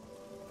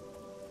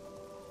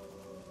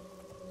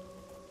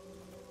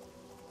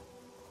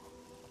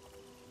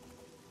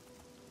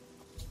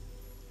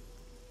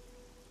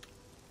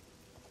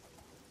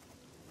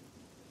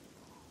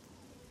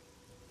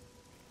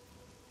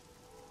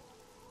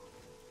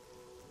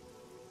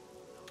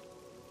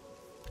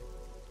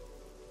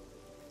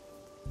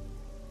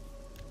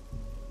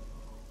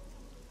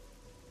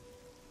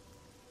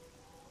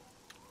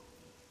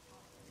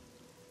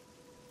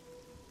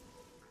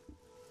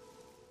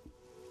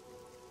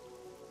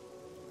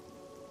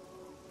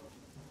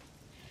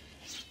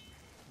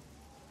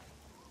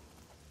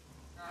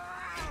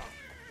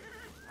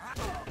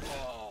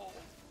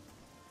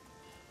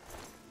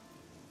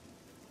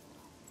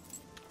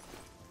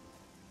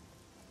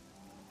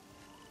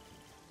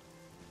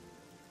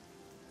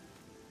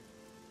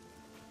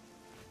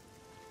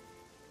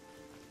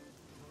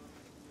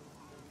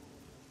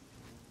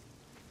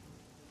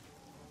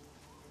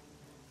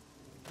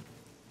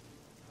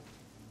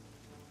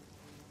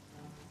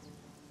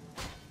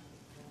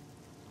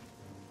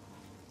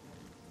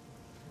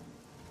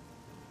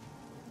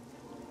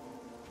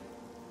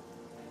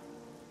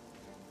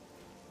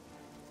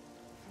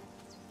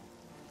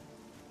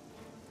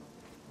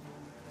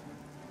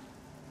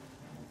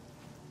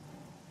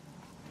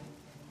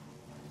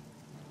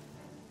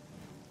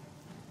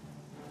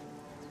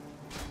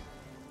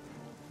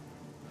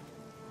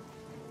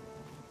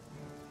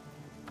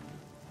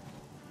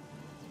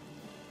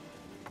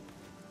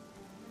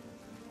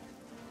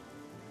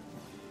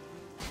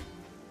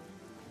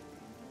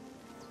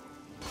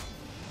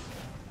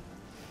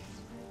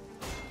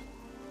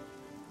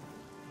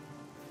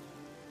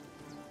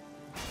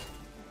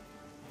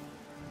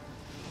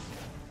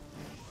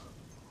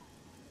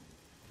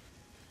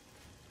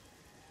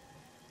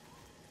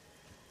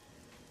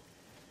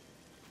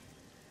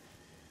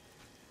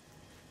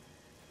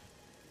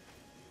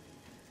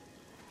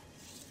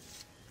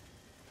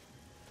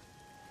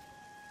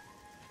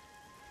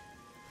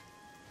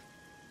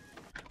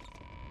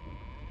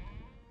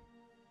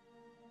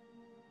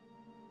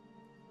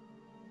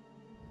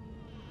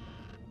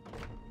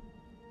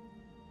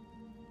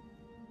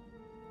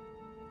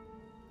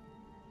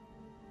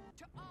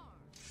 To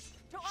arms!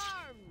 To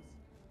arms!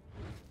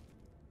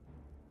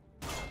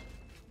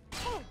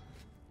 Oh!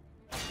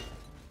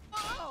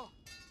 Oh!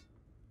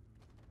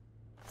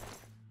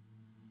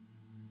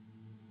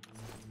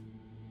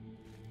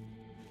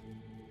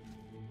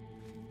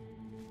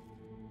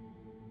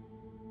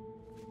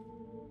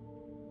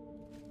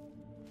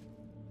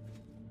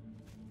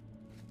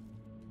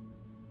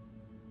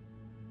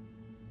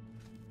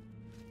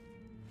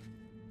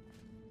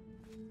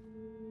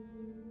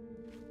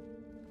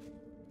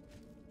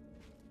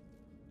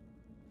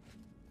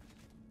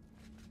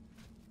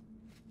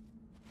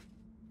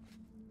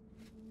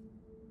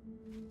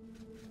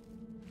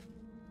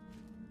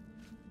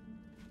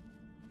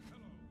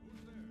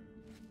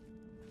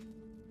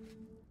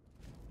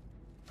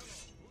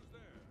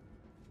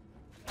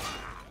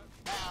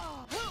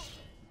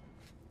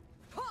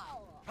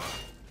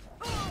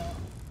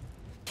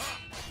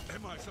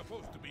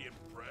 supposed to be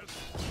impressed.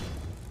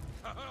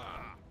 Ha ha!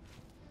 Ah!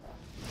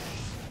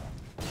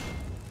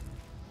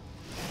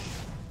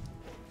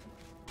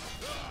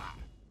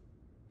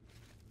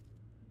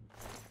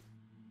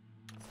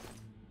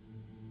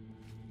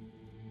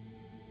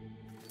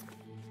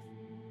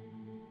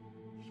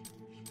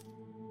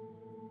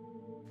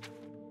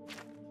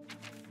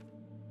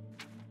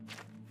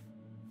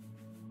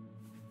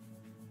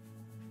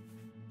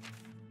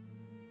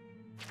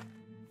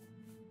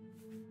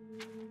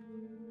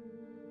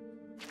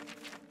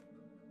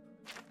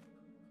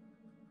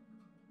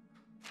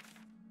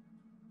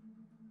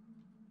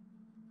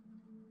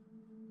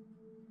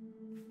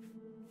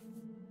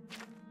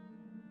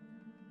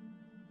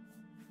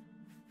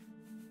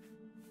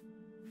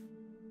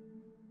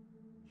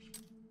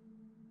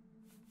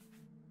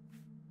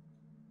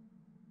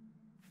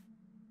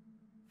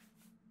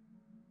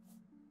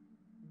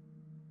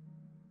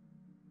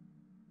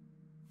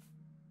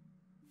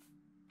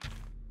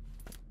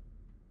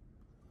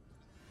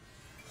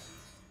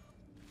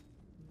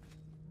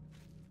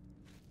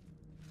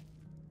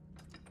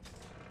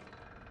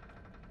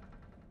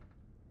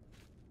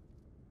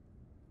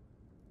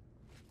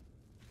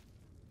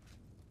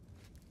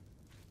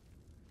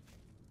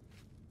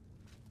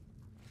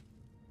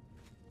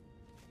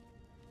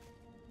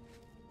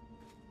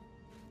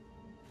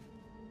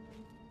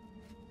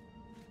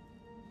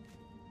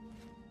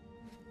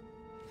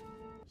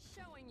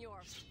 Showing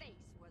your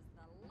face was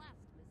the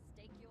last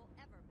mistake you'll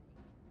ever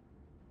make.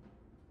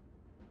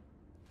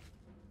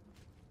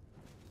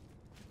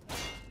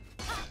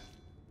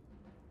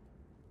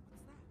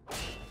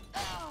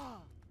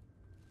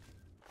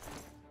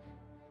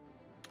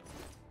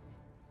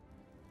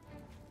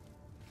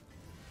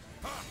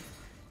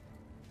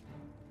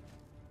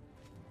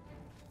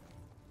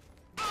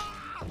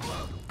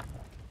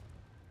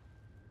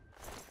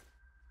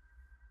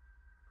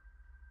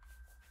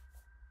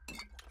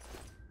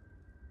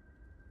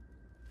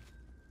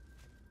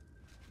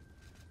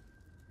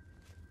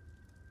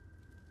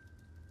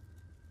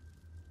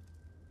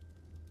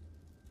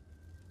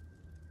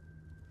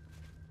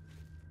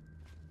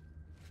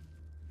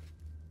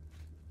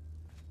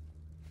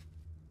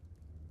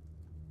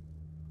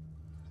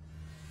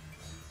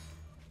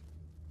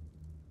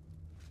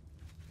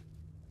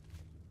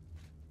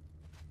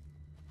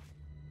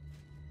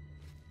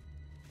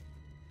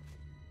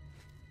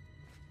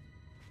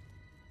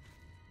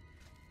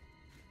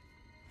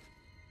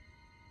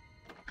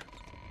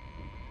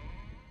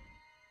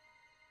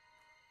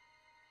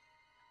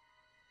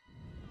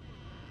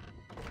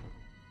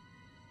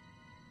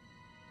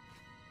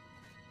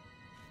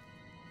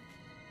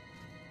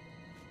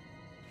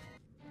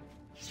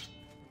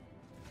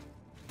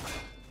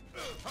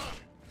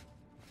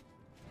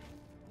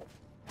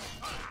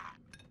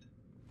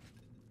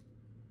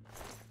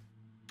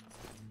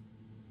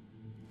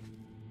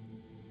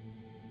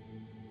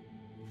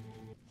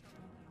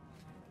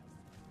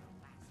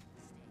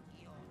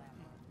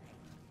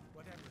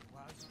 Whatever it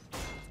was,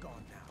 it's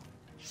gone now.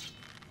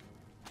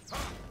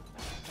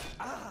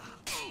 Ah!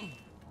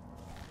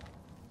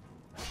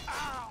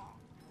 Ow!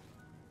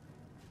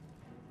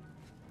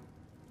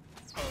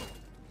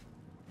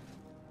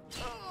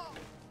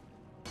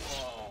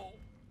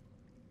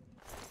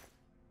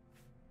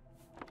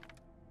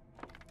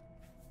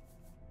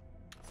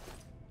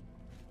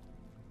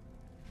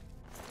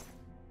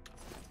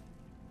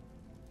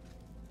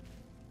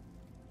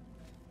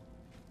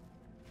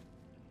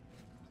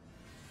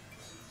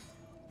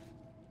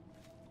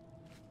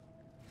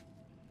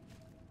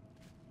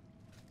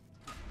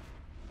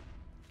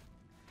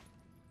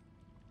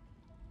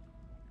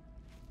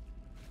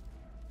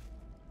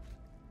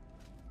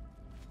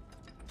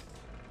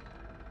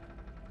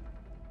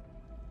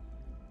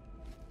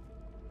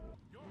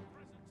 Your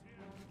presence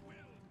here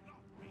will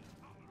not be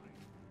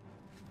tolerated.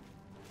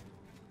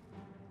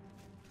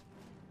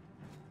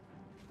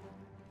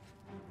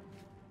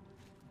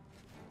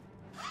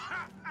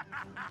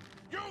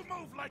 You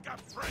move like a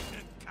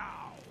pregnant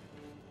cow.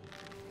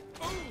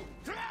 Ooh!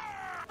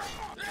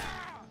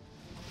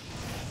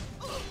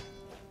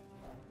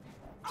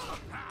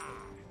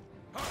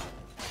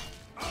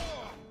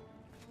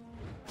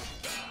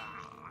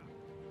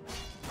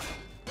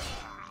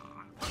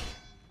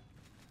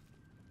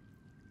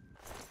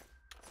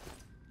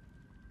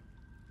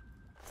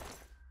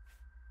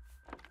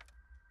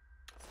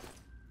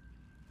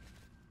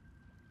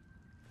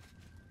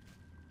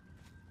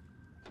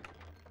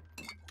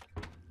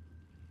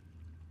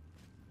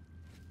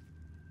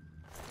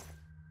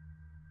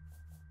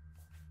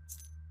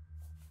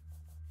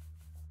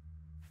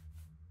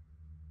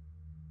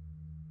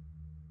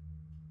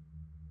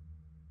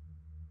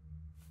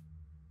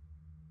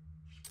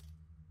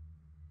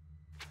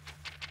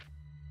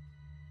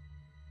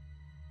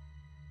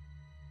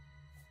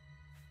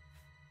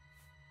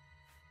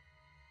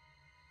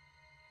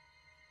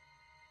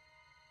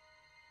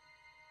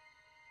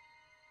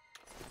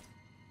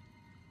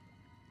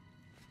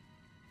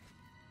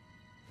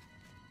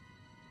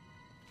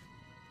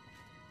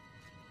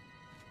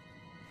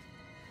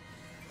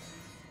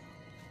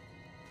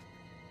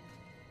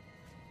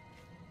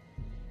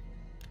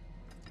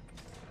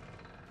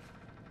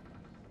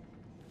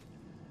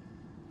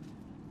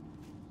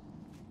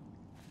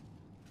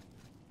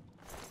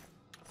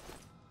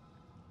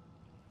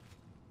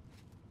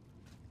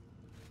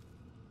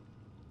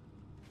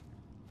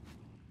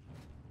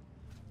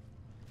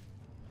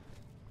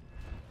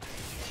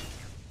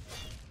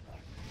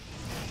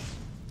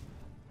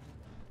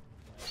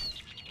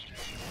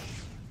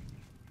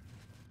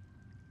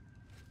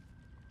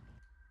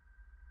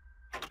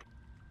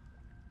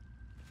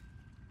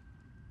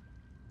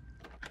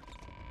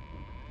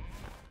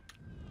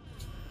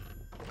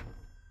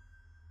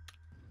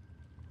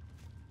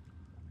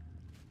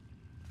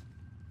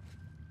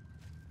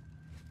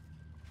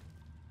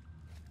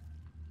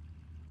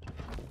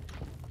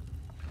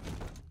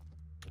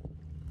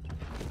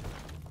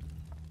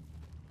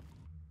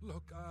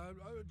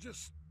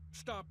 Just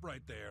stop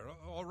right there,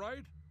 all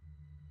right?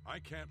 I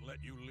can't let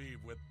you leave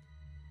with...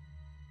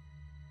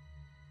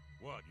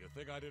 What, you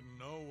think I didn't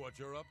know what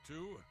you're up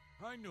to?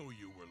 I knew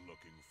you were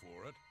looking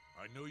for it.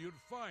 I knew you'd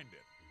find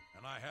it,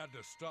 and I had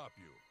to stop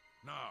you.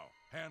 Now,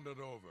 hand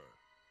it over.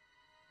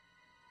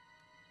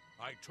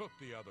 I took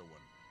the other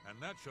one,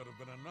 and that should have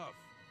been enough.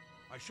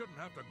 I shouldn't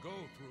have to go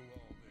through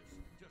all this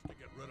just to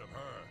get rid of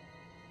her.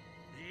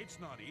 It's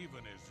not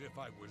even as if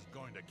I was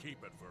going to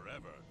keep it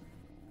forever.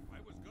 I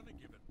was going to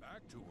give it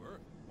back to her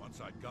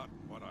once I'd gotten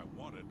what I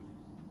wanted.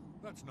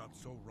 That's not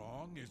so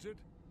wrong, is it?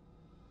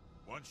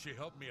 Once she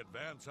helped me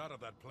advance out of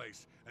that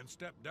place and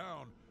step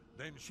down,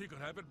 then she could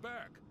have it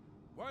back.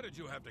 Why did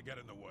you have to get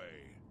in the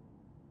way?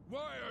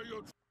 Why are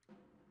you...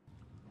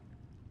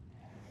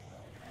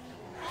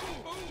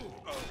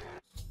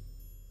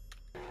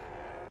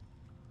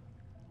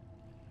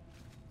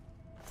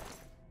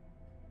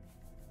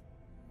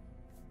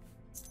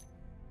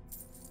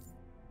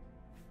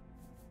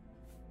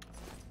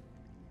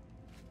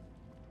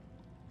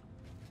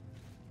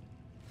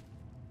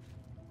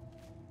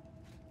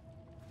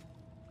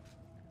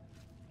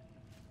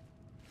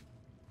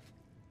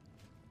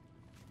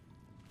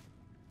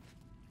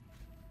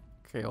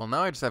 Okay, well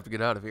now I just have to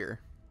get out of here.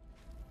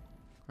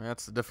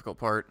 That's the difficult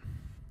part.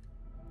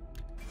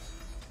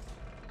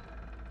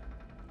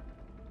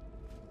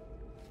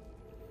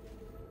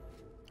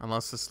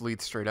 Unless this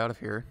leads straight out of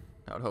here.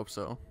 I would hope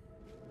so.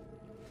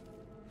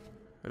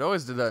 It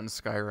always did that in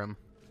Skyrim.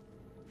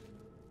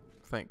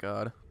 Thank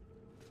God.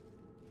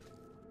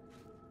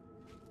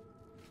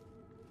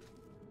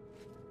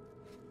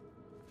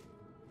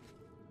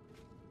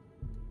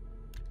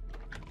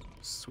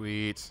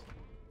 Sweet.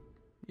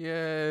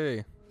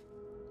 Yay.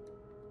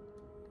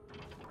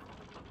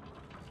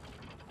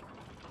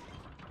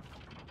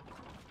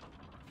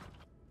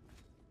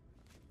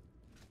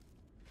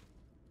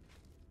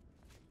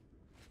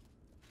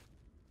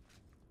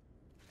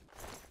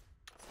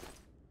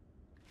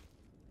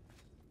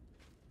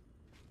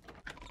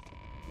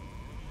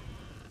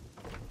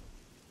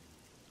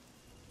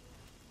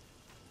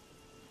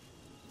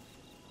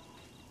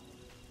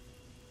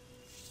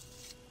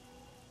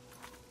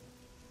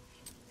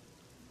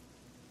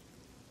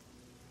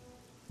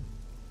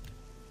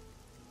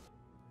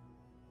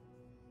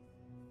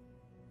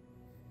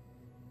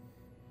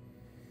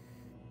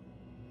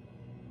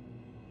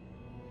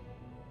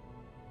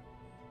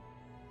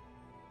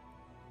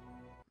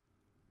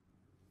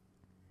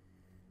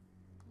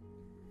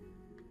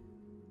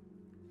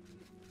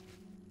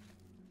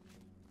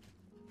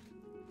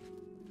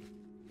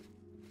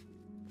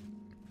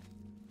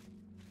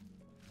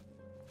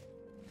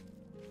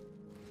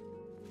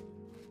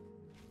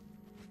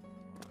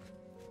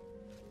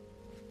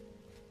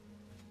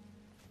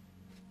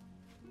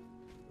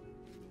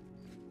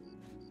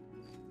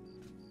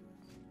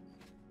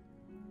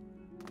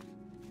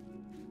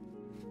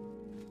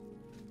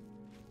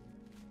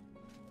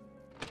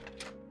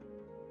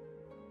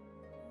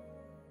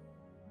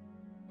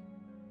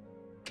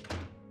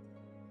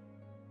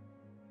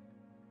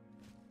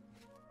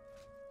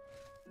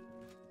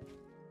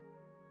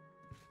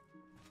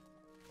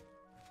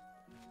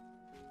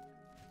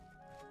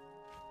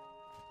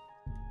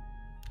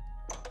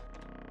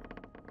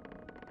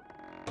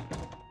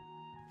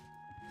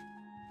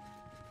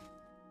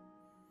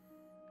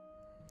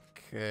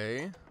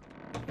 Okay.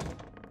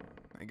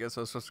 I guess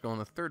I was supposed to go on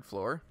the 3rd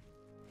floor.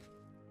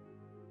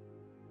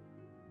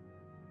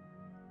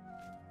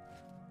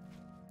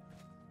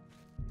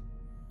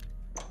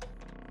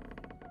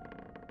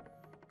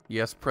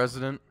 Yes,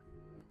 President.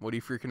 What are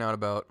you freaking out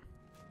about?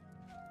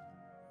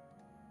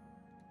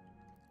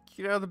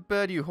 Get out of the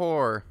bed, you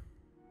whore.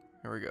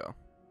 Here we go.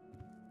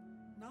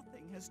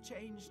 Nothing has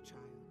changed,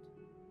 child.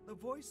 The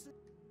voice...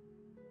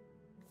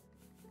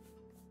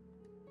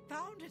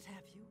 Found it,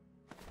 have you?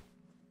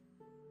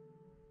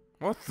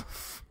 What the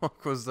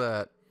fuck was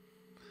that?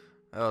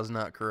 That was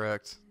not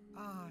correct.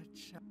 Ah,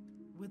 child.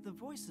 With the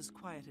voices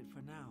quieted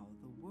for now,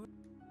 the word...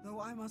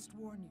 Though I must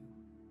warn you,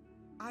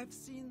 I've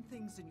seen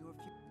things in your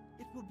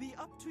future. It will be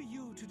up to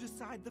you to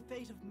decide the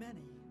fate of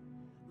many.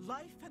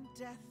 Life and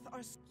death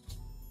are...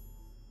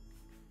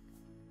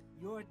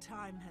 Your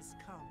time has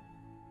come.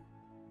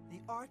 The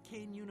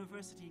Arcane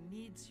University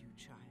needs you,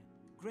 child.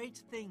 Great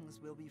things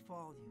will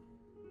befall you.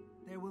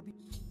 There will be...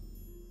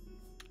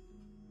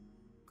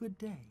 Good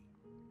day.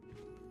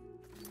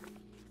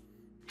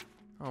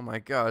 Oh my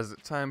god, is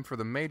it time for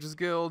the Mages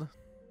Guild?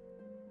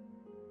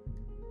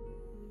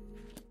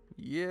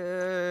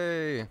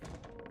 Yay!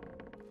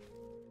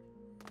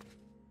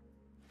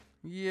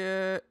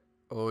 Yeah.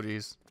 Oh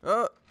jeez.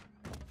 Oh!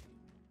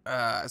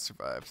 Ah, I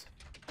survived.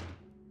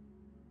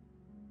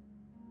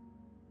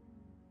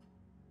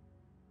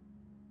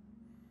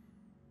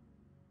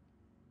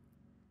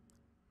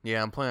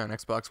 Yeah, I'm playing on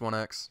Xbox One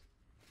X.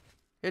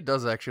 It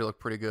does actually look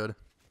pretty good.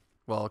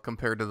 Well,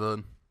 compared to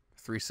the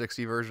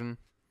 360 version.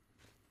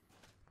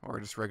 Or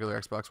just regular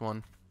Xbox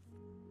One.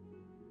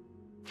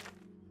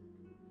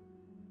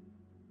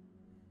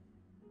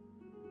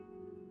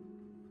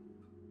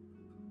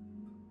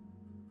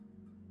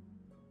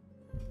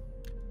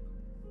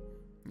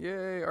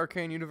 Yay,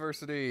 Arcane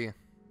University.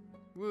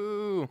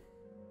 Woo!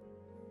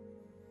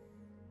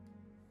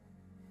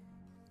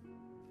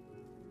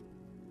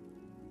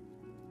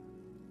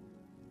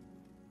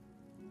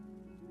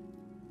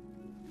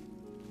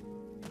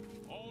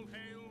 All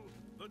hail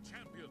the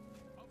champion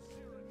of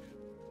Cyrodiil.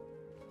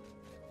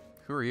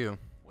 Who are you?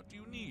 What do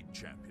you need,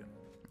 champion?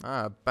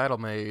 Ah, Battle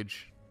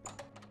Mage.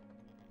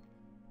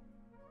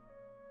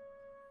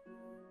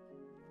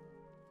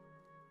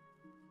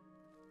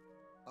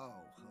 Oh,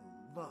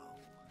 hello.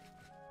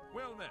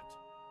 Well met.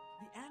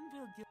 The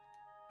Anvil Guild.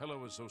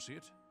 Hello,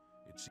 associate.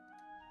 It's...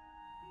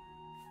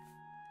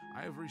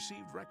 I have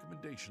received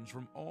recommendations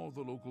from all the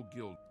local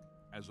guild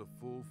as a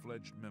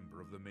full-fledged member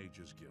of the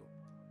Mages Guild.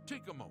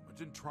 Take a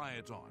moment and try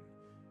it on.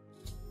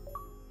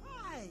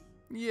 Hi!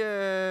 Yay!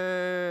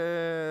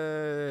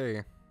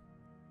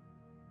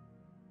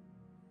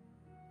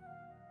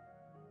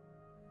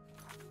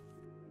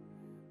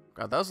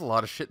 God, that was a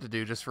lot of shit to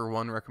do just for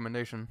one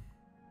recommendation.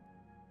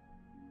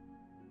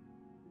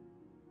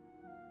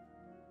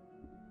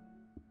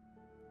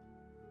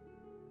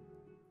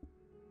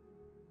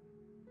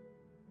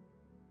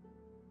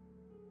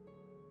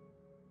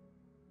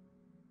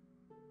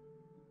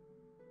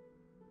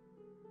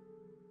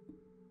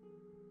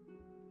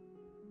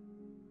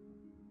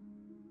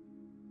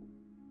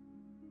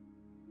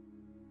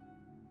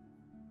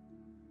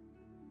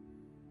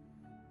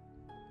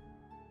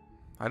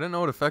 I didn't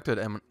know it affected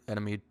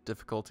enemy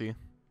difficulty.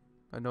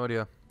 I had no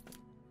idea.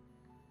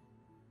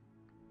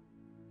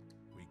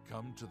 We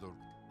come to the...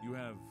 You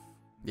have...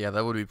 Yeah,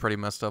 that would be pretty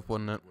messed up,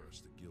 wouldn't it?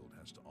 Worse the guild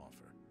has to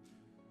offer.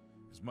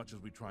 As much as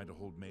we try to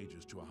hold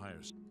mages to a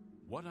higher...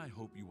 What I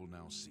hope you will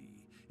now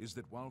see is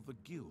that while the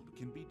guild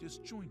can be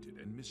disjointed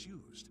and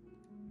misused,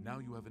 now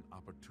you have an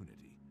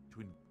opportunity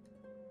to...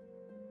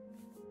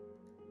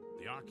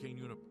 The Arcane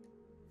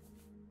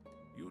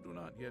You do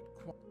not yet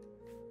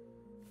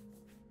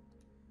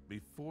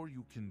Before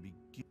you can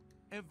begin,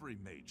 every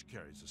mage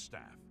carries a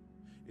staff.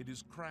 It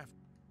is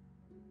crafted.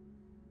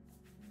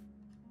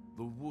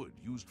 The wood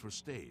used for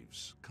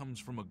staves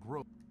comes from a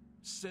grove.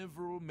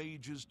 Several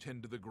mages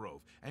tend to the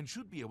grove and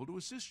should be able to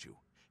assist you.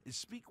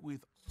 Speak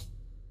with...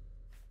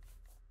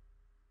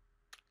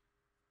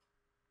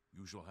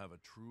 You shall have a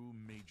true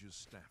mage's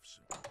staff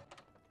soon.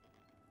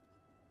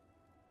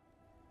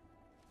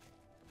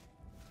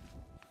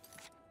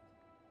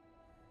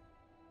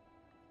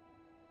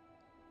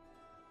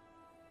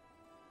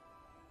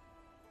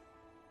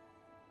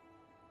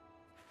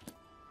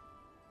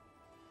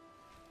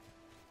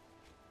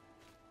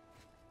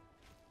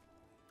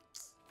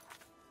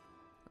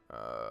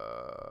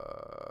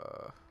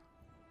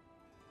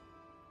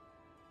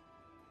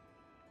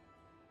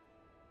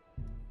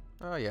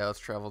 Oh yeah, let's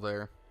travel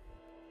there.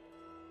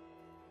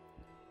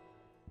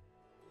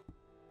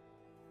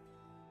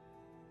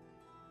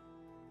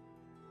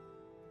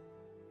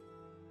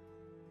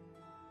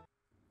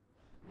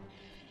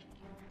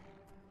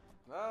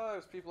 Oh,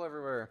 there's people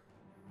everywhere.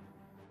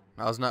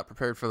 I was not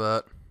prepared for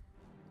that.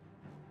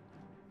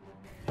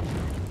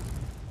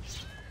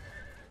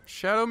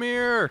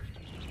 Shadowmere!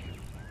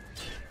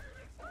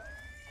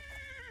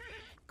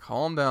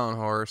 Calm down,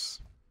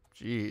 horse.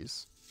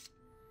 Jeez.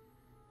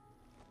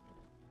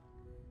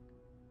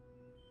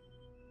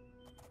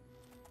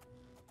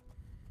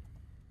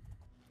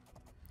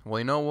 Well,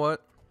 you know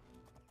what,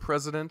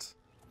 President?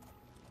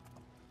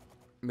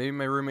 Maybe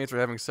my roommates are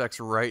having sex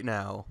right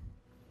now.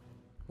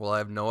 Well, I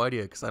have no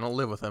idea, because I don't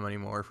live with them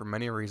anymore for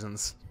many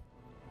reasons.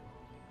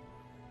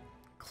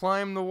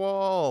 Climb the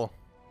wall!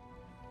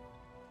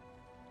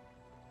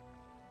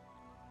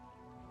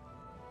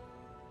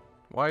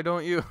 Why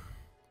don't you?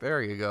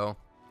 There you go.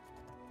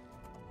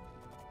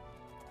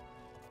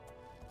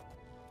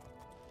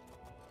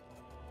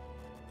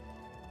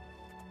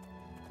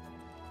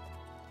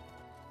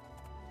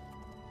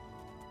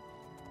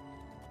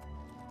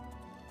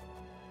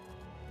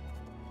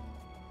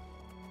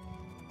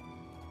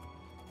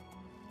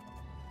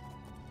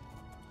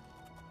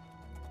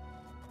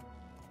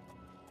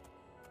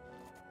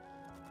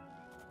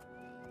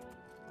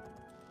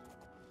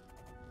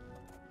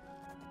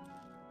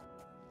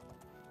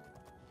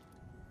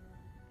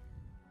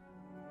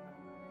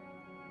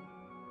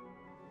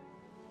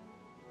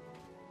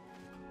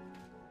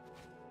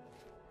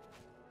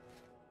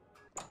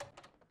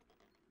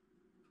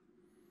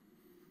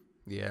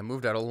 Yeah, I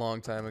moved out a long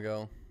time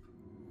ago.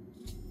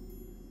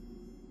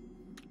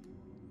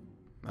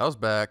 I was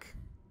back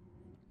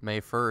May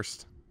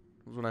 1st.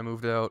 Was when I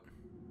moved out.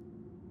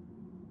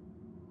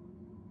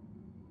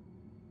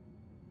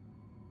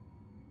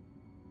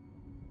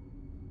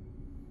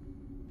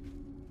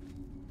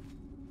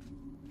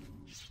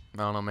 I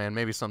don't know, man.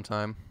 Maybe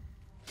sometime.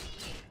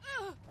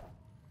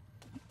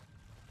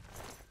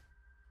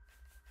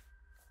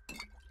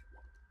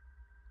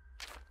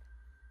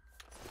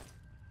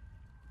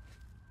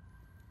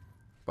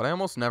 But I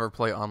almost never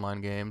play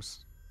online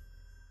games.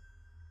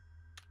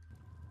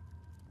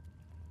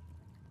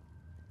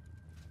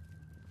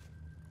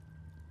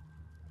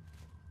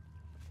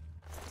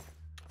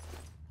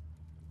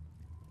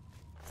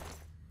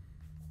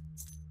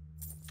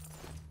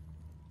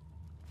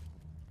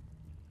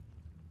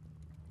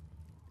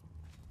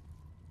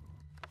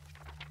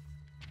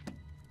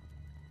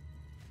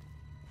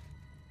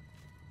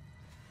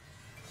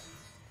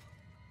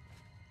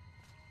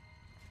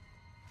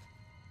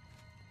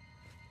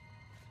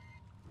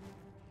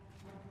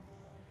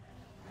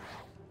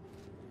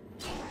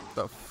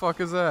 The fuck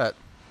is that?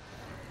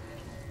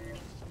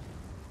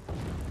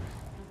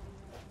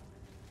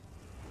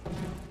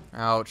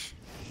 Ouch.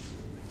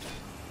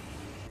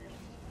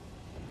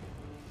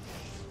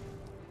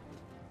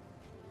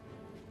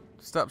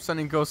 Stop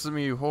sending ghosts at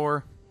me, you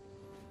whore.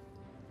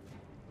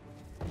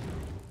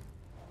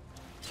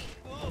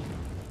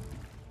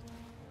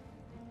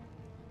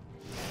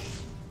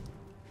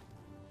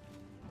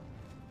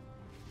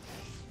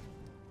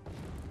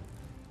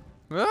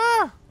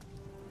 Ah!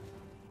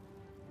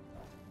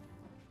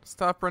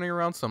 Stop running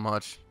around so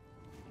much.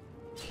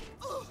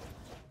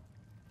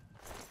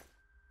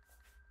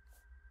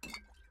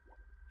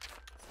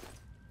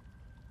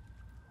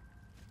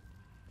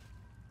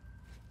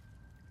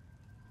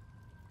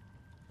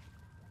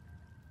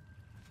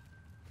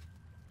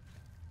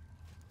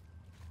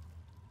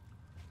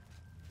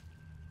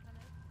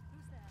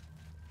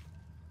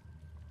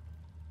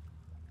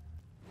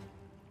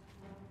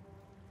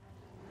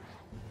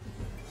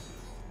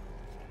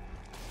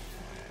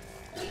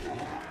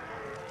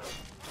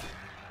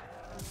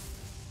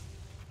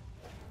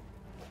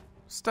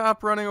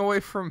 Stop running away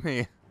from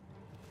me.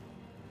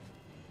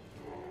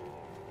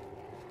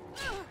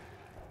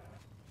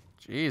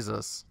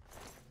 Jesus.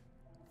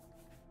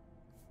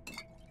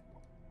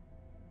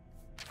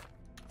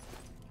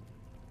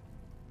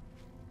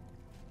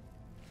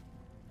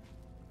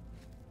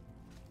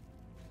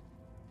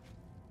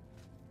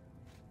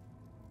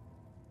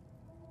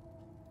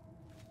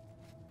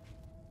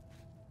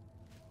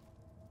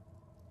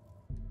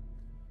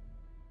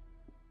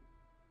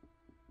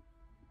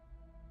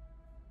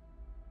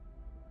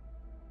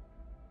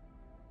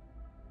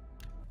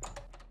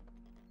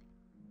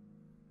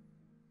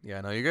 Yeah,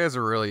 no, you guys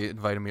are really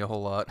inviting me a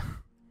whole lot.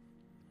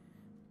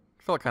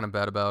 Felt kind of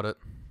bad about it.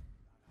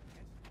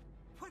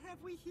 What have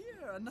we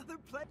here? Another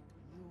play?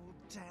 You'll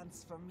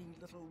dance for me,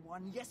 little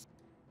one. Yes.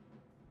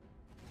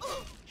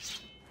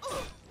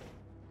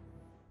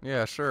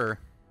 Yeah, sure.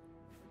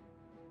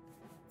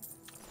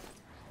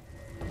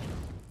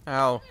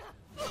 Ow.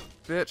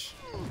 Bitch.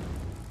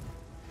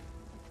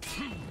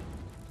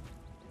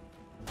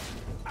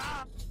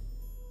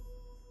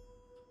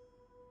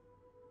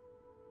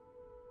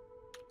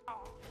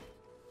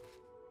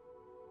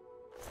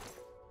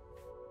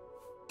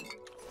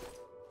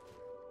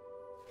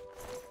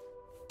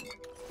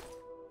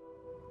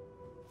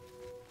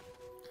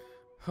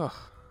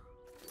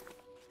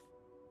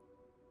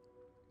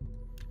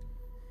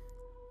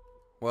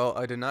 Well,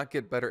 I did not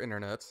get better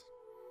internet.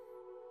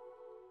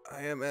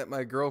 I am at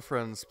my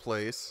girlfriend's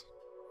place,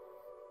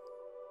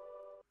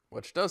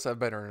 which does have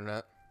better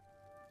internet.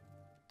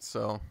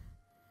 So,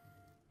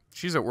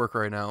 she's at work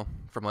right now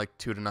from like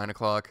 2 to 9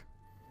 o'clock.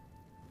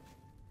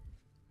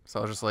 So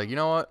I was just like, you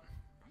know what?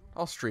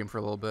 I'll stream for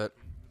a little bit.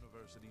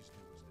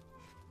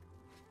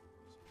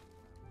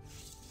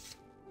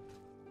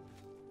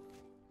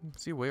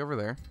 See, way over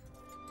there.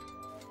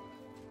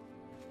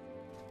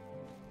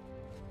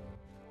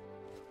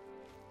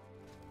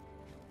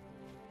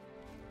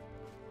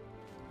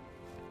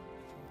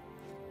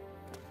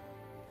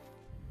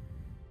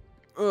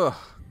 Ugh.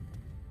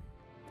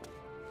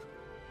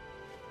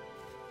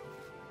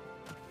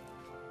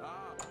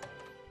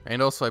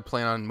 And also I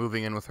plan on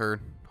moving in with her,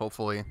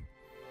 hopefully,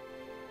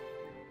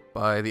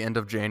 by the end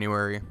of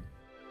January.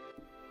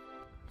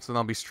 So then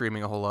I'll be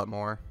streaming a whole lot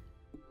more.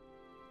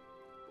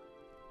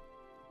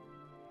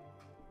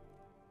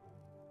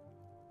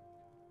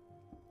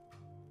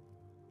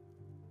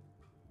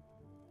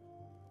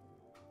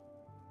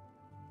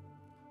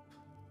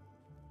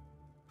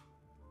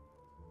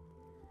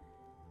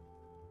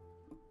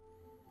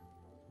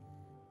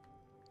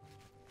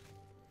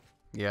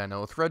 Yeah,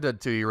 no, with Red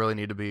Dead 2, you really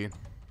need to be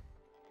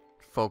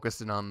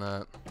focusing on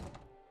that.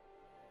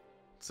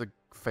 It's a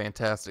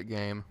fantastic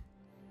game.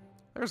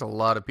 There's a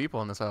lot of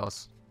people in this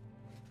house.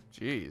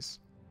 Jeez.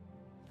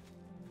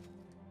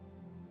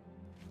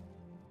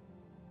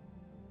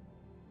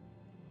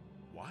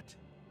 What?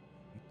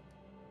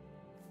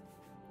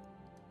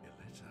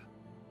 Elisa.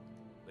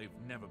 They've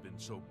never been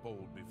so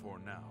bold before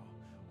now.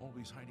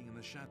 Always hiding in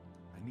the shadow.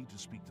 I need to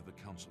speak to the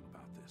council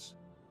about this.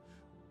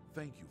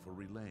 Thank you for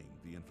relaying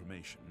the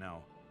information.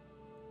 Now,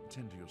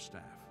 attend to your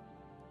staff.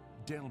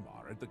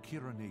 Delmar at the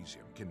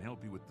Kiranasium can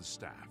help you with the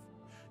staff.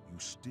 You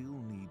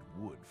still need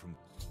wood from...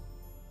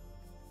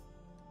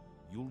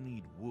 You'll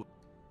need wood.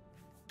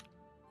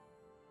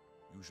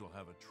 You shall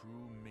have a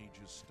true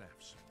mage's staff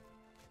soon.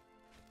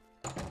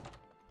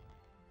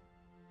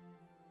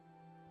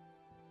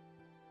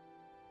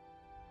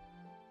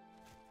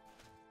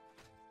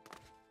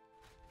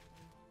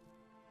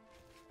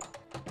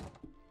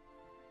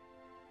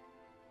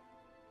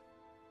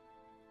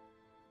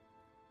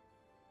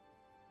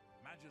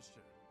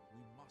 Magister, we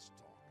must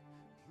talk.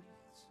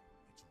 Please,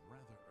 it's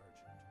rather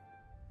urgent.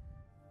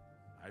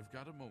 I've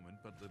got a moment,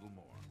 but little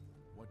more.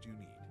 What do you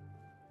need?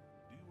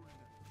 Do you remember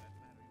that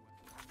matter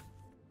you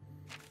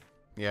went...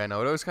 Yeah, I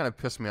know, it always kind of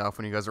pissed me off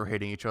when you guys were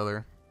hating each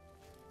other.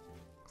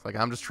 It's like,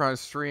 I'm just trying to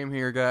stream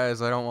here,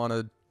 guys. I don't want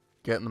to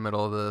get in the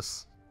middle of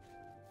this.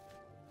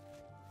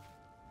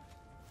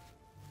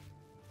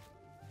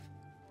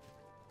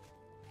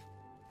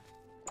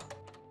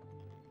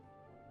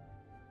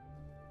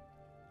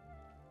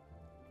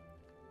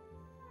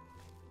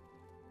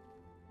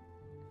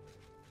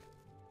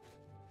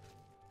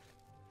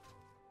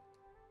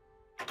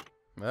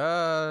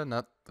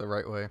 Not the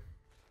right way.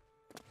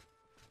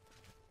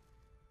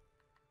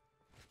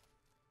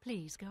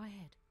 Please go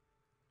ahead.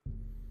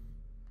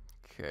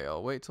 Okay,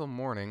 I'll wait till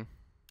morning.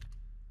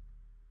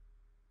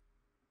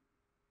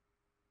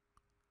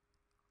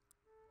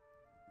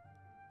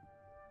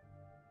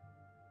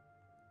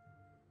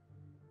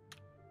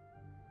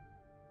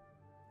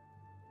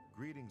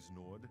 Greetings,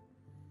 Nord.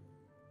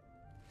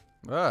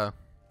 Ah.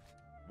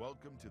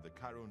 Welcome to the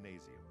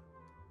Chironasium.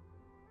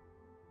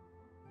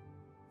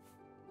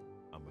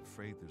 I'm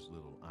afraid there's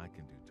little I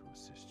can do to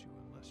assist you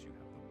unless you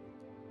have the wood.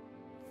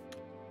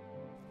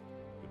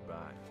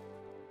 Goodbye.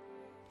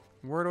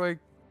 Where do I...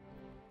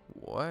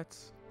 What?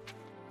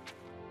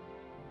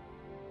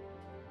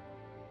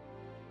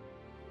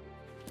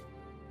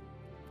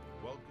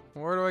 Welcome.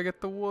 Where do I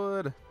get the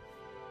wood?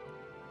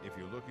 If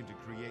you're looking to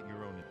create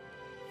your own...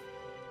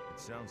 It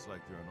sounds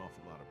like there are an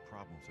awful lot of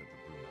problems at the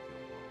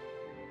Brumakill Wall.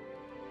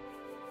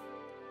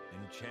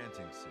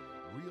 Enchanting city,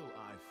 real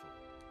eyeful.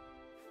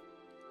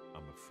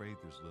 I'm afraid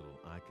there's little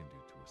I can do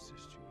to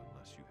assist you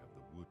unless you have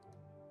the wood.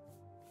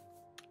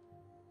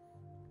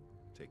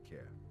 Take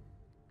care.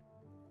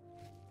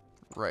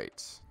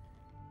 Right.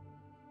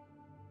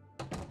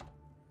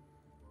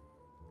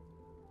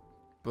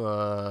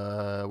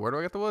 But where do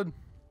I get the wood?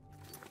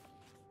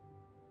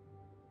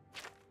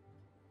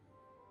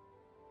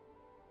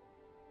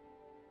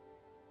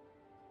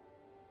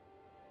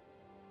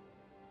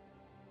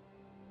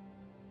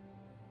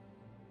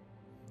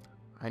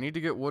 I need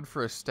to get wood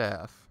for a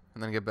staff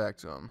and then get back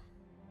to him.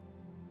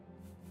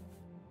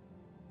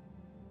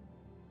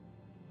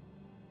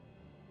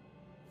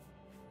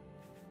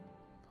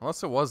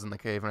 Unless it was in the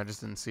cave and I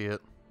just didn't see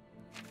it.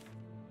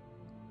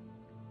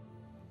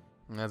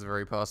 And that's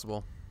very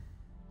possible.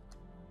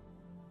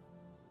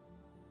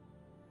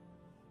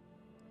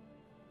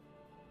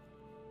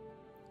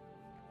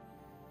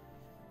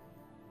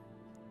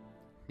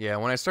 Yeah,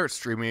 when I start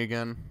streaming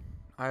again,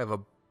 I have a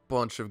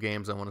bunch of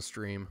games I want to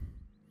stream.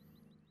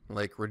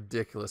 Like,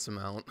 ridiculous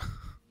amount.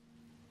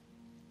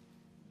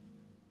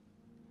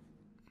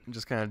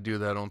 Just kind of do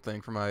that own thing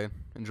for my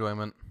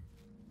enjoyment.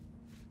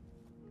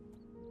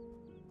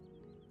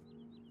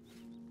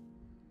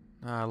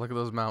 Ah, look at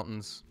those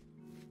mountains.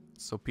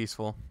 It's so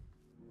peaceful.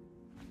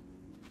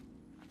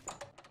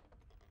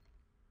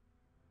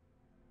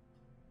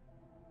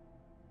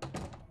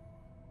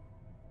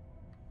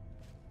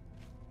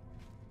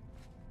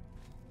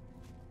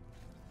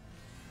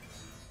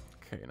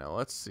 Okay, now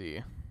let's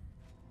see.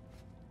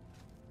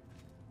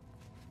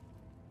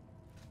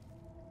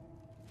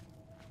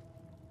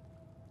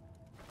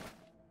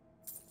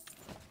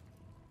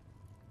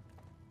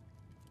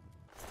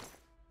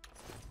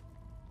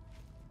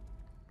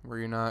 Were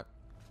you not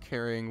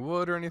carrying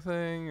wood or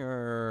anything,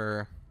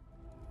 or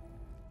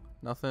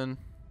nothing?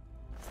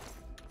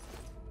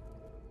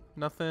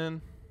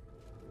 Nothing?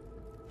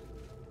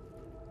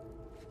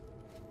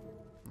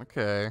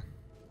 Okay.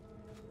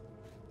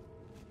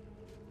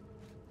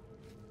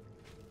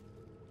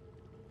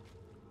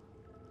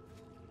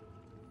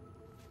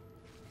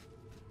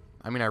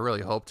 I mean, I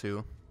really hope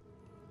to.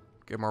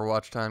 Get more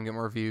watch time, get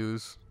more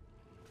views.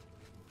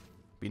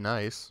 Be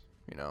nice,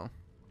 you know.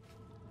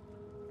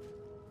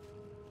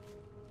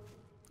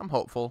 I'm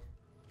hopeful.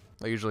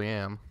 I usually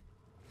am.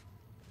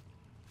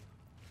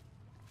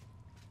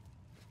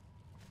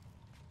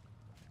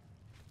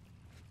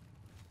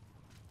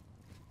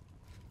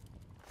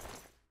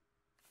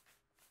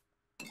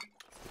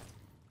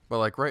 But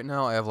like right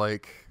now I have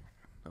like,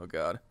 oh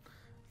god.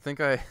 I think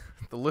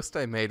the list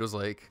I made was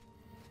like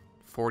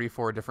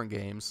 44 different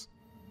games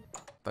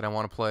that I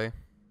want to play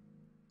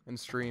and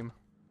stream.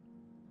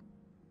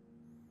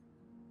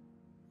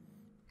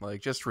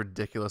 Like just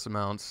ridiculous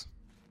amounts.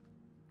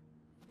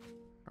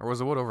 Or was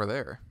the wood over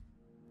there?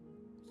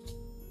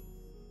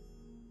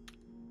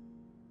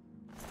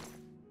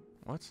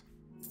 What?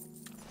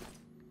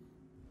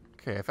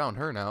 Okay, I found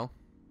her now.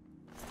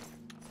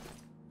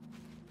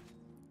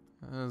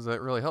 Does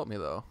that really help me,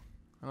 though?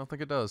 I don't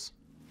think it does.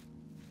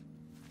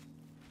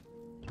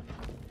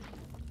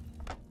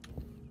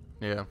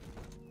 Yeah.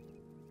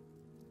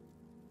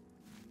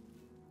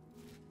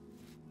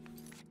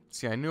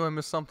 See, I knew I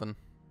missed something.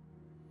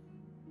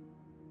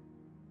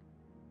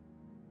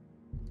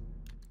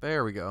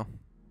 There we go.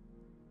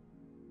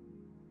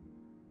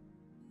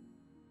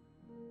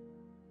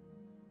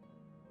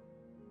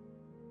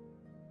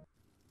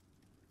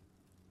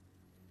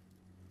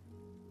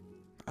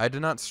 I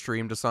did not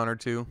stream Dishonored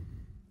 2.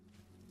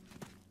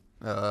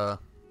 To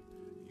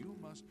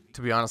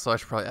be honest, though, I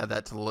should probably add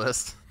that to the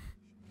list.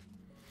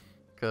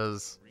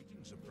 Because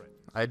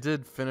I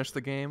did finish the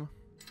game.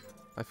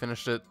 I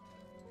finished it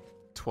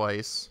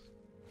twice.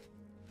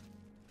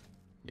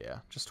 Yeah,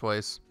 just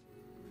twice.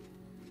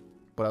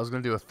 But I was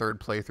going to do a third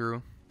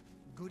playthrough.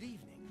 Good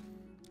evening.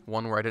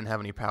 One where I didn't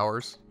have any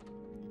powers.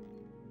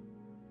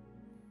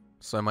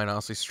 So I might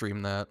honestly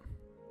stream that.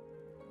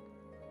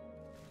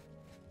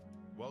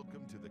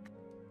 Welcome to the...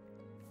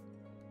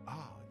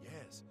 Ah,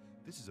 yes.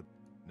 This is a...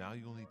 Now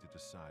you'll need to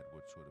decide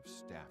what sort of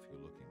staff you're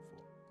looking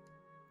for.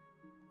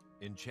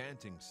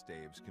 Enchanting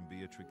staves can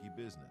be a tricky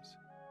business.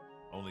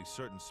 Only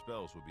certain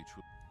spells will be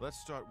true. Let's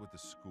start with the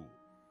school.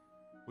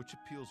 Which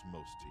appeals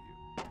most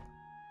to you?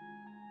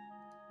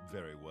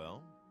 Very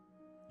well.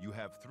 You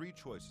have 3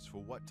 choices for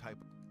what type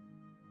of...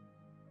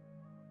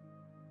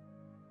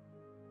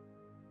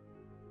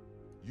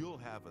 You'll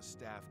have a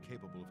staff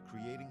capable of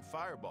creating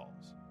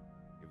fireballs,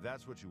 if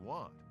that's what you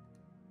want.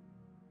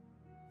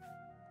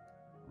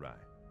 Right.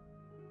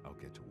 I'll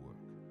get to work.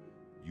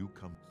 You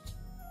come...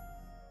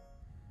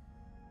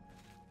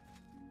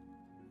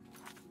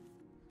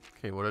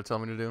 Okay, what did it tell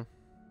me to do?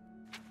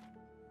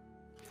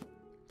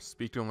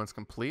 Speak to him when it's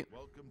complete.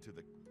 Welcome to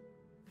the...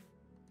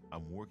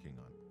 I'm working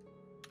on it.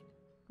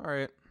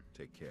 Alright.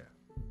 Take care.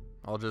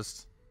 I'll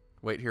just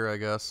wait here, I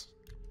guess.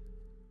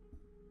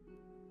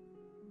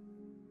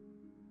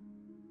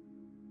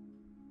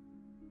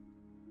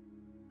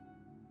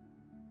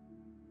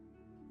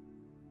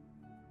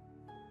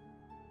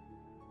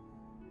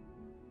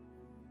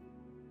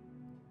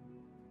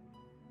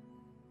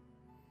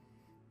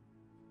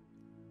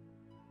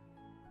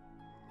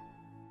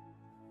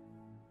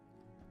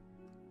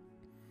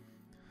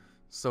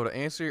 So to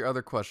answer your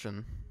other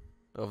question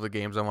of the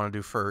games I want to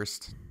do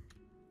first,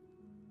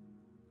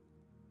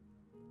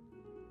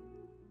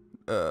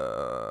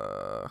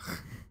 I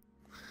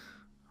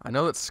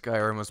know that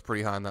Skyrim was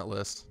pretty high on that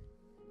list.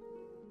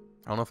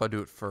 I don't know if I do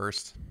it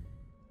first.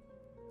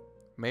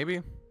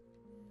 Maybe.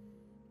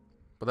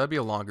 But that'd be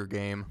a longer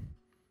game.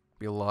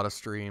 Be a lot of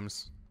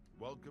streams.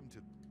 Welcome to...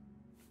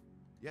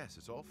 Yes,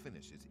 it's all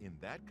finished. It's in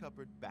that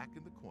cupboard back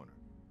in the corner.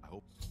 I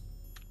hope...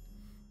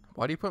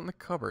 Why do you put it in the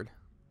cupboard?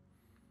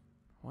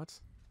 What?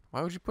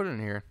 Why would you put it in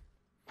here?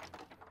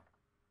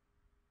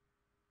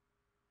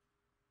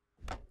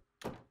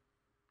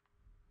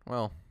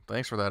 Well,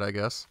 thanks for that, I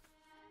guess.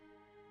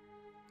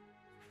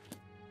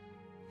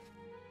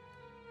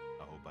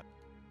 I hope I...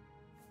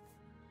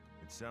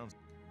 It sounds...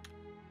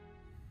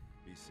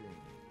 Be seeing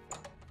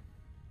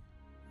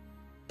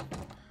you.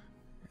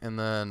 And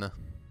then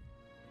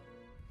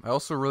I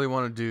also really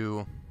want to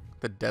do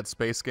the Dead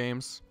Space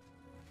games.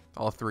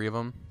 All 3 of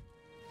them.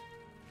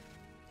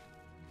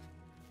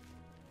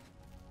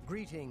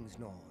 Greetings,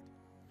 Nord.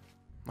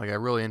 Like, I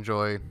really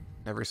enjoy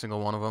every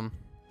single one of them.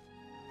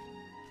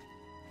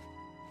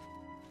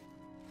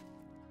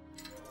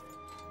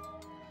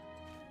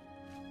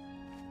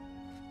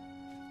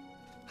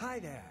 Hi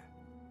there.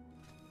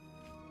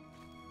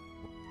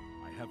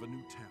 I have a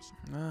new task.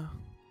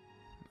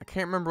 I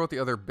can't remember what the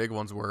other big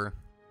ones were.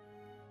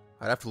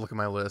 I'd have to look at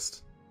my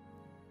list.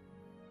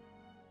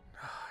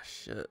 Ah,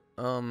 shit.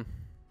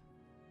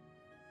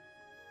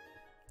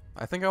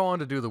 I think I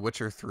wanted to do The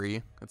Witcher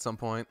 3 at some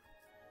point.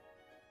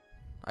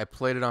 I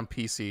played it on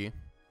PC.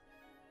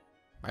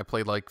 I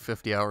played like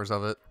 50 hours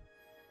of it.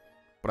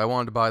 But I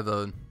wanted to buy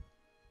the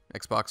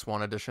Xbox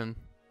One edition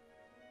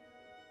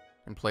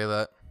and play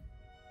that,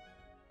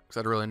 because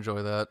I'd really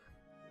enjoy that.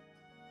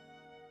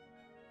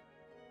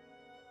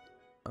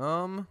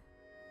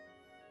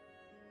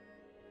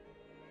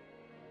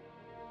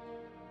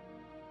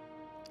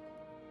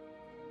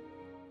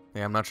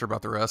 Yeah, I'm not sure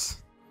about the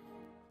rest.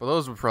 But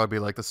those would probably be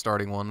like the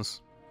starting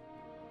ones.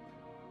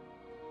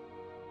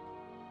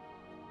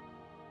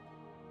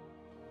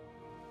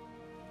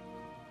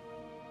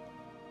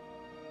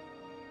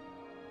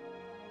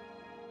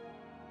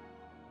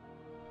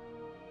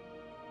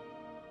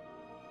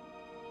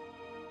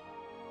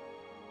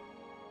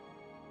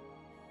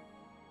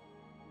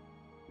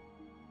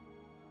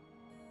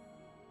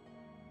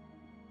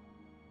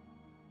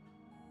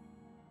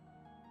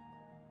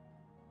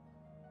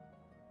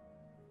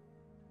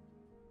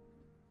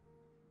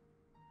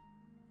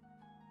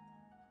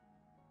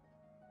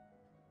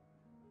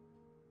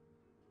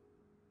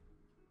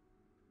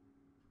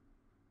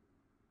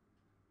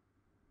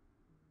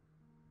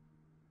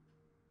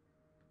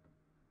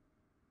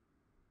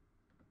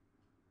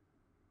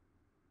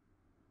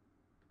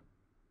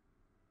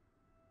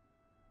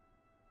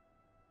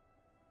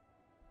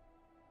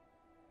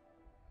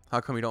 How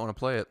come you don't want to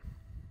play it?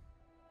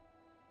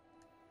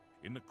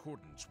 In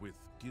accordance with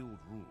guild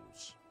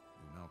rules,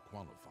 you now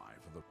qualify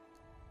for the...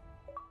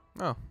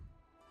 Oh.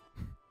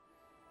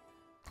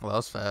 Well, that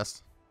was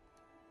fast.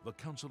 The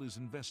council is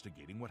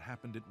investigating what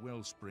happened at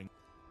Wellspring.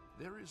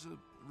 There is a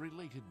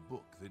related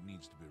book that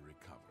needs to be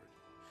recovered.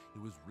 It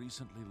was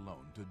recently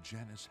loaned to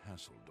Janice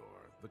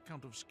Hasseldor, the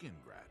Count of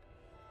Skingrad.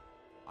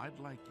 I'd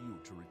like you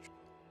to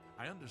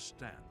I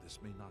understand this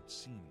may not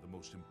seem the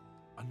most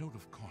a note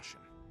of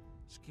caution.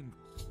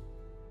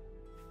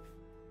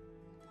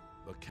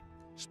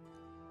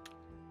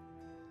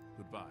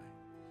 Goodbye.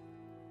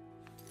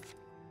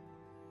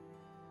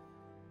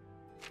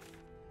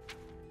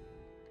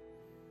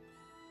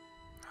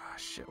 Ah,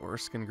 shit,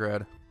 where's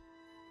Skingrad?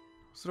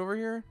 Was it over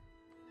here?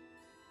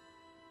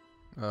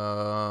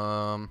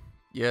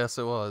 Yes,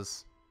 it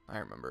was. I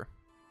remember.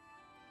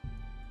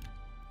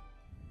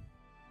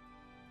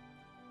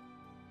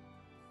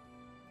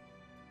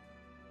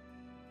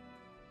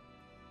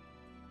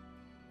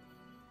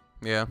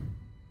 Yeah,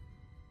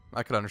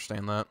 I could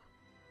understand that.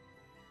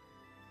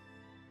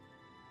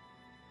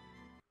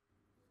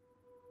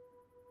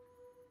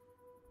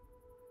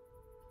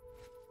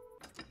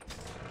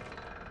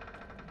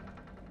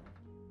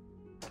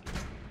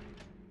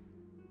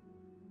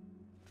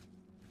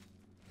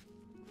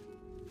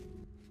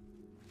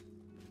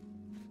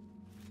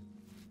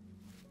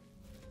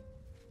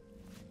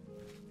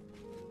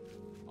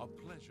 A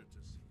pleasure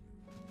to see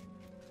you.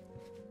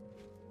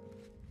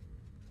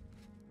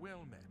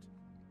 Well met.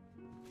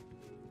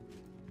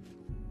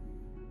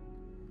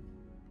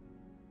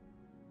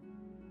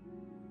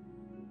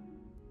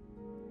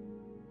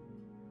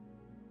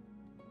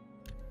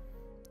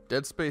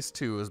 Dead Space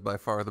 2 is by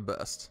far the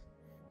best.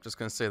 Just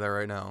gonna say that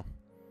right now.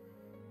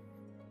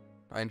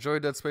 I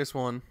enjoyed Dead Space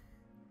 1.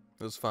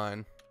 It was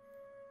fine.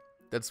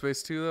 Dead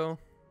Space 2 though?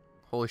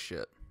 Holy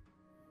shit.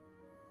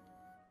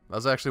 That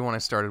was actually one I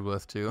started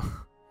with too.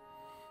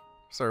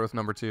 Started with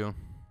number 2.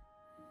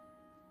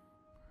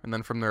 And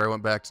then from there I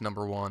went back to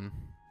number 1.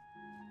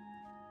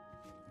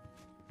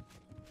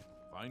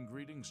 Fine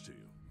greetings to you.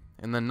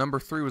 And then number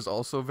 3 was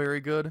also very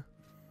good.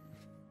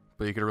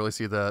 But you could really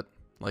see that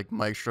like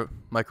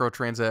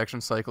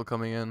microtransaction cycle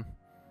coming in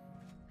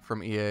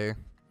from EA.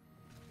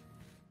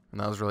 And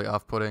that was really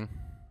off-putting.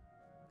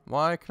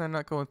 Why can I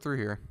not go through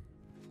here?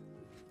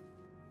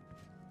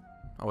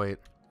 Oh wait.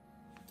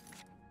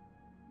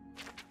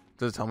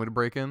 Does it tell me to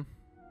break in?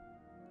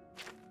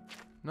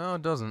 No,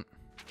 it doesn't.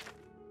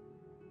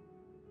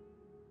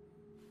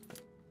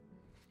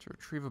 To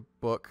retrieve a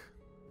book.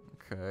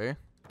 Okay.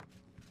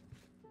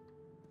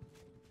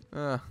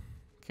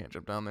 Can't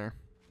jump down there.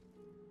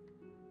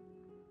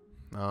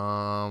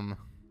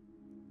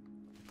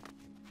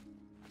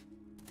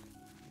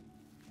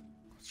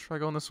 Let's try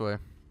going this way.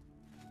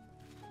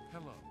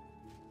 Hello.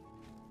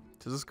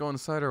 Does this go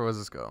inside or does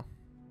this go?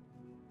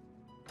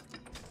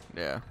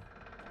 Yeah.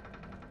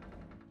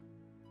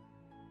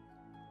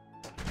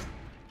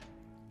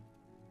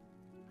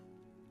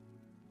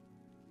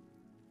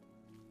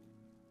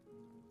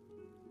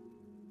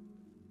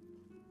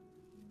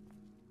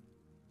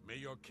 May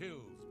your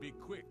kills be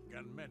quick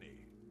and many.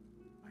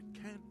 I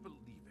can't believe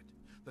it.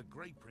 The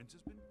Grey Prince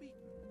has been beaten.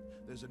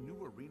 There's a new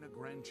arena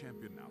grand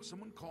champion now.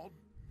 Someone called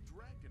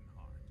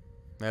Dragonheart.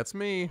 That's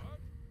me. What?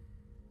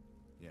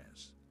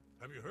 Yes.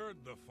 Have you heard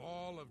the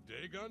fall of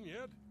Dagon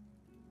yet?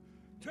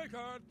 Take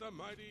heart, the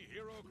mighty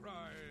hero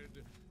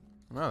cried.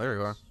 Oh, there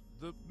you are.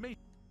 The mate.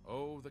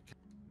 Oh, the.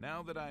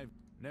 Now that I've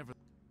never.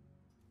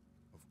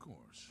 Of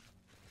course.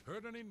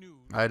 Heard any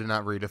news? I did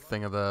not read a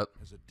thing of that.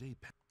 As a day.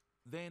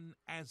 Then,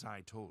 as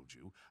I told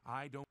you,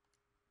 I don't.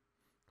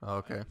 Oh,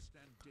 okay.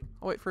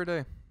 I'll wait for a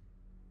day.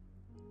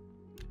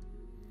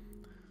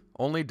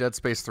 Only Dead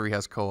Space 3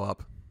 has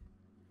co-op.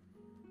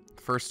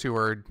 The first 2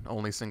 are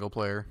only single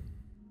player.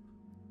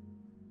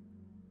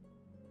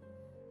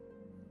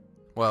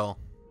 Well,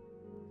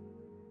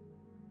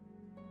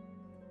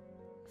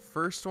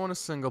 first one is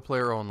single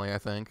player only, I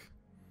think.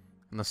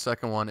 And the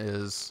second one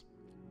is,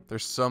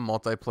 there's some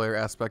multiplayer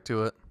aspect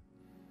to it.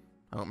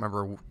 I don't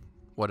remember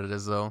what it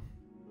is though.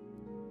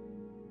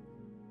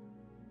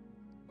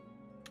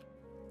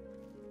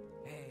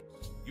 Hey,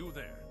 you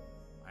there.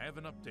 I have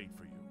an update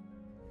for you.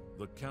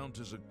 The Count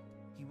is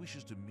he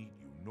wishes to meet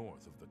you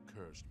north of the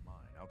cursed mine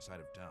outside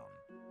of town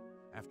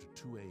after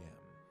 2 a.m.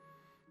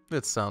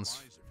 It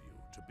sounds... Wise of you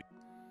to be...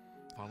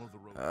 Follow the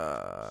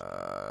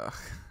road.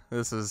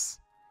 This is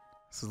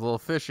a little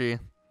fishy.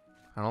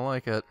 I don't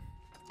like it.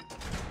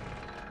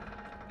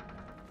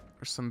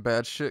 There's some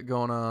bad shit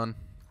going on.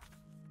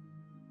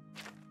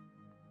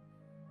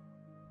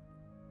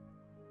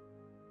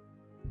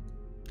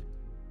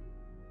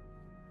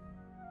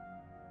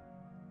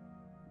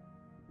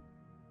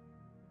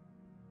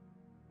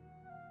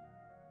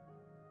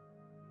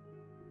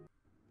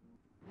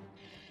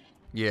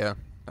 Yeah,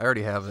 I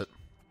already have it.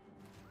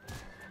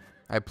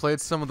 I played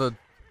some of the...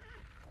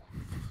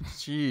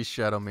 Jeez,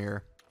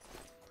 Shadowmere.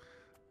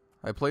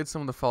 I played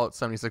some of the Fallout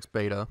 76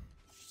 beta.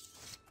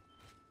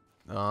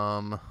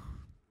 I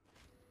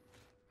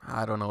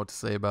don't know what to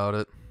say about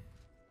it.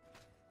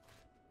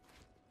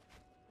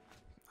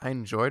 I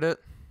enjoyed it.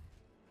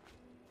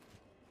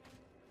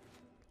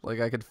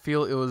 Like, I could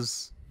feel it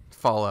was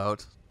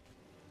Fallout.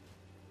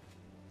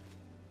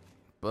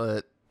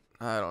 But,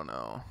 I don't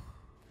know.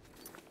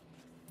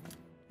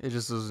 It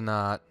just was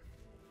not...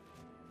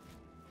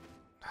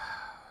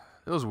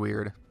 It was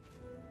weird,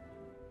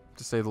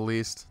 to say the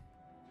least.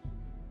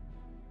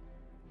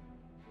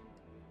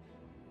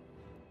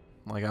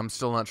 Like, I'm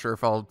still not sure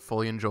if I'll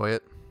fully enjoy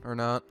it or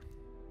not.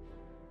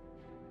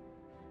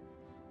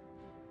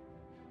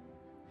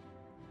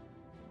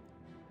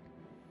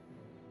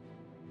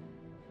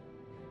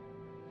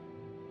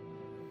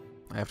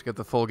 I have to get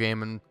the full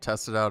game and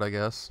test it out, I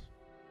guess.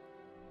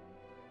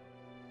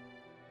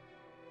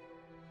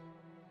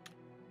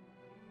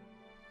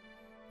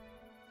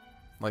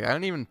 Like, I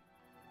don't even...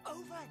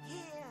 Over here!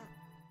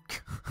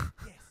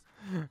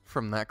 Yes.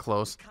 From that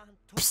close. Can't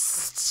talk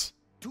Psst.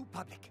 too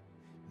public.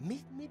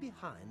 Meet me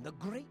behind the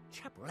great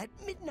chapel at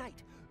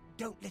midnight.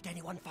 Don't let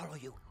anyone follow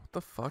you. What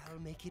the fuck? I'll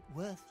make it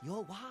worth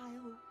your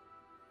while.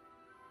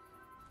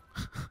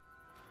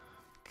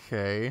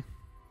 Okay.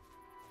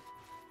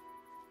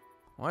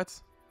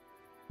 What?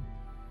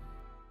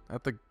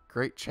 At the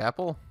Great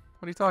Chapel?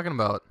 What are you talking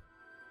about?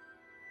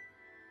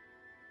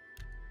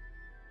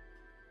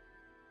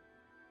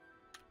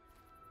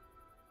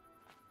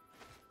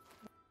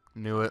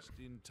 Knew it. Just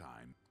in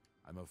time.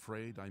 I'm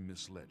afraid I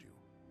misled you.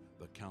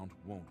 The Count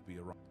won't be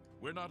around.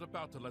 We're not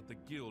about to let the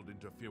Guild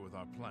interfere with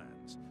our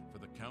plans. For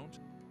the Count,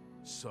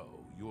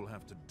 so you'll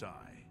have to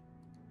die.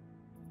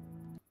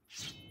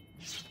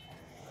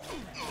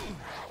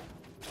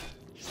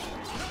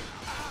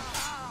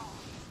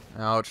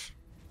 Ouch.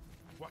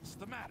 What's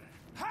the matter?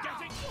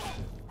 Getting...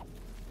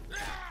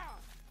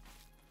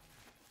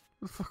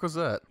 What the fuck was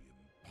that?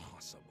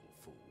 Impossible,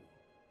 fool.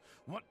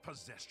 What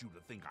possessed you to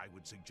think I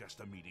would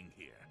suggest a meeting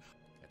here?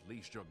 At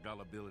least your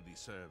gullibility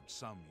served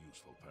some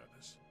useful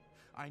purpose.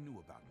 I knew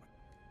about my...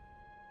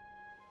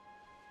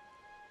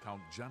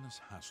 Count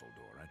Janus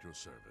Hasseldor at your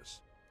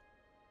service.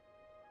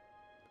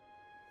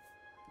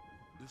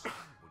 Despite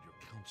what your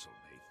council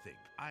may think,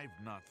 I've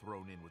not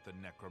thrown in with the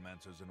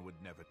necromancers and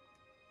would never...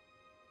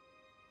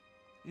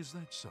 Is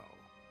that so?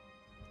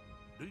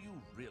 Do you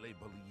really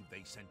believe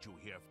they sent you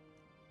here?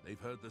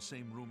 They've heard the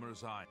same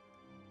rumors I...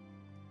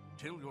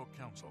 Till your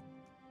council.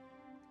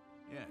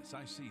 Yes,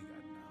 I see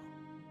that now.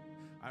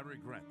 I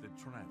regret that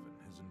Traven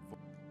has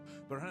involved...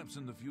 Perhaps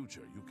in the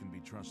future you can be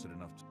trusted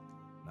enough to...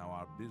 Now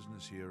our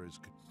business here is...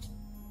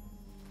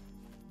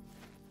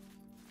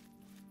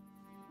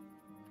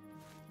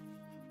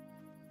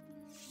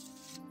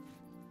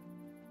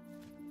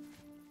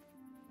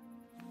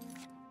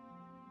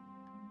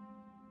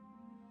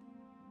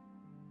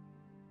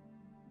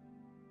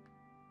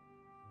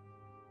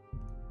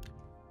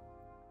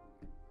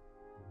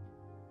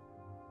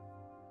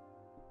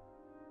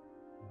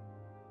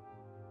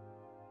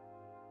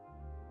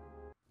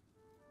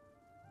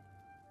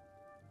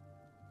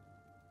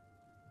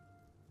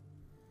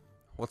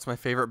 What's my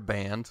favorite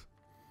band?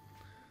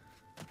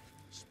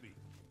 Speak.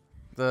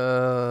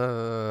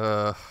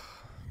 I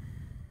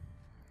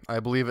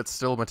believe it's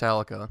still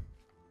Metallica.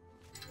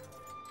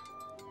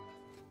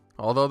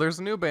 Although there's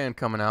a new band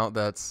coming out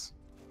that's,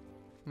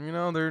 you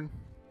know, they're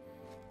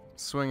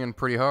swinging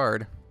pretty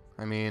hard.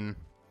 I mean,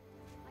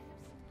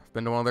 I've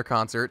been to one of their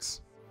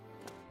concerts.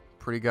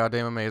 Pretty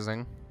goddamn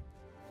amazing.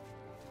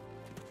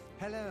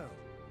 Hello.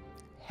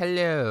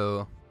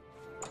 Hello.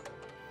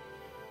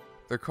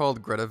 They're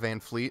called Greta Van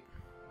Fleet.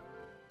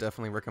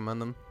 Definitely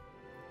recommend them.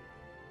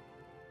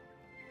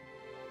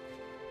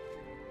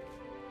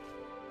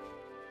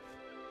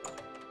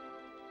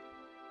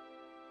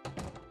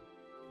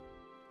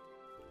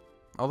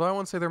 Although I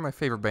wouldn't say they're my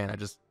favorite band, I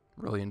just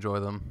really enjoy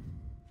them.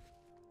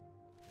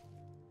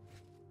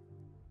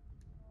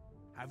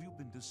 Have you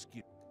been to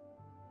Skid?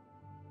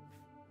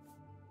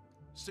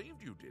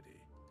 Saved you, did he?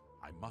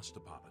 I must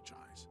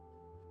apologize.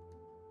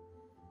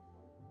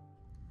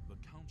 The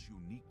Count's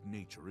unique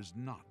nature is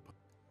not...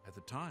 At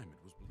the time,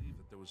 it was believed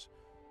that there was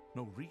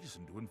no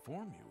reason to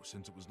inform you,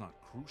 since it was not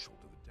crucial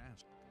to the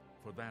task.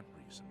 For that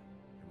reason,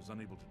 he was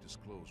unable to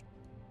disclose.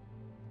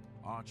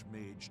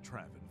 Archmage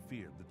Traven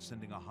feared that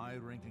sending a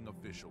high-ranking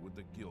official with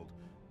the Guild...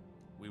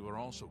 We were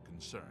also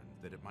concerned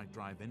that it might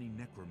drive any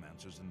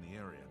necromancers in the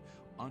area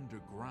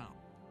underground.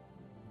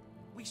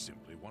 We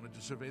simply wanted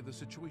to survey the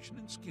situation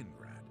in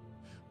Skingrad.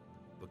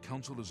 The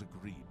Council has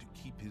agreed to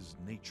keep his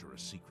nature a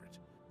secret.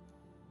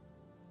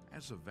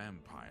 As a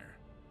vampire,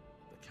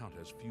 the Count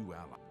has few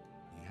allies.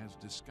 He has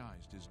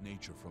disguised his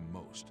nature from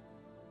most,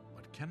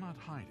 but cannot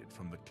hide it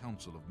from the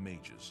Council of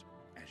Mages.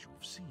 As you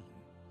have seen,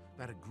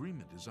 that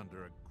agreement is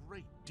under a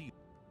great deal.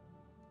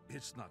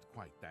 It's not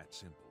quite that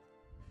simple.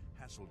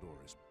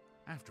 Hasseldor is,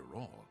 after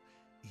all,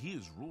 he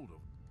is ruled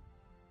over.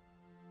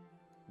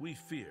 We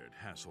feared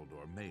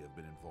Hasseldor may have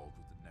been involved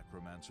with the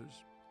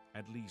necromancers,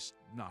 at least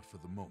not for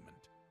the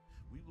moment.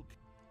 We will.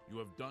 You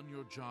have done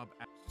your job.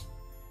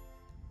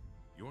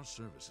 Your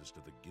services to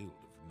the Guild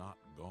have not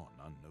gone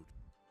unnoticed.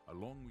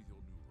 Along with your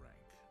new rank,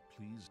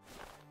 please.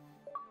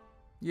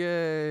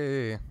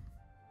 Yay!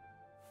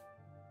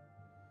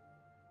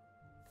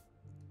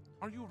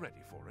 Are you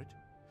ready for it?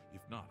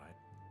 If not, I...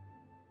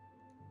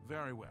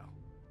 Very well.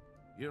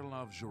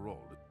 Irlav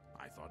Gerold,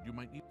 I thought you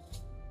might need...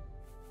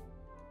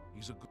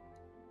 He's a good...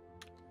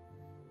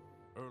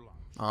 Erlav.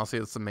 Honestly,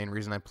 that's the main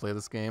reason I play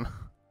this game.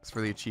 It's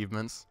for the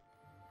achievements.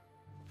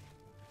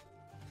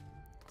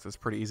 So it's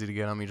pretty easy to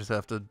get them. You just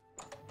have to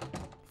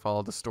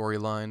follow the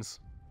storylines.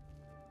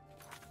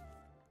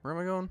 Where am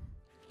I going?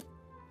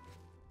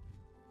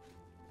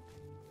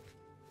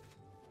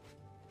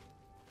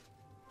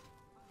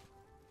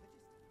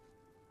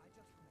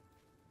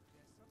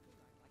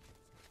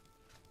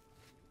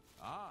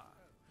 Ah,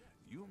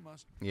 you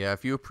must... Yeah,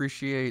 if you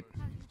appreciate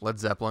Led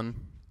Zeppelin,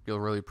 you'll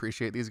really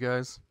appreciate these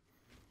guys.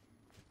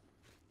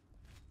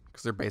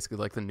 Because they're basically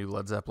like the new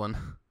Led Zeppelin.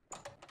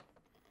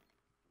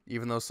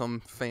 Even though some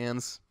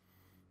fans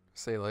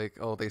say like,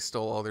 oh, they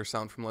stole all their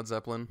sound from Led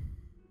Zeppelin.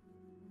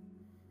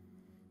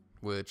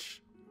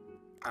 Which,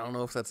 I don't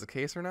know if that's the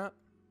case or not.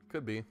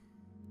 Could be.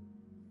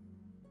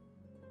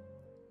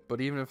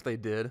 But even if they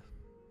did,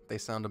 they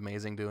sound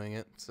amazing doing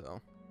it,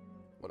 so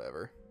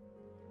whatever.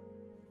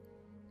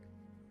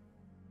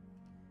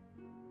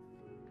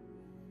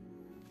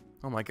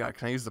 Oh my god,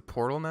 can I use the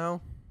portal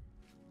now?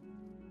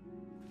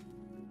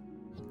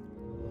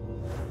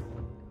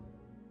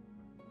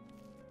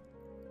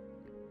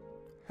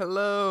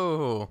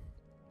 Hello!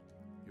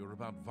 You're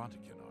about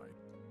Vatican, are you?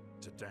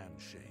 It's a damn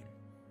shame.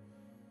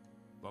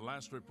 The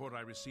last report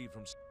I received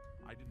from...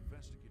 I'd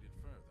investigate it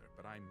further,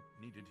 but I'm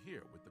needed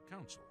here with the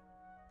council.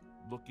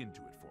 Look into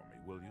it for me,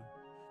 will you?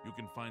 You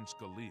can find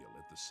Scaleel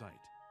at the site.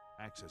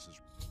 Access is...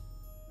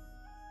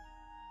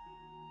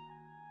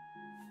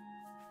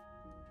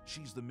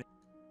 She's the...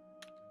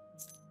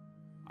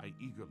 I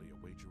eagerly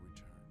await your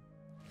return.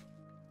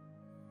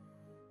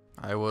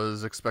 I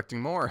was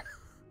expecting more.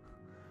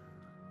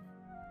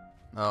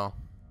 Oh.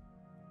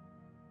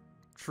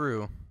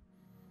 True.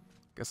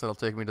 Guess that'll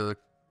take me to the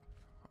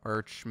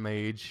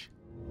Archmage.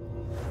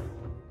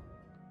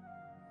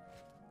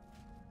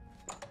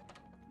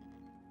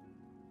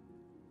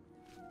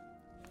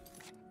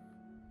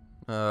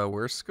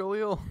 Where's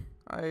Scaleel?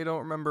 I don't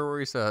remember where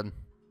he said.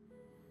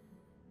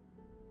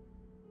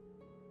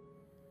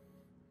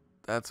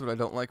 That's what I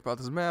don't like about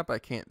this map. I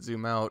can't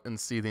zoom out and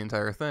see the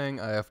entire thing.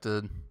 I have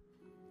to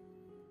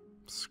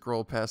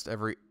scroll past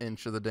every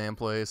inch of the damn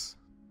place.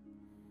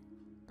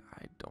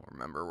 I don't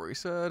remember where he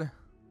said.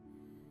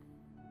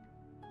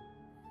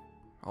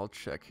 I'll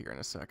check here in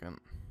a second.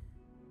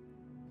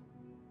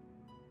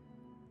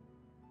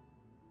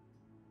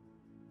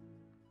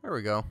 There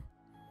we go.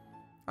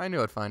 I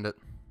knew I'd find it.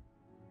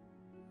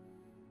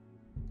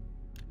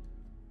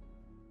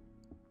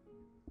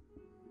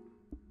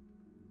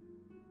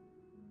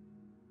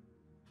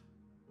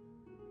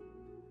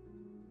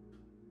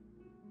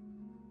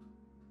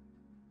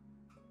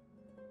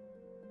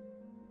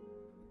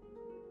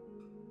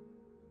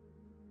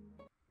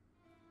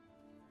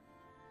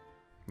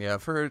 Yeah,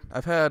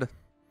 I've had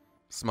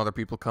some other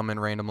people come in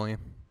randomly.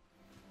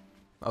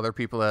 Other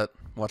people that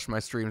watched my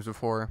streams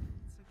before.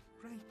 It's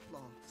a great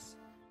loss.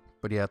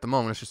 But yeah, at the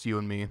moment it's just you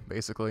and me,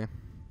 basically.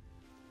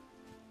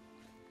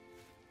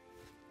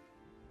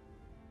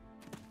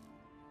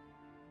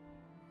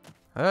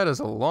 That is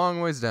a long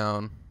ways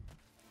down.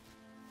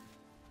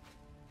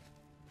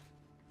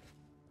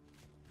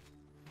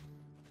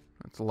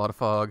 That's a lot of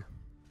fog.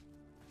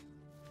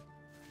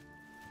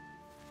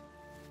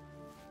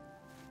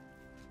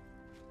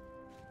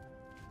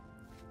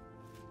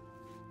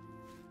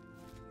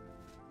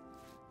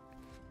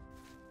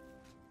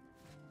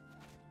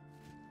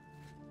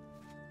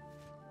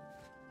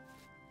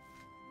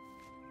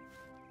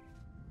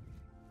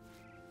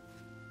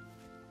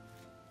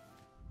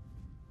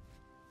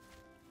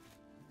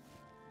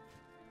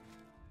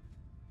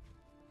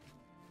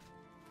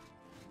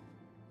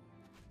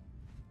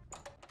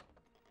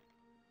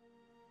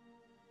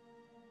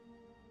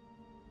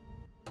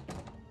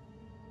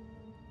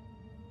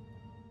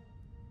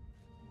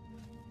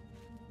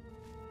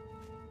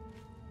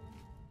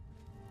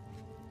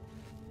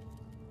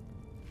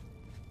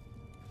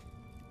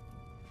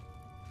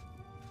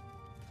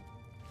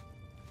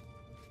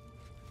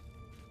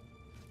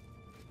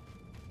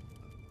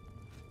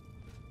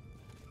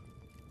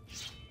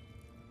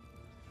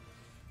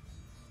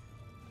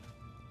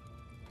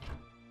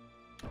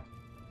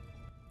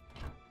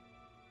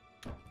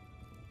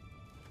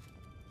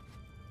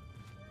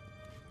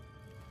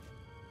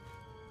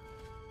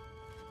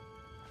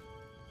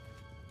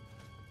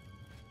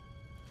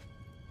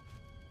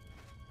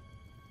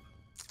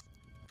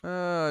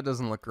 It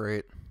doesn't look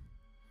great.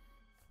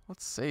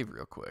 Let's save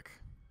real quick.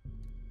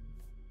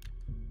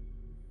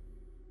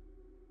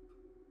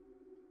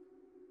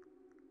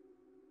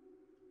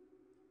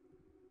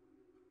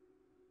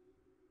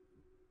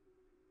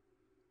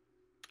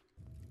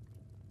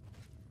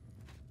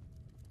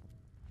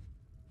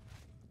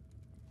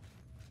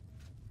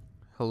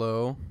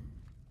 Hello?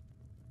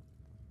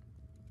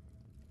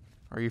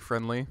 Are you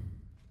friendly?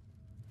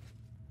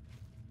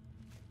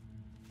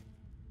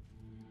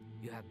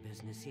 You have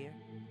business here?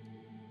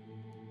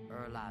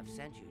 Erlov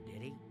sent you,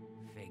 did he?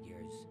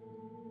 Figures.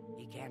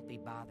 He can't be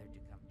bothered to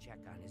come check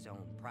on his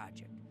own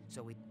project,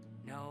 so we...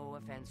 No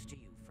offense to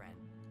you, friend.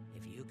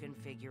 If you can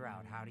figure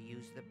out how to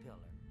use the pillar...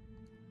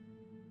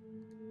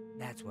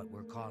 That's what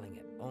we're calling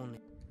it, only...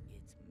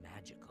 It's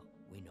magical,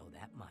 we know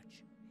that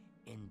much.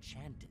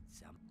 Enchanted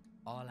some.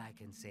 All I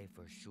can say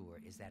for sure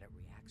is that it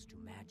reacts to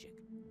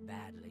magic,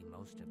 badly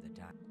most of the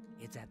time.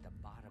 It's at the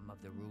bottom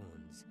of the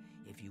ruins,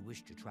 if you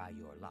wish to try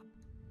your luck.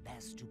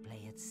 Best to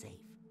play it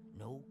safe.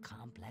 No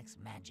complex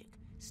magic.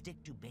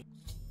 Stick to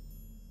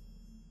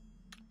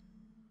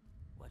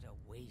What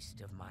a waste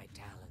of my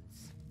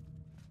talents.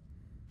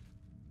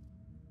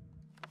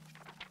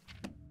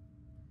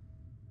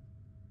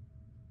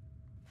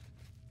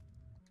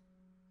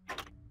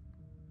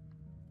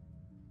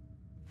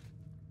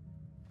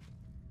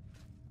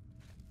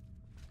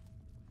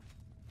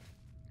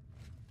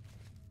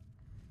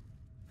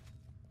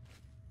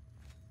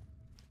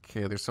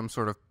 Okay, there's some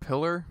sort of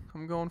pillar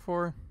I'm going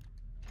for.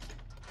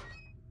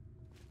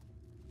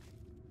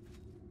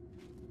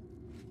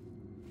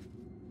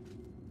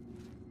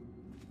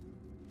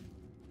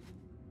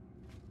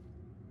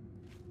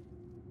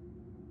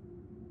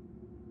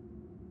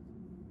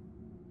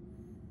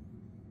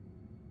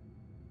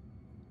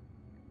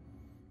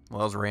 Well,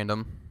 that was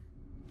random.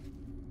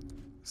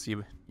 See,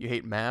 you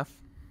hate math?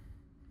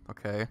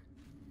 Okay.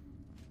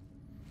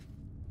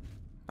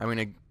 I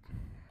mean,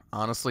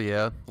 Honestly,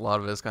 yeah, a lot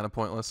of it is kind of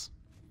pointless.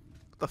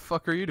 What the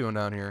fuck are you doing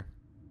down here?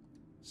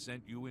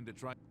 Sent you in to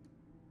try...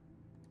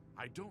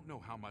 I don't know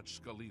how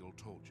much Skalil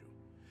told you.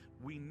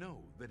 We know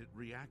that it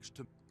reacts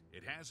to...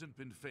 It hasn't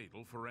been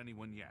fatal for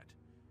anyone yet,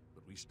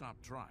 but we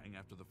stopped trying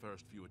after the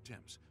first few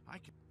attempts.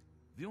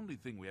 The only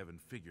thing we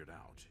haven't figured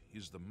out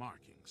is the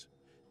markings.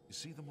 You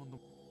see them on the...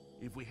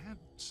 If we had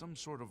some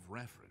sort of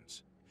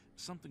reference,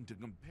 something to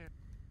compare...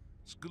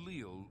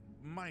 Skalil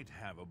might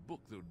have a book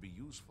that would be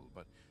useful,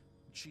 but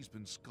she's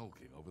been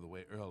skulking over the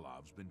way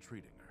Erlov's been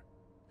treating her.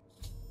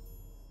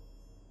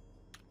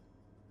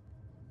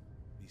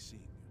 Be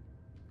seeing you.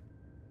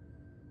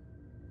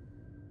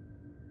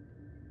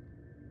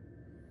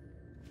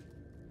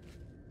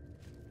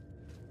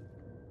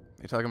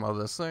 You talking about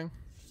this thing?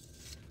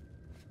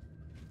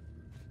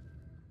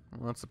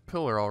 Well, that's a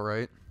pillar, all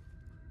right.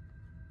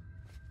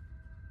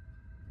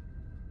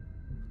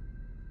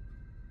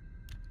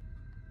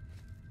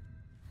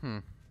 Hmm.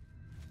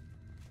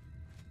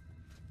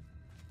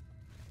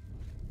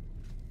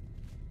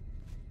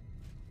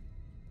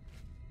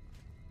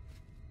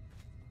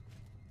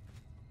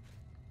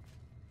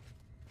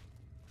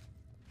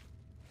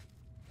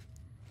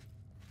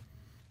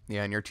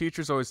 Yeah, and your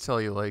teachers always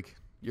tell you, like,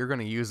 you're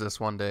gonna use this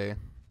one day,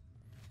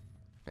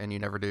 and you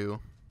never do.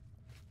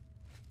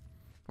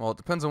 Well, it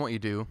depends on what you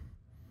do.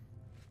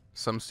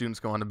 Some students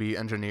go on to be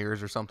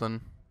engineers or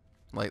something.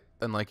 Like,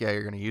 and like, yeah,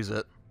 you're gonna use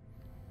it.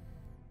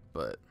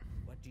 But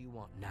What do you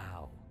want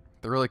now?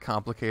 the really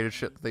complicated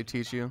shit that they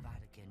teach you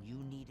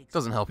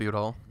doesn't help you at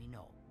all. Let me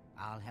know.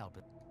 I'll help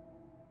it.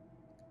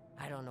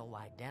 I don't know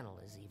why Dental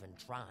is even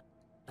trying,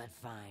 but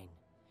fine.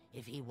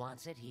 If he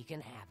wants it, he can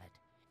have it.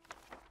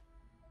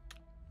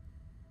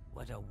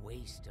 What a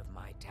waste of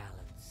my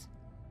talents.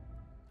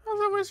 How's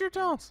that waste your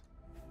talents?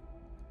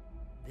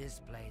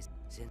 This place,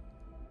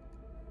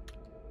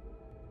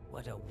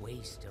 what a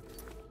waste of...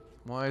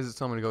 Why is it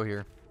telling me to go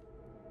here?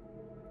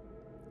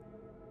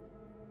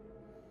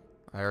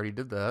 I already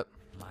did that.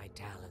 My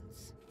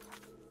talents.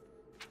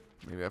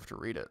 Maybe I have to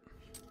read it.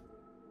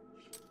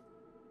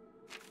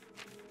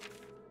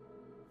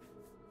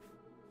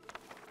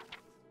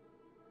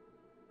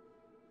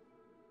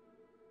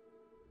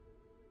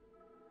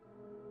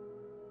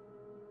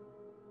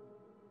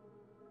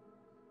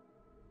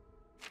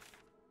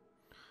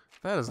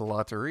 That is a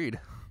lot to read.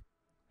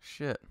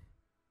 Shit.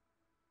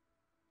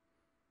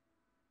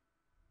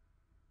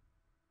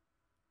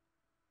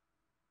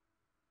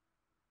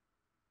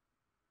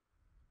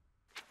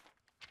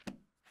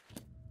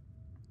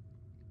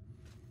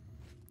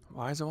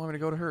 Why does it want me to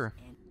go to her?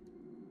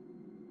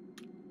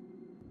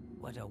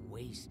 What a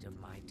waste of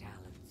my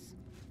talents.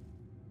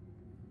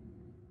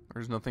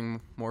 There's nothing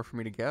more for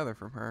me to gather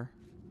from her.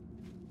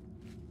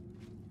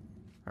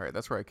 Alright,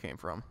 that's where I came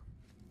from.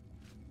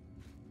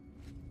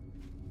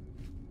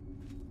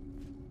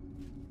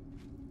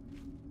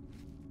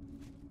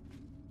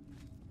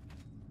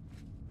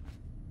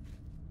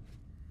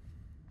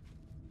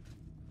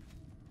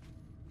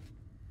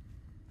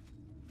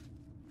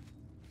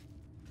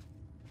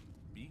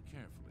 Be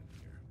careful in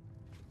here.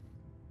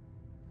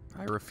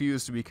 I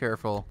refuse to be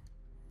careful.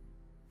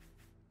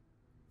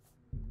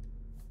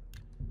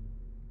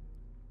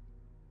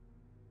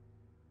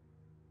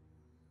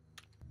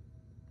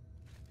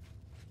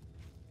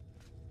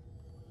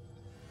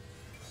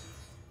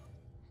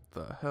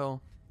 The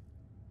hell?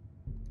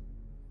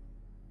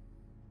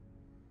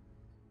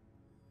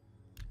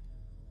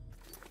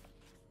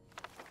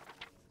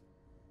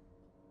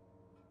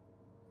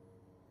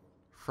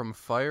 From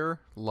fire,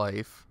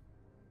 life.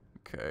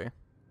 Okay.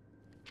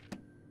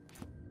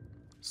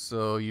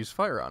 So use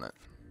fire on it.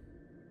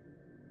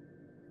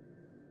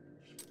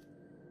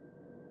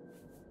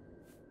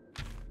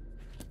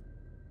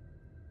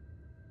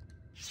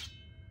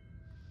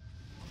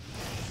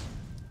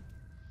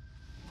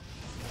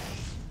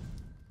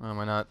 Why am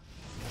I not?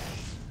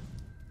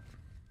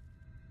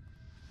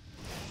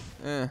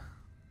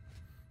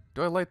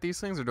 Do I light these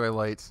things or do I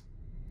light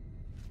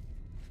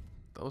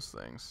those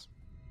things?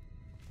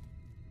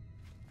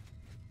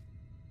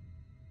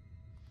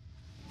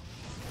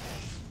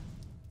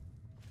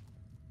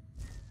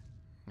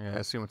 Yeah, I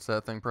assume it's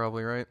that thing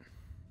probably, right?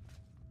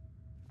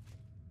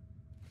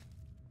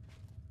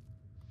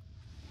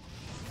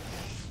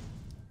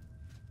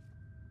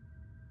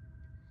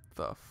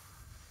 The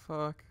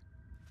fuck?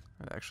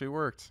 It actually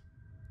worked.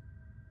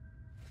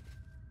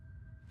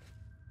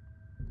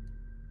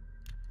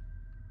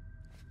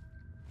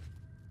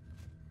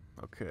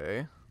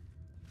 Okay.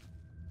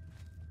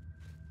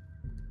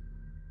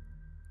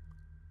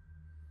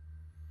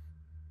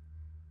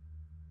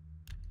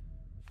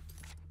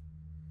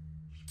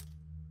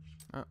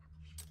 Oh.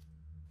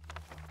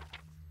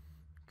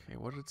 Okay,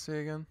 what did it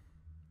say again?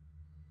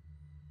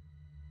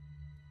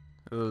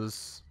 It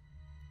was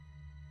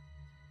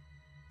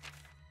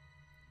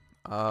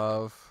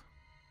of...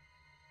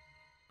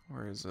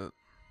 Where is it?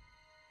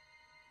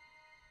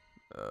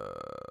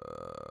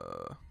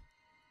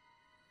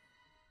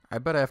 I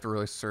bet I have to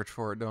really search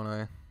for it, don't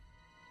I?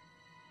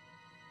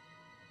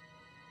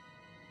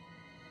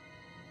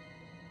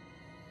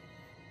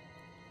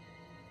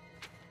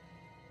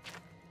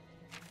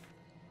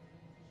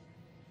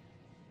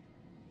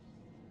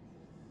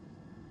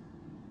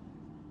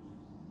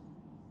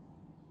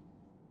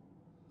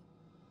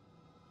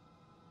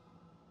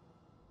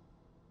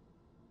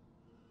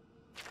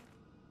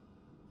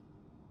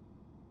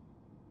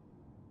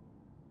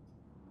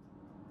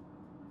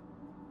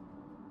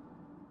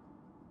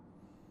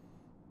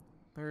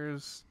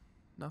 There's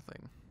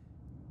nothing.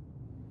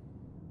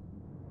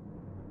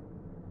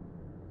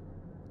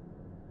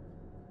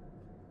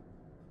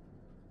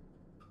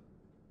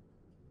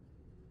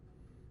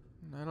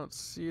 I don't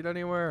see it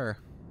anywhere.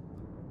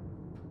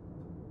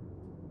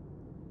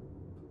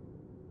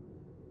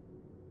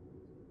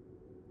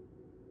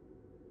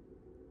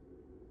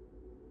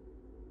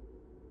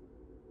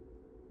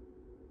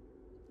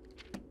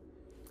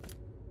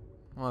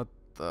 What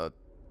the...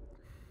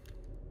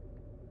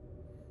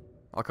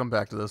 I'll come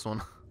back to this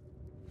one.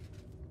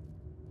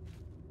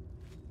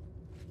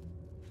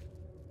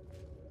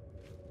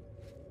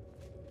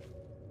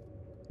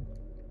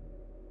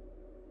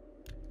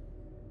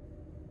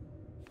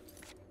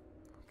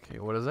 Okay,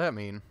 what does that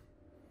mean?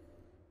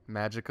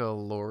 Magica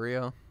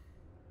Loria?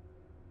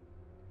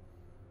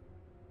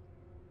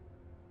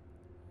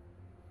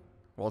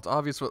 Well, it's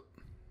obvious what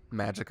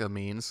Magica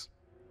means.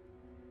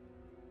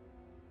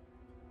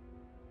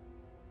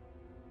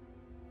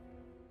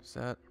 Is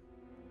that...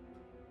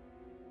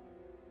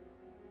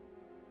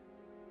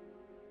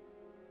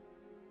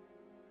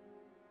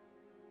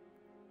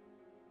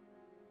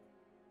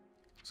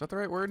 Is that the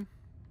right word?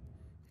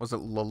 Was it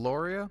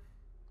Laloria?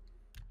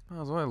 Oh, it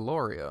was only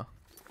Loria.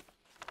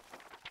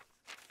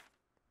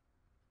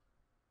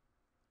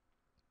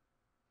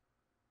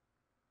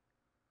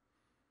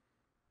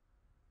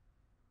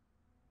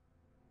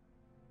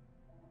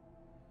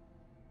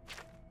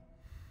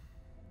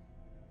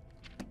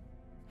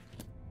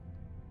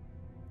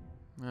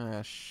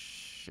 Ah,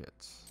 shit.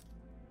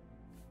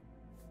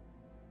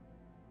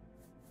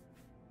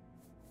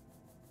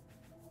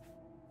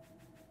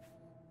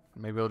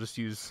 Maybe I'll just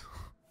use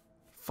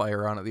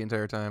fire on it the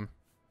entire time.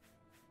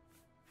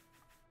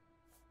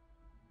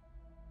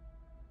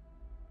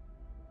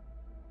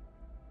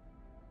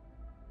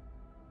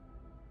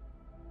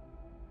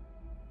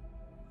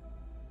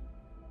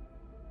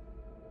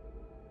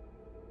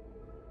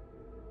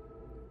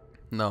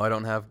 No, I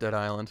don't have Dead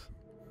Island.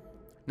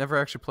 Never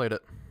actually played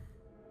it.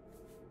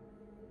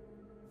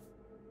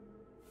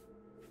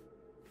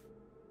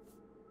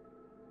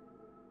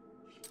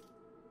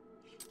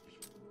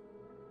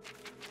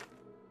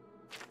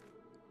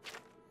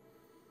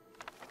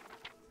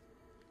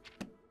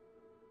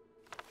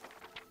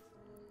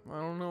 I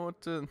don't know what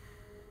to...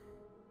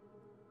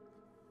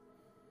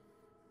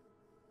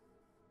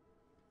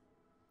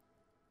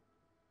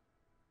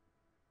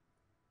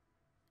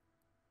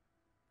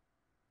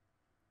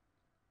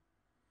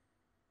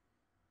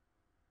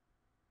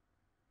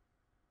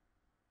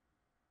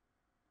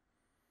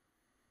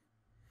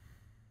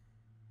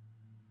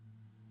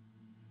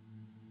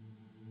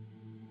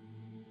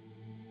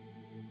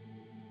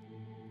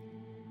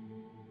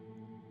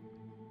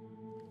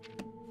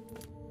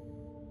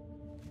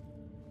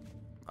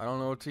 I don't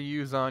know what to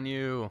use on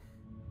you.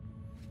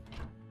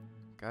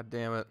 God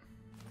damn it.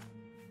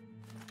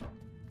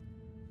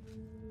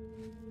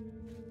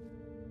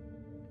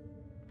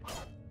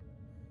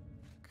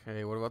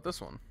 Okay, what about this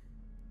one?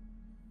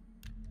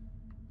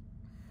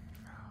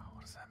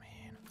 What does that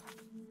mean?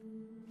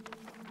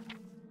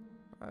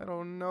 I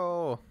don't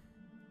know.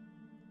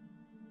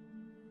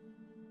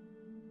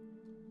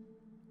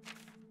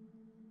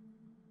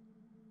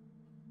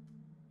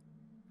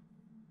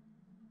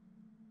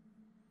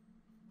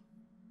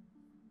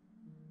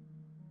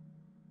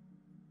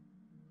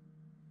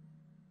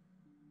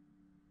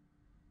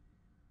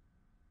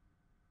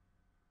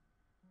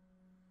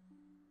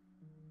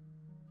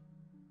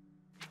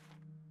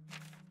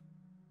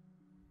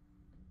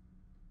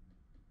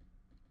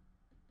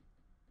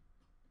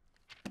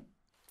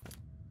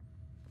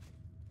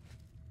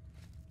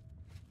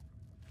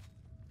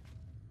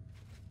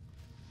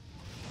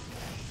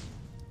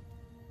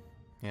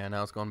 Yeah,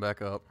 now it's going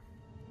back up.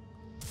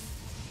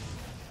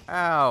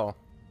 Ow!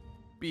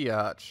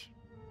 Biatch.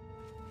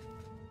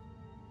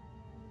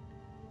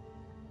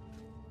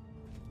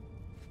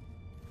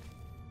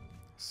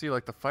 See,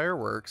 like, the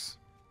fireworks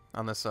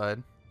on this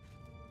side.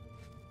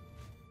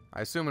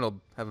 I assume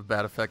it'll have a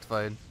bad effect if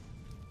I...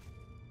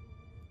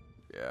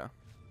 Yeah.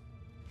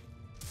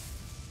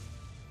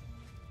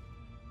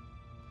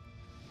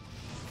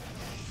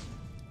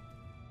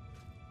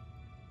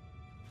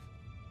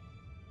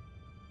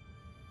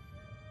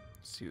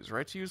 So he was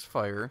right to use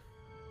fire.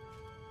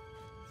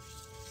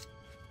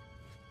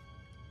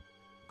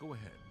 Go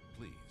ahead,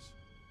 please.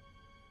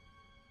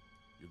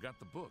 You got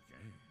the book,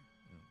 eh?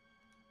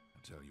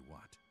 I'll tell you what.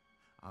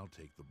 I'll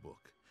take the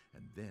book,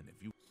 and then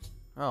if you...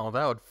 Oh,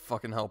 that would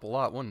fucking help a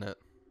lot, wouldn't it?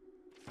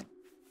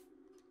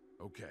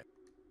 Okay.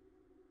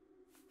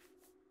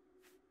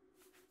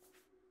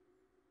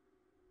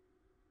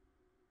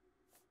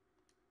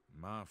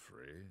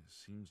 Mafre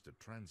seems to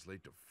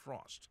translate to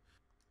frost.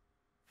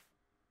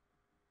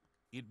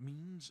 It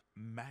means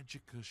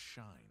Magica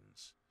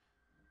shines.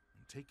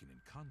 And taken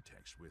in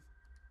context with,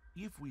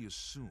 if we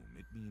assume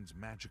it means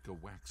Magica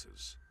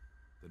waxes,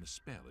 then a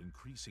spell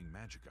increasing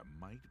Magica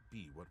might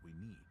be what we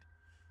need.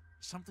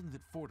 Something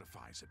that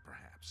fortifies it,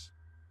 perhaps.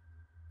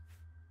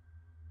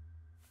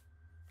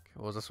 Okay,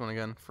 what was this one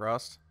again?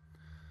 Frost?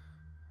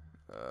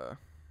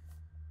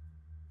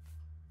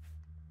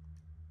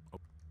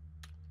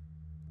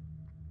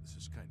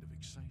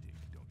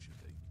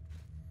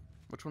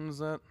 Which one is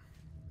that?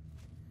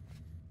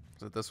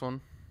 Is it this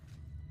one?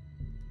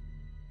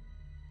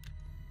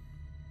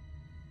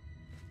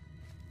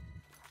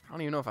 I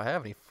don't even know if I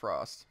have any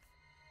frost.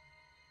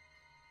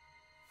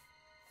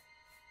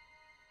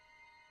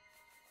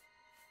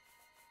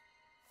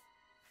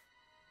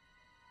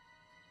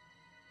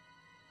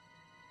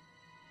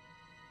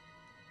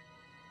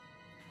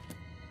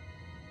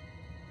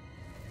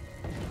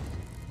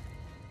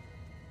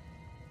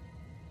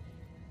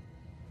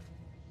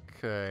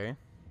 Okay.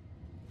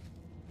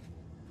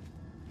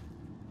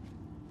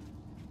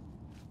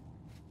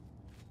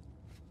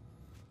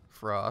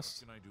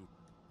 Frost. What can I do?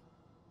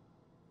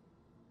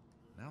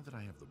 Now that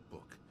I have the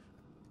book,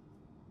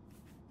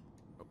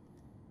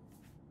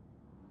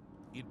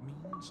 it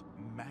means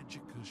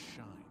Magica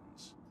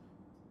shines.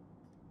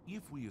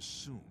 If we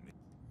assume it...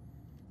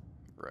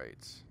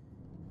 Right.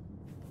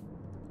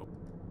 Oh.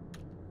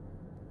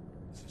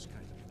 This is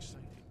kind of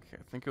exciting. Okay,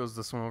 I think it was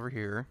this one over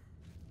here.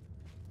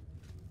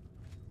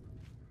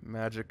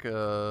 Magic,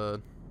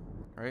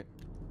 right?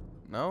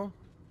 No?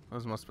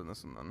 Those must have been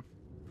this one then.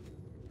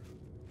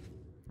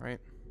 Right?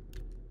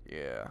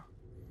 Yeah.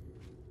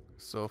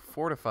 So,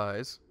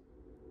 fortifies.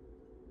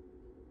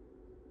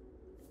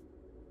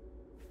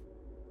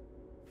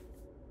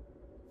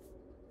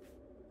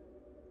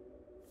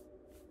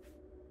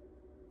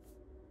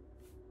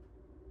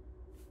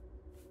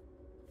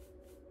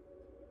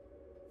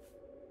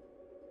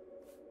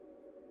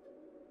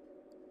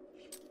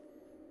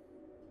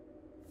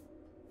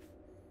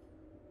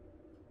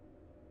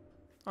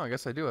 Oh, I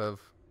guess I do have...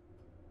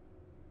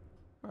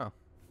 Oh.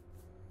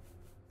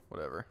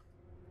 Whatever.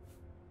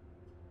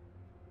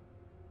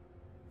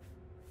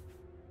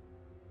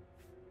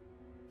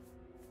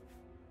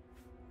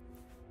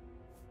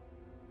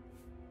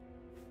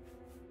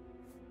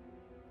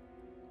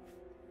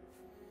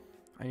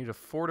 I need to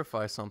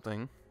fortify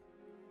something.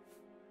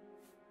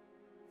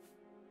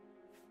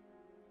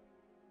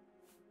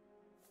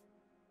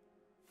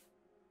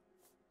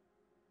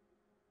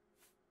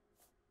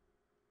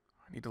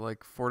 I need to,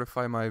 like,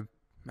 fortify my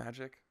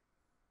magic.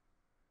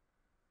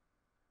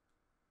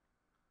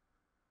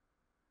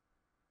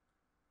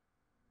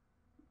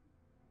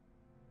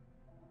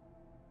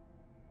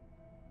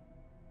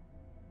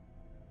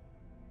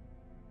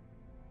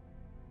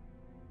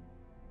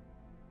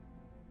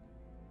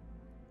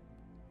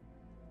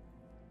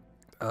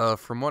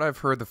 From what I've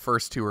heard, the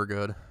first two are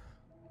good.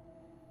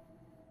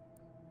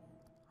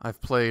 I've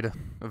played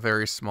a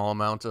very small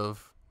amount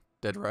of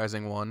Dead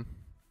Rising 1.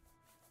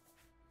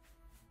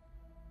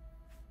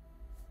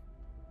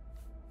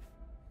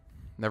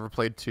 Never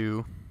played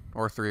 2,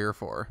 or 3, or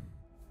 4.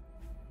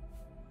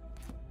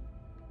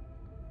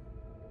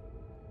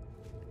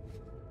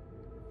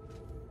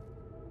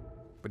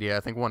 But yeah, I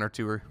think 1 and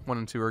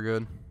 2 are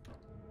good.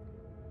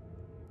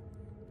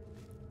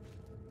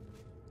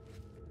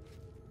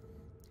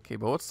 Okay,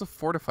 but what's the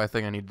fortify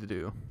thing I need to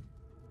do?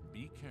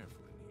 Be careful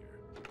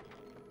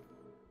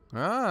in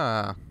here.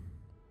 Ah.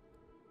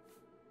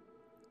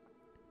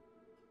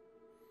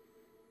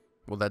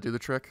 Will that do the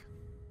trick?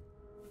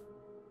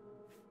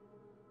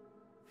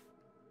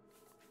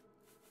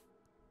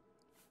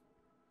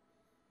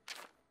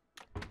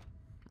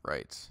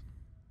 Right.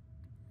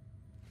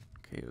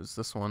 Okay, it was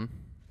this one.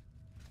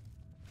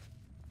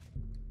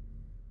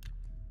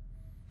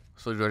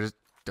 So do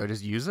I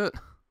just use it?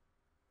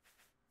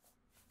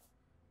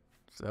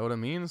 Is that what it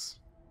means?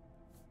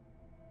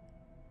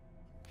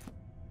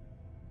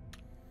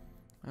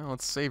 Well,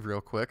 let's save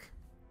real quick.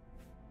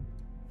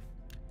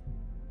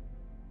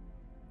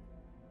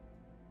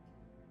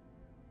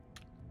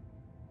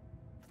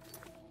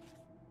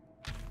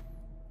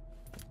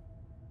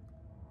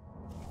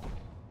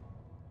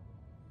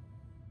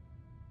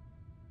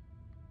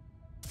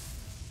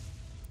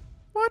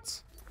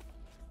 What?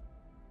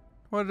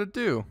 What did it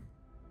do?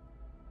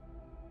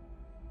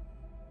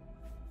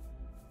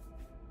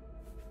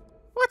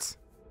 What?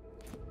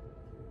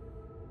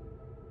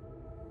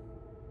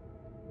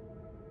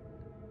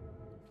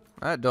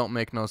 That don't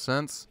make no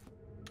sense.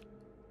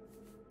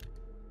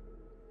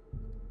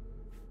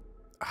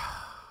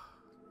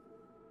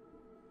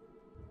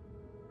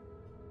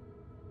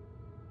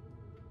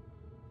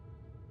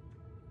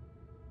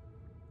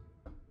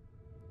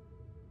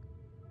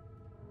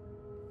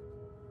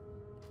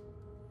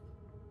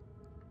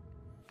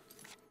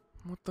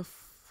 What the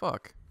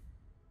fuck?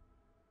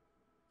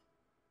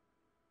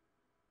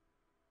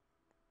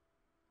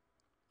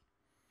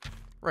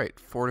 Right,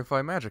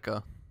 fortify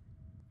magica.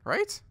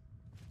 Right?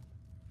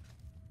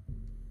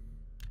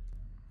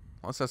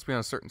 Unless that's be on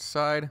a certain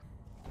side.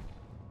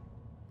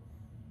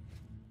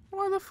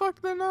 Why the fuck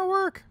did that not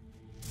work?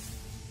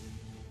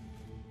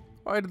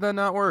 Why did that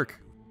not work?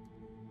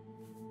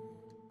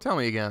 Tell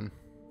me again.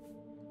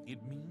 It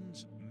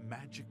means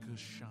Magica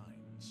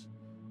shines.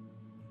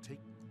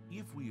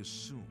 If we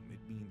assume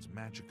it means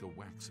Magica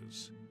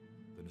waxes,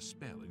 then a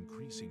spell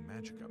increasing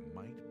Magica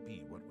might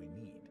be what we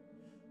need.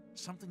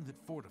 Something that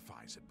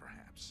fortifies it,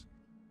 perhaps.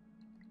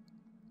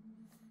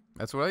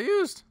 That's what I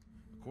used.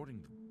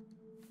 According to...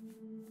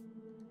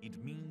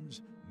 It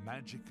means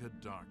Magica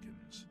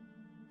darkens.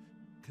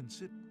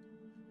 Consider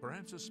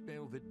perhaps a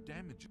spell that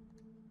damages.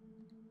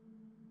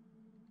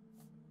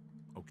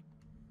 Okay.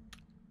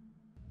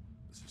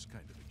 This is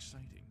kind of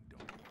exciting,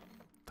 don't you?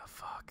 The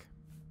fuck?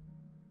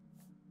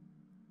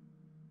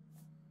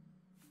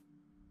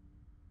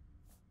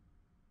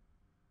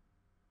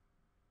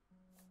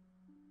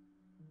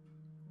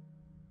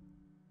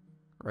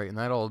 Right, and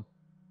that'll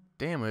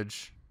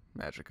damage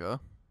Magica.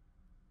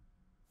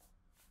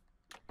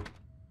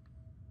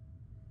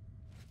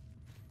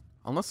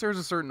 Unless there's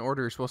a certain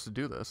order you're supposed to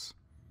do this.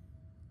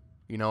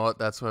 You know what?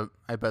 That's what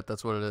I bet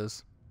that's what it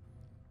is.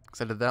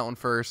 Because I did that one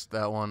first,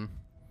 that one.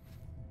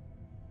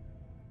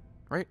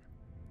 Right?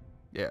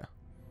 Yeah.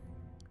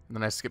 And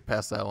then I skipped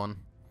past that one.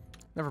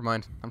 Never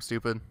mind. I'm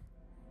stupid.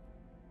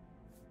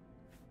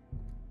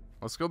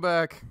 Let's go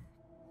back.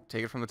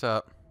 Take it from the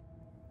top.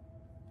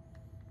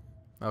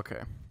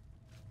 Okay.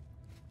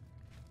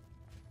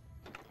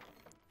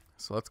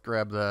 So let's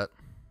grab that.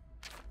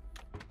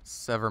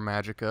 Sever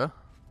Magica.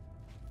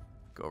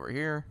 Go over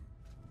here.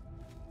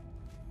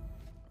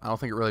 I don't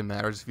think it really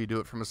matters if you do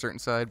it from a certain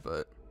side,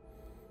 but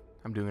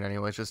I'm doing it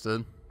anyways just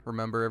to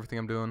remember everything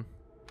I'm doing.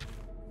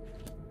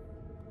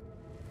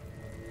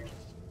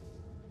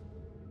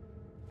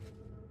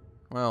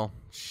 Well,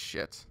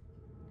 shit.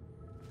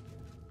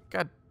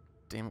 God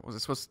damn it, was I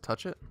supposed to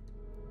touch it?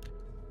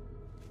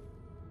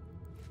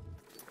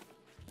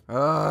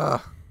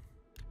 Ugh.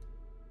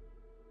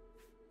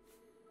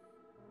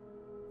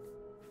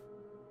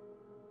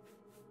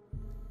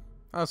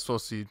 I was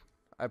supposed to...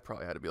 I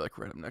probably had to be, like,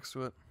 right up next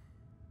to it.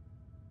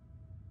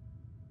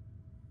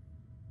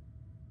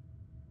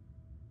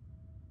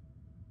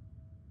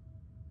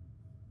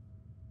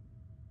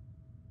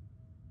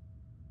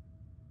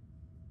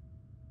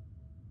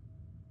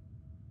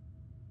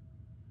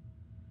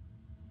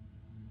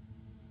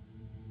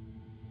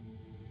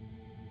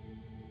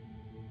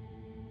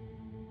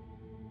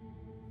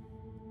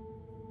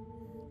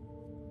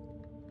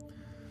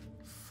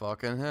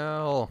 Fucking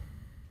hell.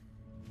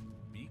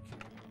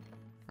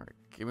 Alright,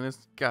 give me this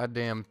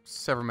goddamn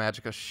Sever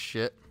Magica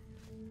shit.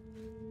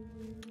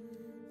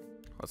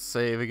 Let's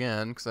save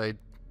again, because I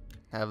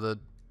have the...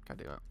 God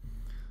damn it.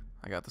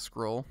 I got the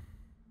scroll.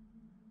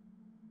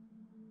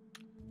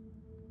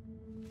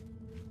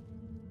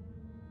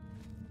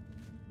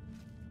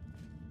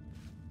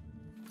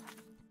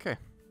 Okay.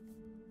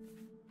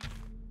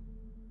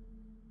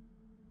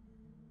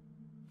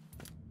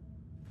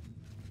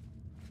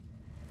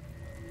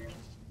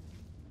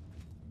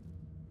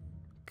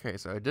 Okay,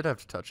 so I did have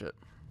to touch it.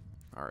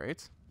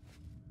 Alright.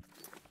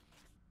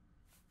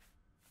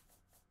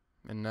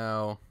 And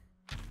now...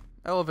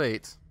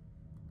 elevate.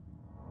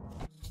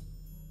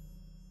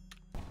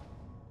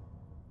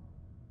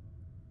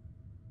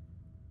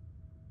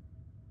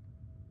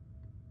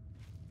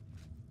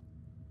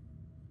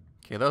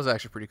 Okay, that was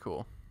actually pretty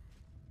cool.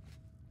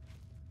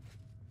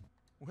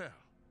 Well,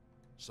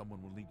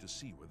 someone will need to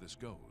see where this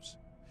goes.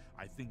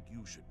 I think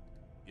you should,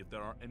 if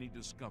there are any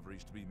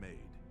discoveries to be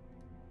made.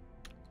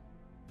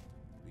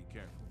 Be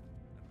careful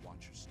and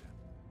watch your step.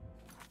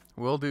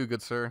 Will do,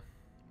 good sir.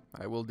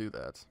 I will do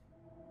that.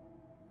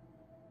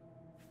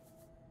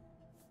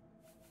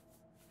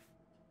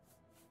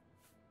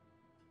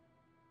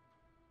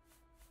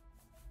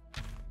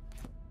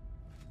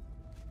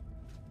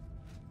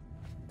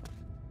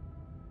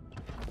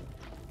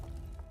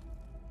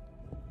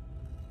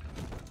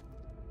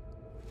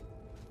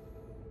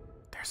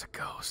 There's a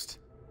ghost.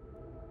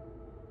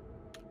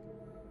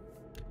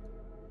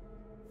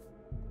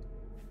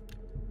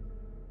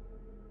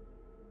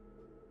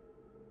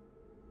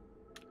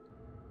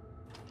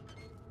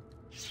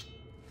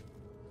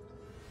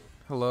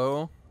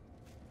 Hello?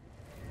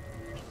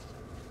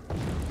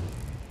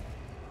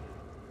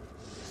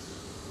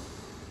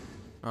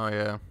 Oh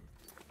yeah.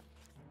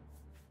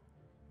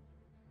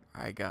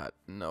 I got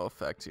no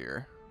effect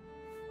here.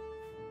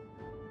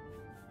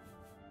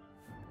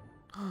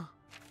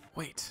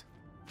 Wait.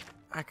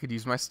 I could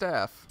use my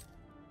staff.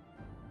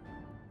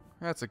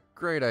 That's a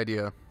great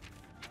idea.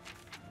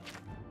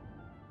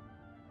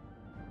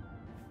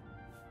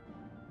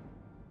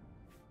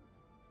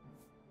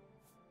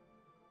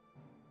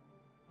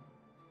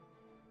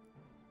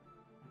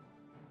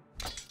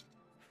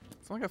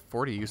 It's only got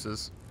 40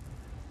 uses.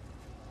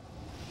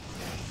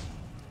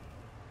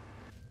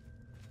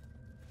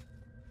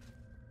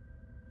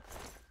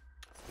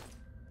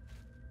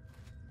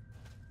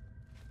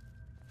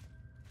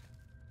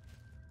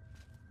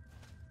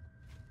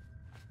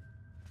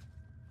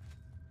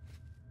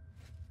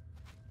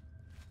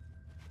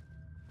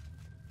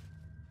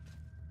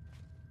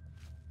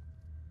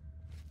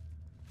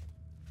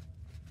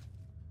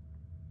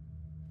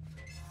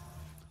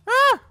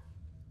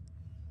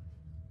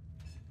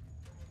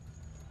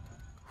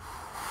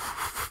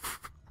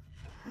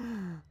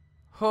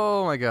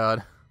 Oh my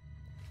god.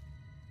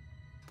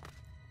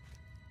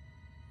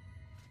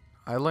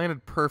 I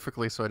landed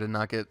perfectly so I did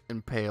not get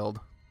impaled.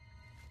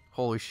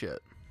 Holy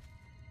shit.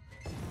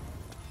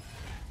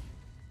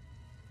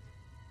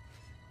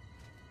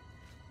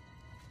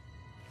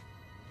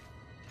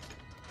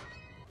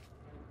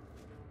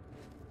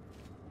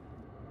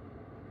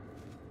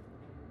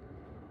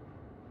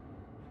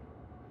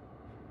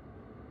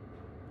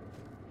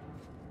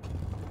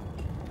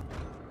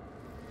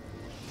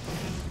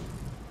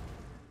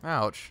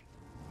 Ouch.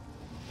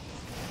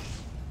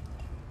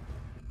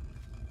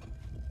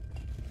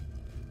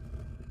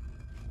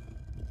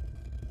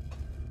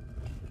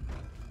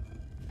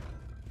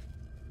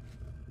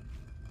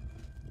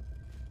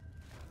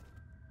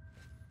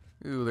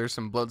 Ooh, there's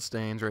some blood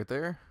stains right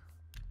there.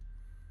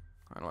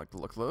 I don't like the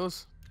look of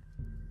those.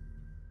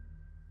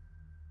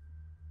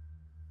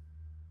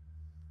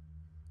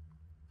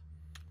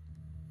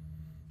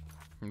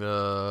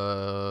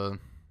 The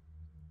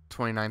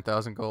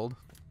 29,000 gold.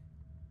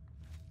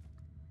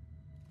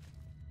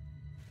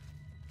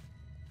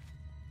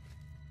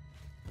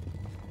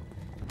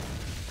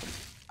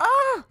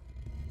 Ah!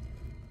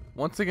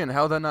 Once again,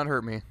 how'd that not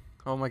hurt me?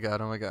 Oh my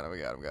god, oh my god, oh my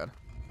god, oh my god.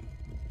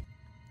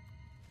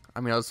 I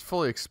mean, I was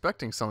fully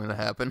expecting something to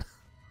happen.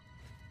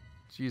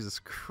 Jesus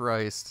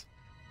Christ.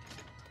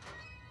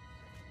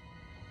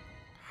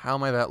 How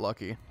am I that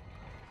lucky?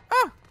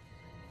 Ah!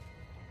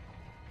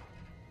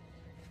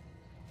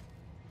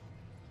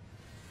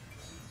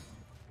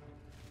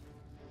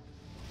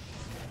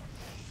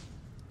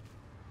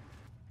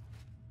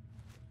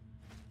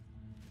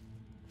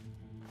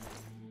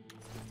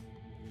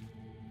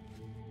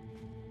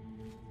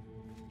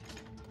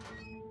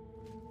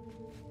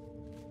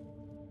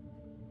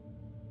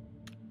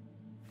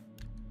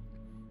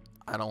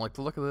 I don't like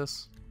the look of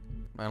this.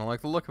 I don't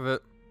like the look of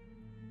it.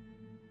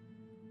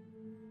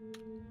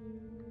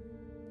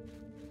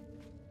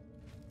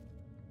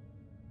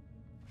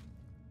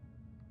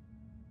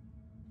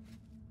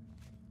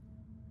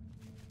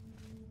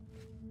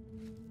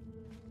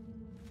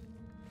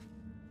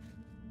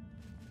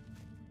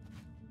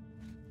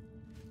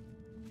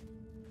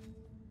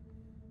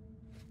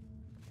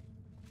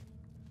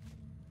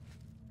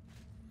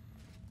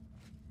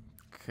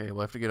 Okay,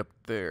 we'll have to get up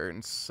there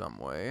in some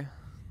way.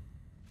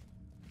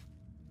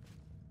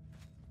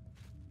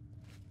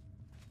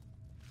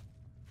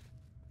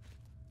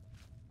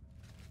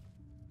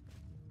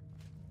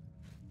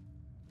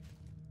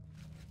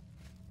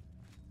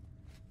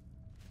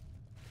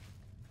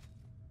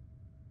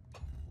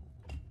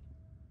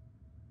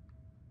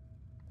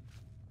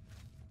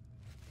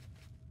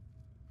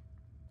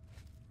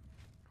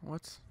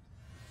 What?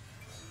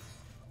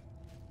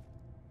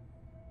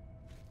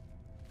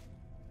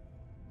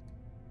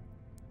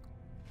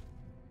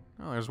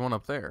 Oh, there's one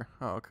up there.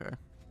 Oh, okay.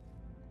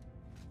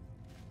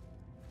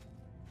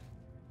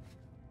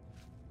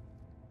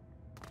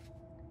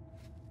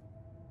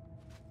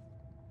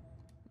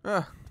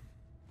 Ah.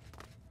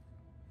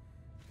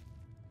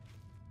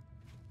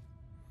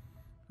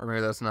 Or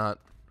maybe that's not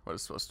what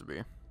it's supposed to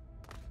be.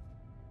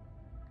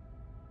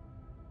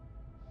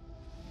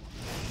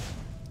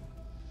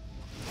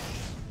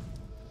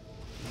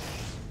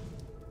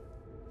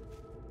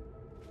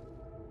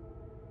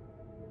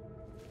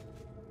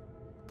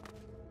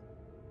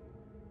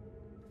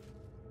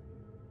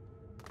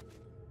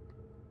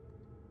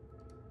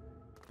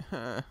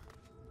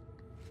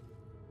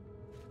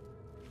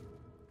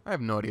 I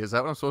have no idea. Is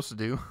that what I'm supposed to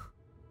do?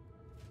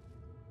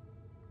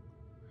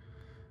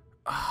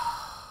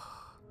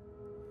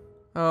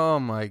 Oh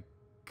my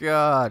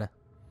god.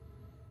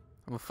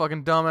 I'm a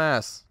fucking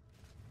dumbass.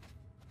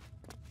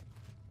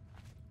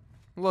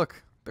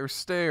 Look, there's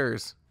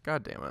stairs.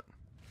 God damn it.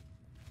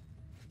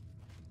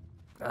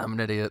 I'm an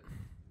idiot.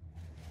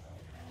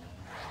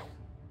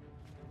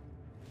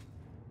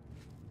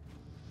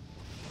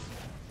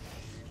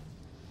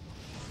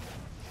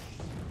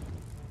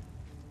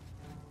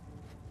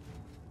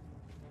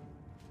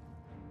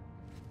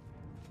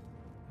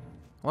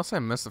 Unless I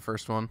missed the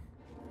first one.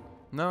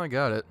 No, I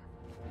got it.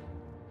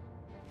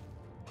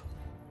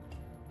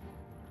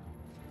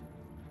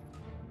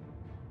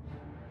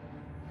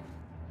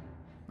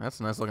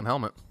 That's a nice looking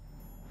helmet.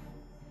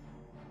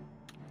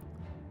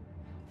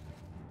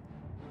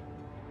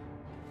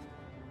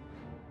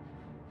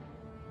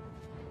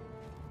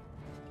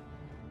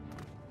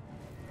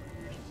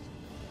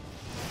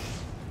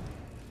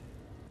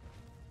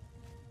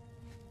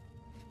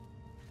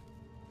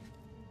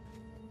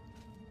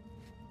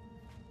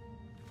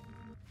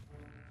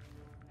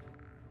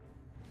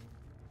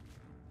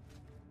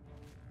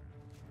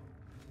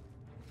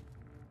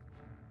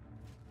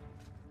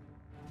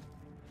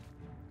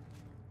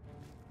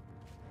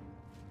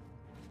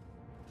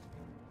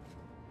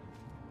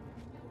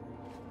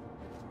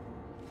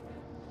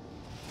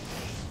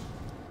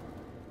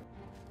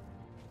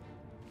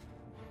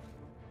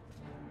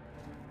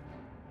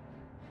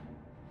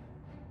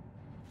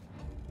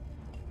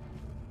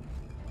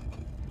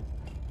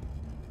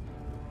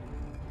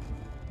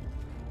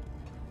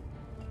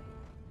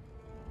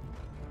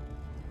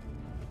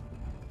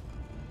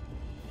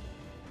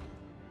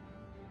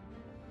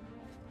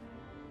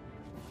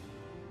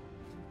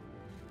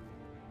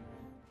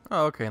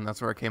 Oh, okay, and that's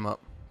where I came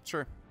up.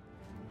 Sure.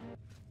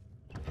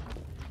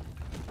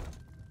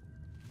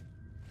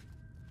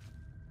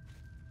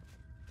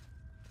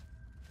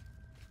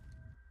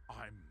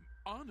 I'm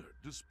honored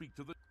to speak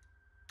to the...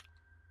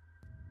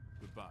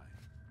 Goodbye.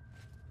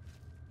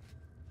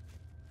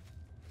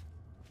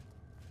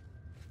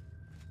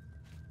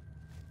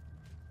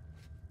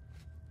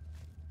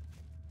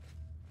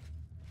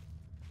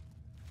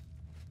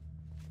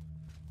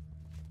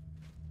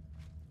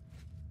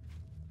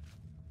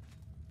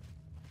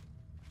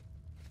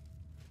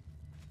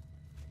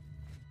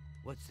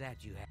 What's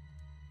that you have?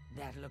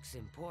 That looks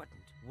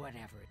important,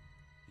 whatever.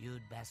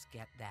 You'd best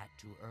get that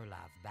to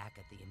Erlov back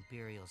at the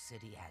Imperial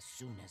City as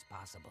soon as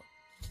possible.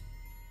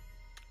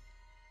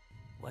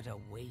 What a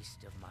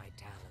waste of my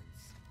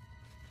talents.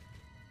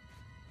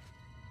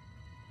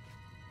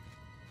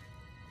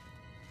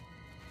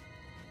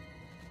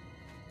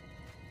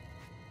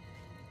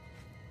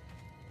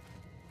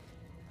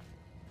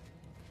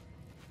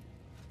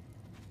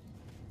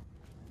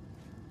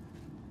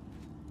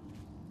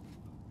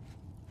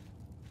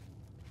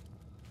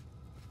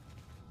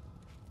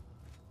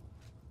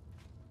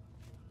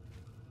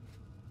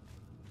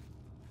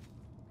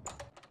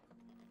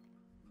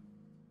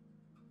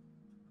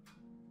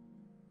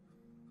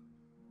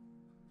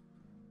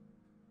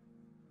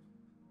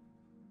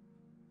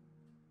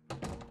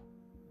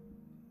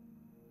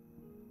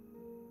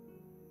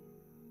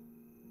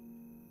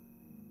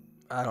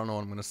 I don't know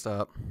when I'm gonna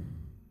stop.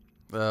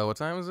 What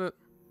time is it?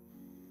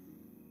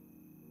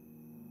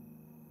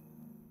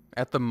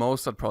 At the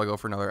most, I'd probably go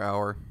for another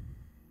hour.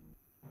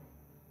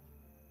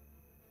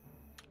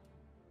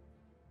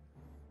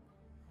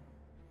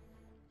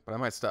 But I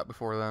might stop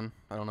before then.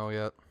 I don't know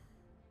yet.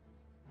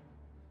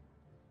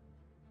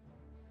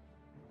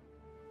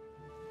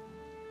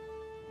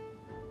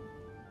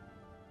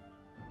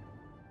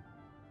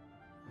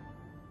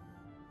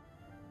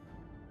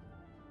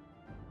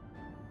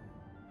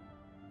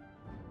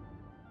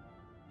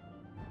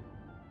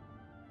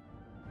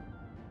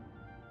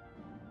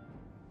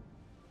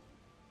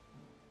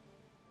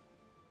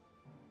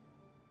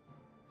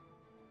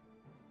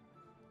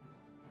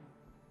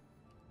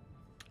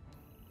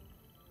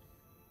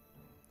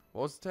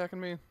 What was attacking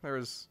me? There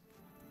was...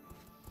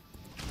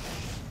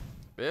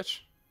 Bitch.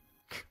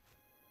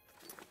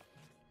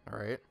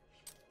 Alright.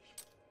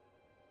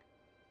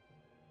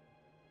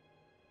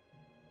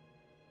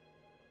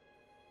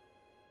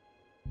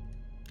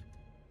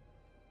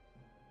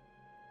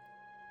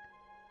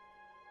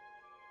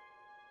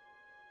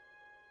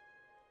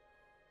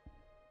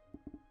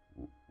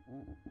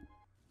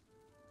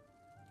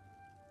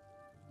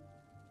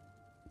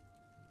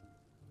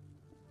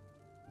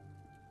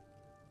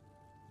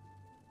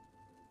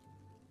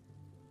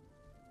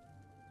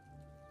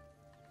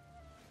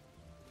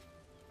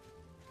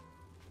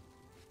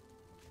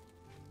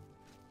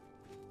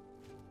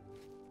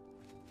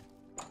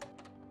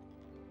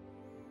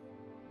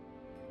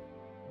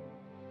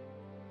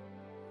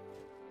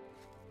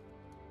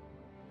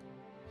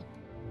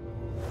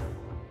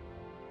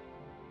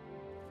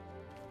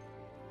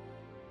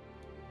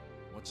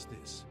 What's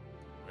this?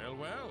 Well,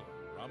 well,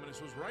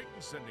 Romanus was right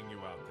in sending you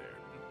out there.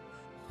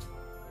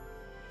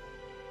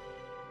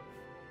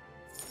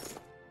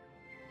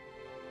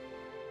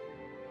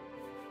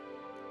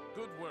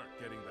 Good work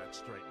getting that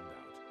straightened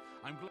out.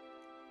 I'm glad.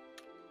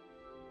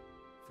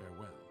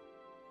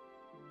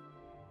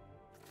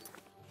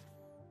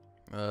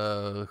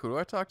 Farewell. Who do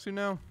I talk to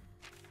now?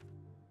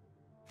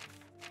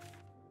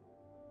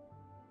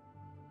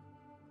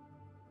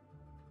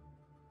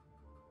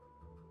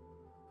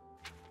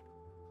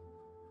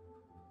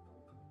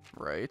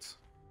 Right.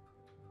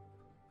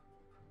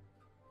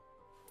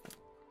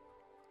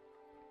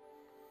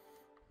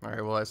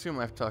 Alright, well, I assume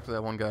I have to talk to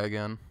that one guy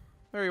again.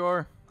 There you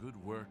are. Good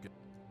work.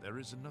 There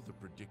is another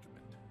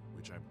predicament,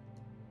 which I'm...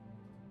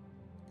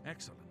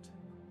 Excellent.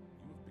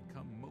 You have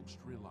become most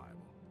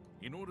reliable.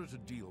 In order to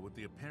deal with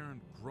the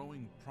apparent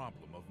growing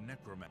problem of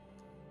necromancy,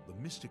 the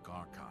Mystic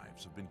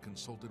Archives have been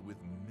consulted with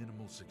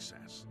minimal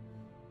success.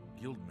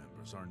 Guild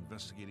members are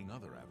investigating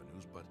other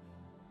avenues, but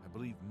I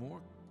believe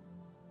more...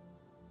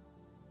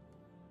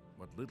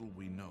 What little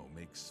we know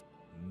makes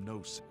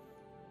no sense.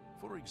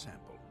 For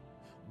example,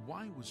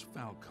 why was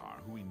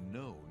Falcar, who we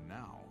know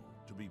now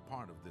to be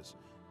part of this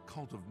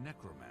cult of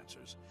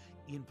necromancers,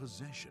 in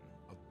possession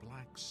of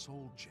black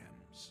soul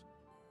gems?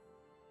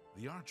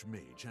 The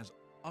Archmage has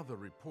other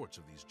reports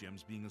of these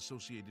gems being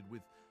associated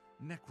with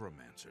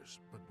necromancers,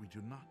 but we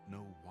do not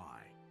know why.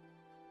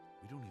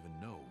 We don't even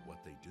know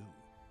what they do.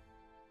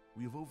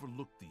 We have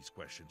overlooked these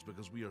questions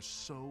because we are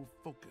so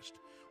focused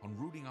on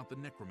rooting out the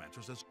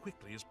necromancers as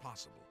quickly as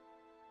possible.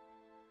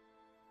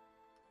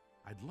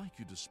 I'd like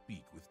you to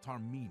speak with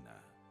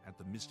Tarmina at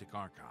the Mystic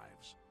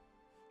Archives.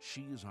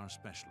 She is our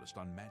specialist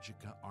on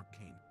Magica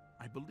Arcana.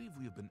 I believe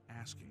we have been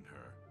asking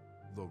her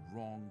the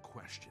wrong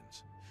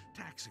questions,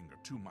 taxing her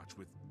too much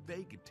with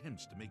vague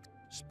attempts to make...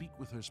 Speak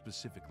with her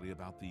specifically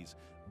about these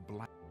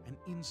black... An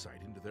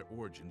insight into their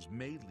origins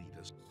may lead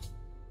us...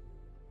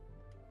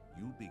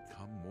 You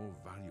become more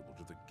valuable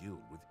to the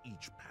guild with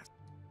each pass.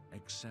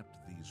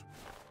 Accept these...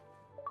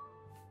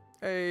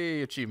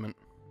 Hey, achievement.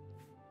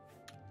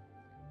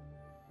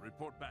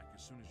 Report back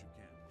as soon as you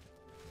can.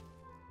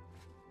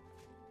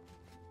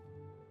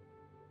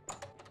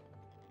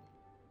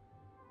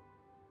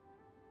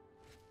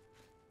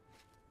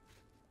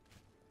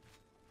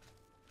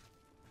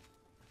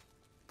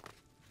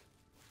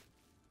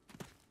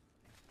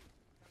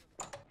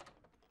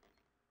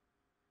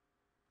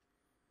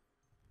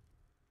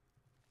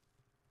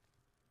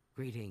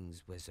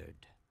 Greetings, wizard.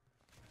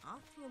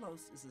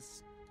 Arthrolos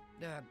is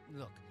a...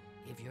 Look,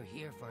 If you're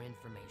here for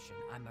information,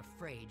 I'm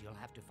afraid you'll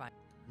have to find...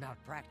 Not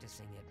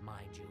practicing it,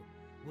 mind you.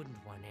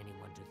 Wouldn't want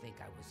anyone to think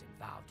I was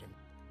involved in...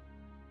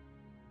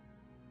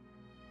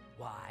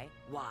 Why?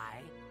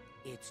 Why?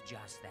 It's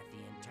just that the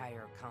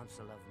entire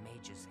Council of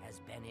Mages has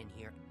been in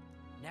here.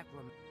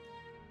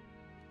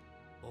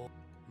 Oh,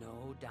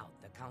 no doubt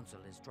the Council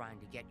is trying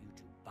to get you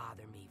to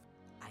bother me.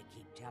 I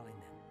keep telling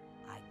them,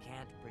 I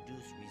can't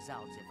produce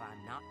results if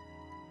I'm not...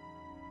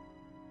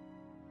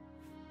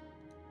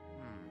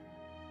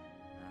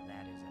 Now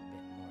that is a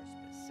bit more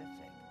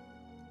specific.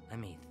 Let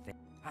me think.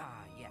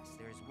 Ah, yes,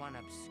 there's one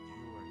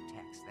obscure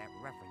text that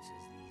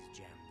references these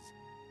gems.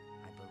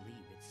 I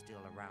believe it's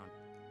still around.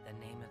 The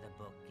name of the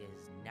book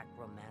is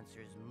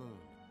Necromancer's Moon.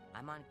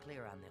 I'm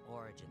unclear on the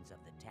origins of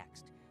the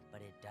text,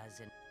 but it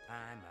doesn't...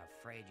 I'm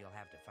afraid you'll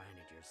have to find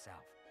it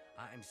yourself.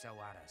 I'm so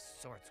out of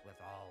sorts with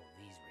all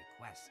these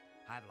requests,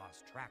 I've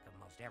lost track of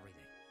most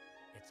everything.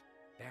 It's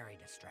very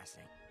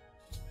distressing.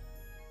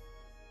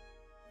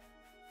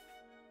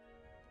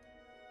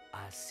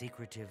 A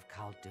secretive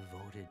cult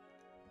devoted.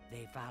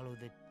 They follow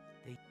the...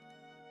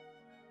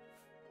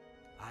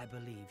 I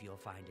believe you'll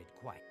find it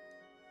quite...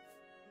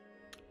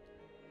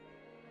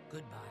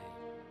 Goodbye.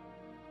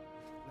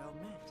 Well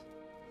met.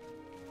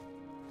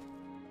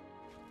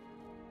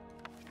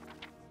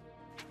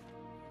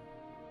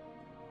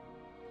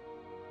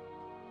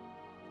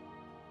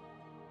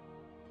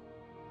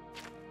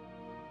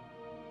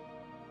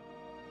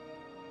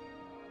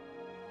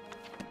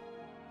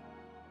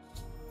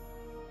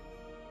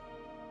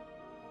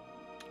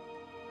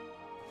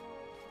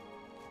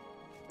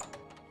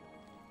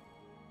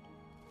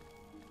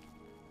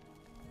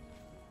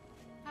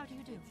 How do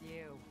you do? It's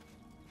you.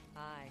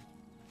 Hi.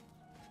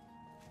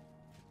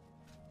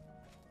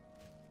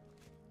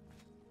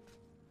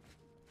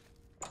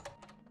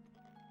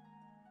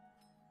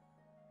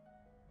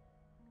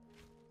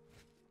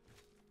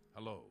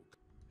 Hello.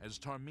 Has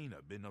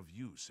Tarmina been of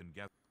use in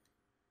gathering?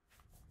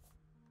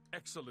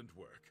 Excellent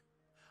work.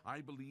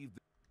 I believe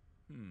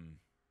that...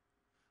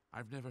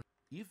 I've never...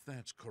 If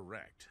that's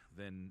correct,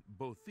 then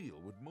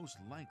Bothiel would most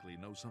likely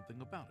know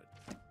something about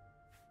it.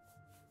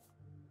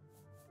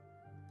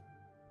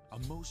 A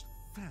most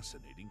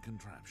fascinating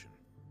contraption.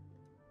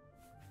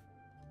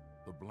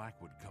 The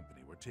Blackwood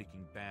Company were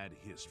taking bad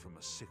hist from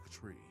a sick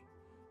tree.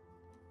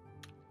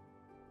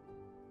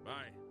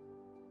 Bye.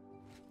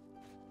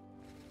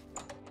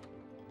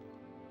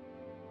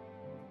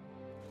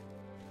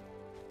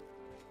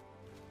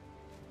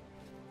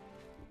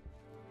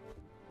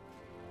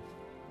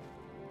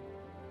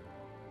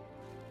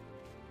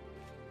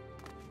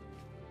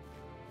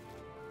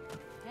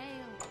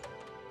 Hail.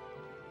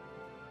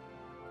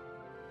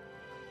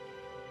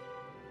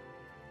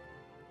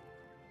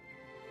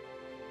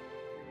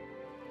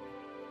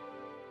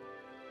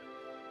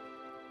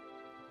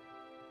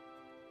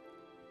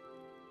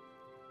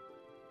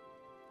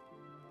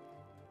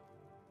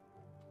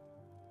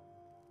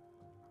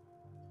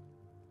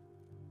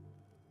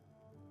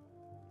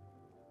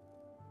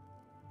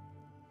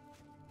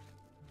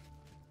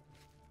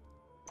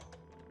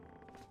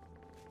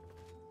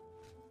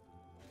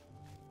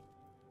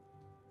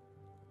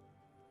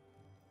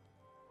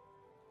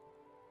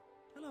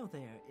 Hello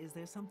there. Is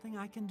there something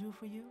I can do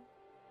for you?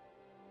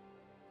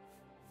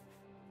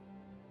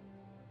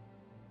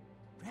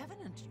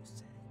 Revenant, you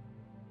say?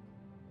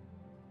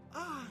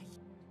 Ah,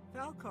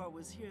 Falcar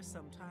was here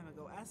some time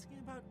ago asking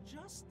about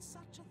just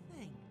such a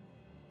thing.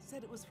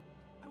 Said it was...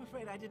 I'm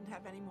afraid I didn't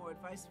have any more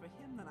advice for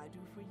him than I do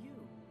for you.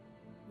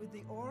 With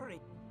the Ori,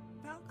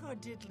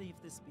 Falcar did leave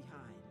this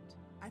behind.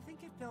 I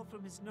think it fell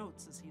from his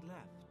notes as he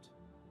left.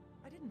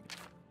 I didn't...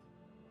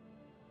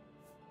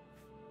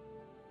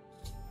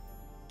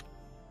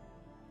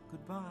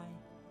 Goodbye.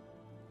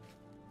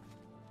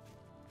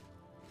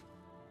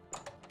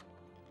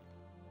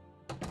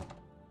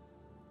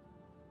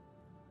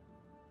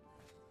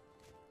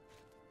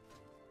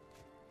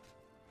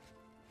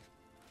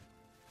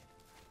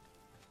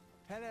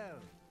 Hello.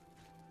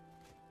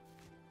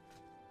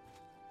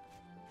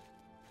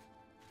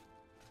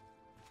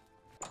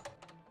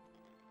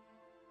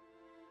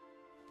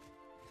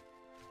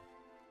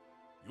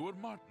 You were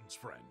Martin's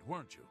friend,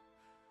 weren't you?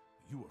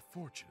 You were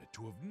fortunate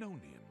to have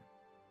known him.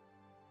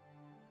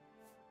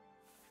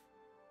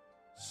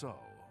 So,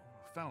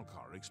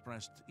 Falcar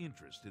expressed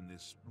interest in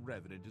this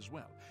revenant as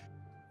well.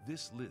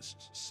 This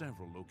lists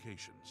several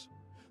locations.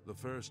 The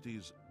first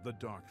is the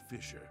Dark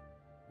Fissure,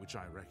 which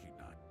I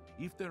recognize.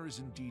 If there is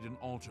indeed an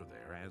altar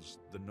there, as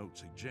the note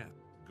suggests,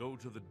 go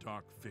to the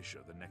Dark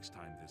Fissure the next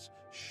time this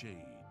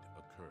shade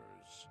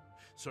occurs.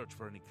 Search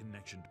for any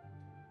connection.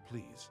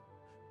 Please,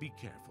 be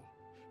careful.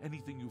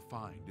 Anything you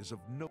find is of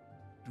no...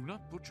 Do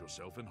not put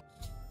yourself in...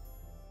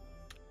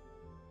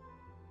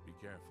 Be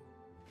careful.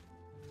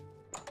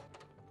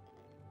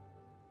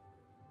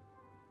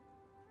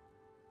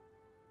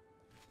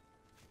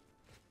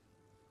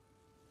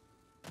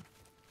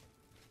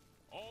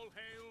 All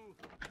hail!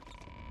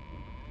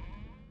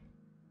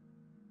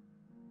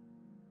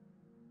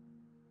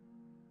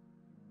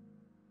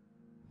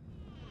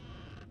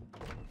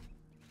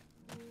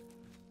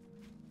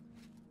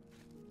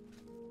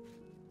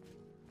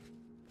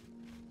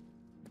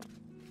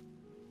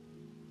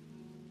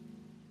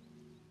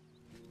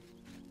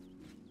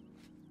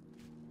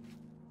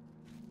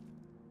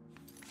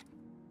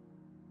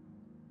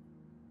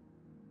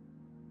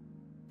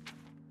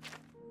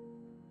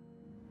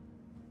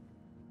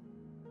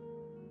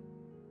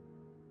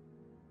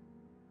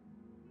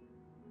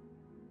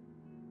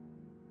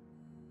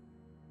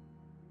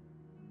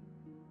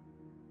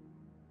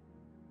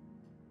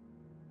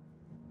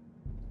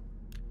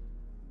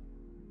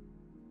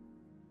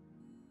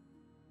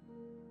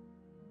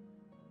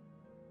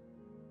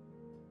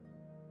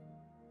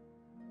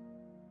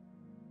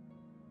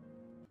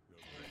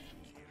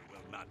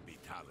 not be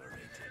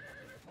tolerated.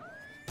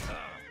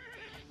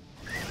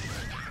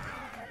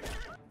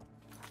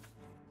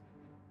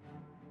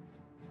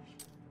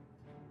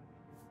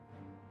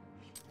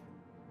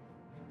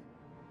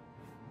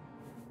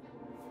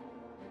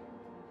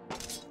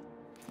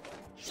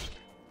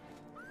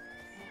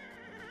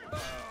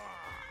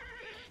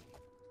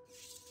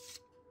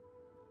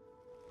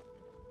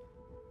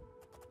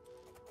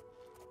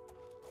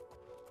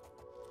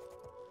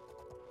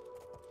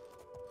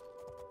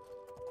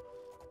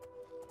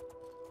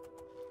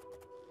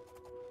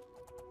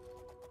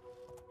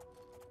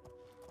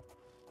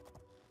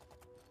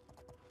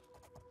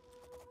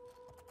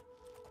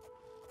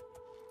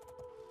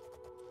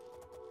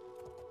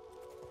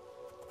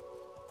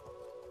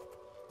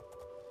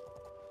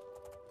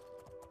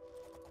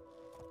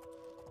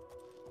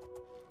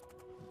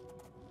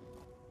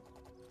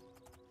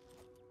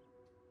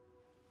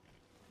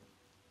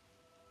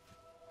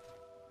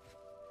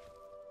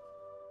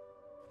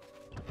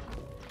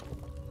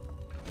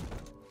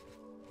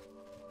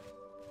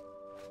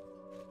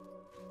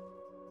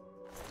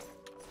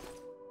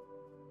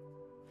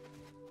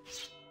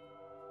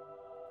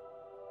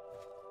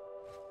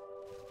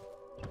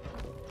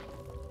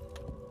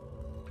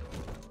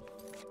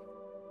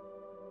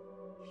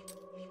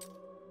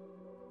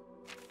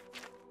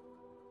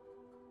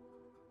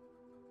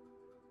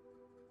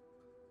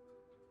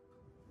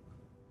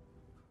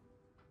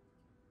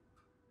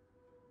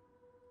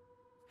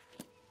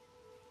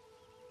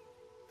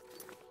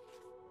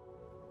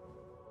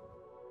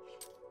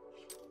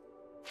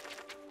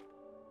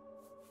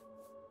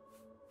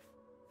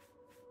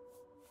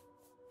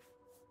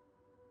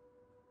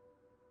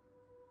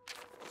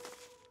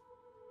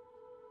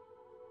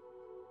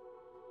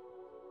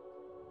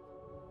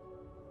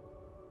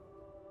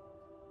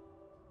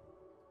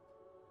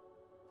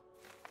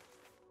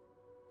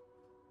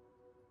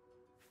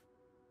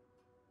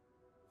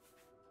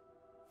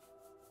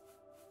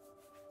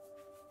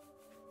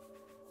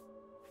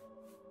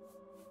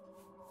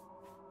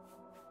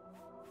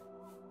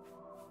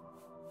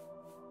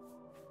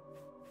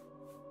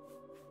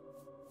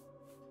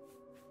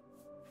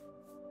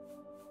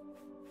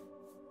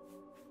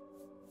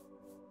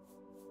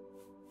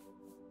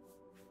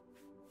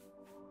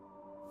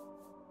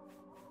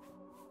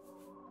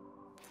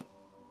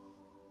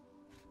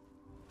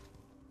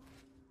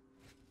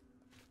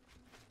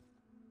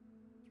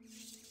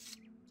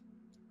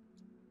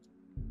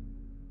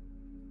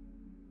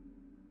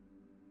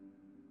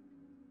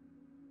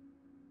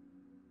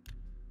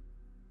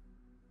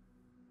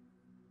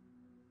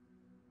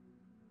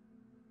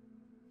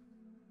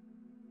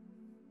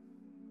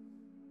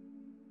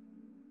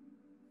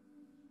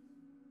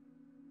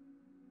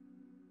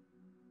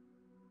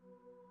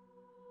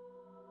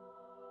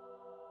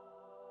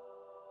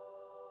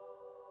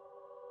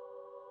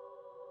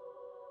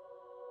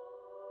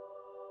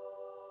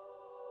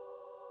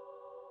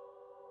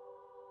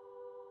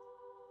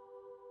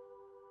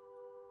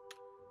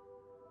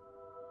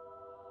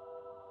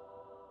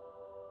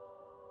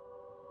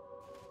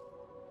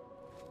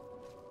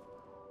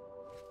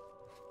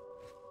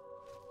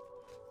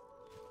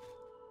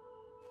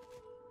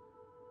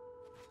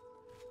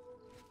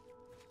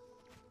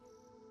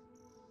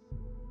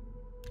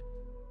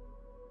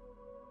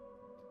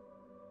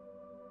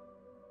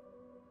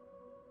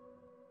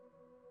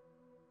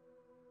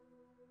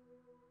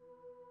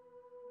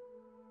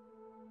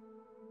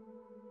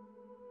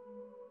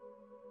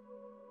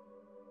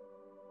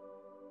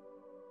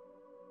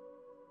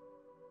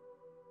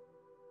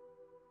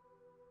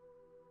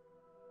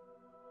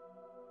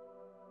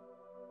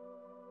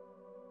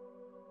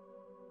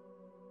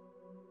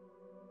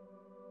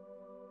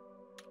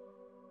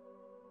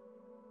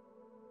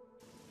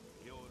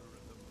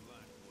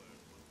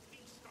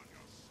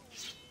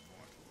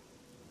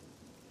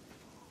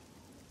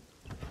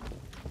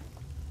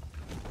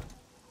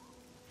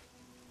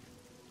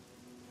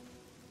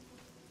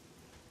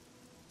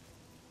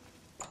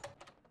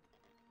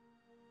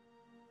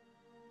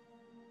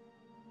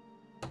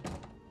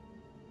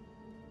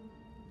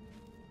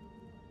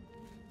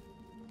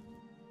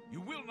 You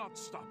will not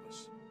stop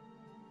us.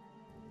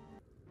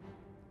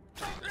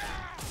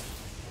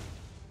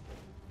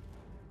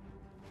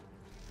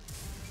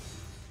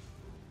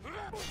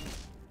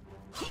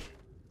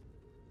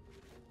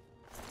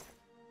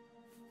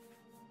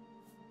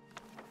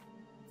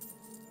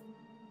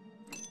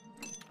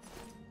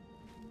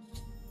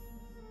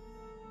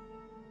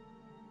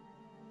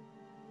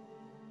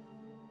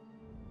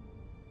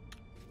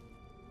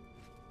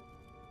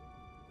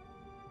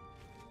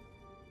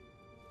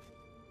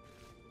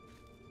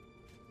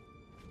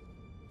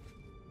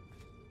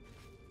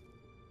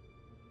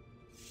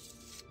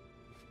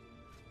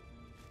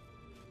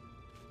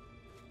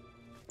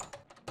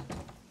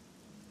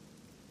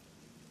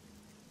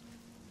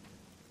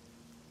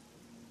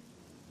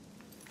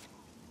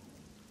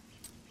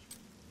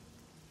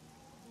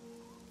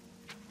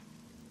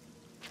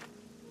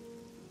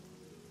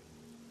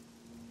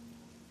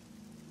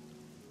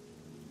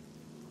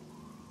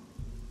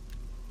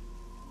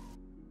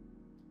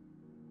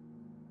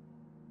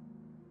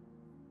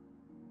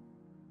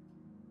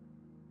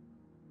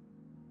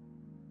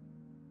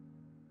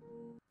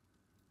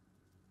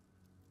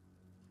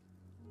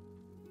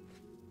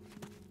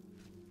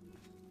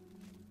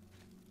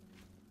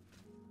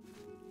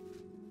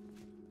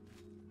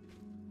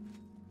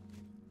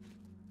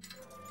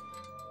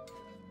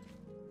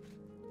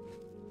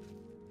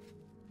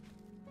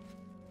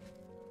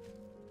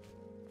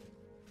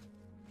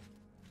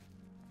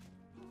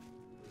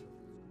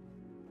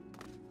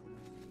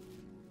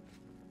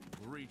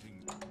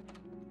 Greetings.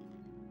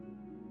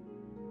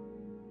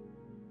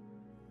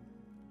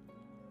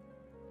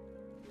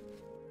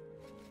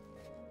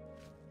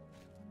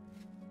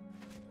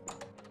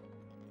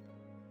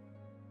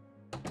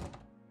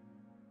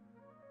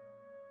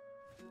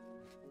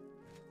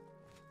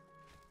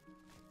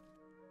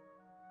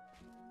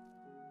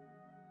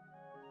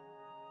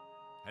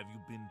 Have you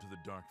been to the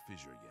Dark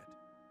Fissure yet?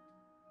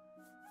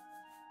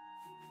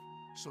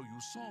 So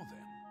you saw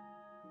them.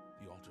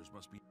 The altars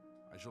must be...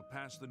 I shall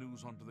pass the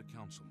news on to the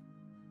council.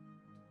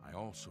 I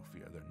also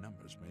fear their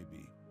numbers may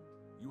be.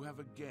 You have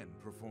again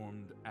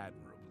performed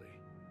admirably.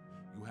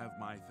 You have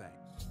my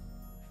thanks.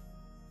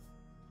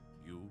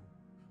 You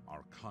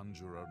are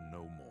conjurer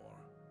no more.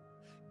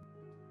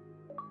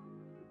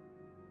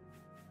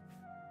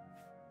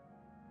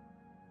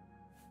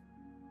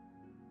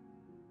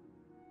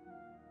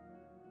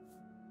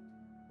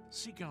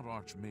 Seek out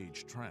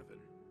Archmage Travin.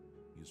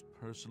 He has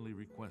personally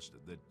requested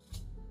that...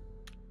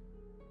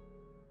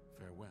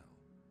 Farewell.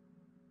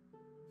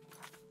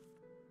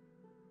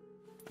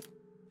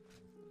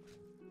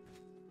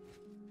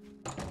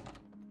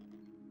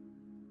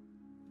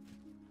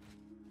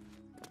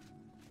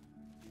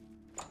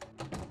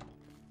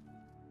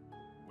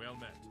 Well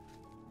met.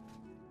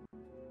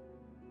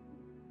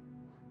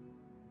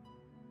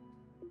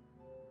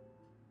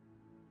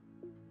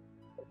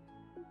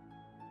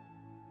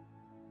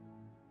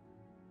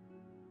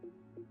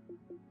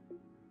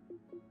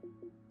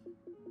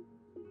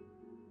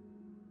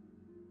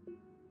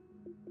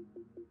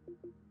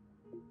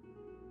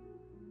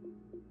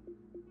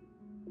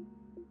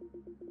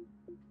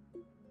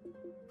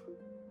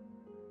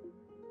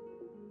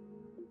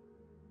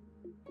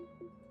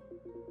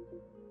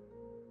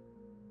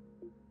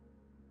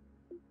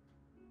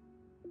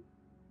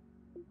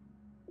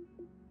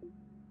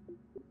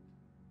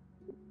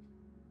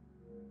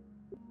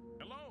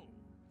 Hello.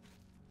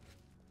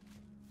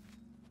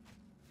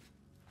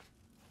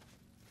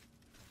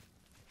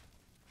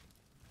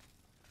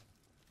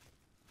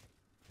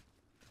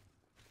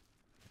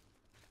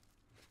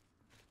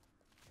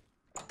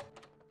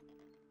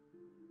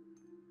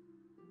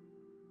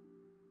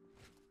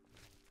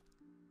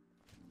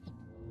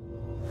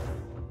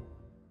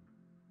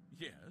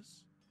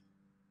 Yes.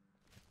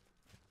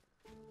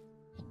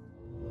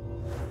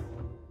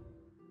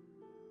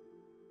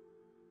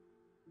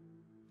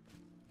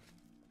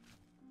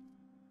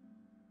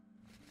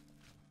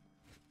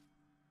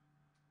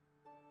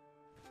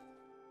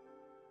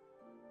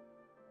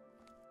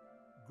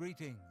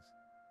 Greetings.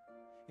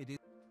 It is...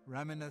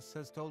 Raminus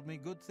has told me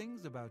good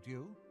things about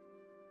you.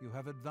 You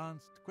have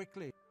advanced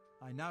quickly.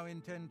 I now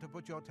intend to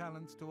put your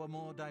talents to a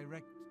more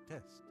direct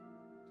test.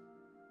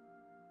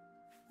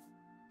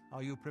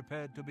 Are you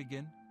prepared to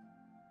begin?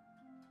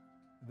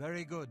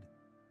 Very good.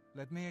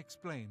 Let me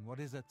explain what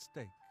is at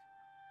stake.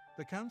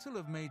 The Council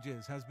of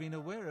Mages has been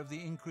aware of the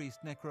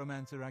increased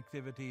necromancer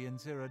activity in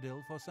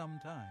Cyrodiil for some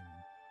time.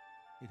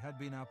 It had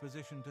been our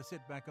position to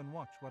sit back and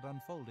watch what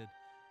unfolded,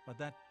 but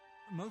that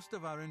most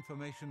of our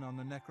information on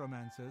the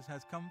necromancers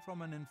has come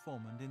from an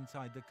informant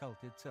inside the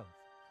cult itself.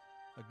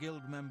 A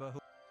guild member who...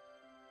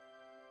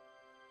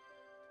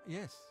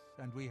 Yes,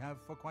 and we have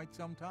for quite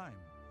some time.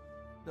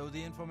 Though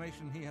the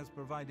information he has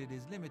provided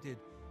is limited,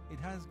 it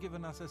has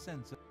given us a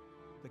sense of...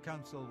 The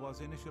Council was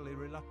initially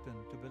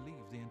reluctant to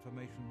believe the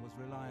information was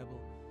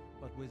reliable,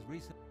 but with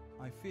recent...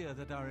 I fear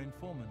that our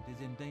informant is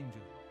in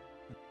danger.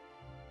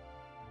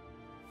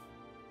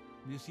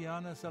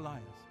 Lucianus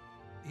Elias.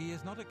 He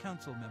is not a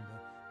council member,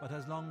 but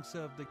has long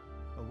served the...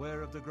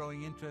 Aware of the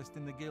growing interest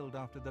in the guild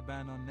after the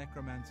ban on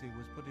necromancy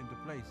was put into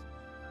place,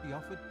 he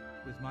offered,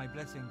 with my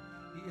blessing,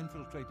 he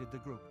infiltrated the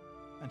group,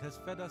 and has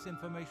fed us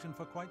information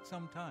for quite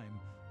some time,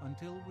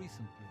 until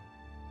recently.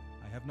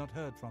 I have not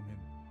heard from him,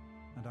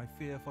 and I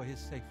fear for his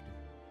safety.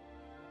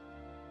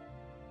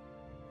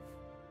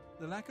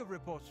 The lack of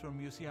reports from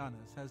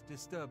Mucianus has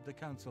disturbed the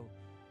council,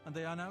 and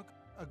they are now...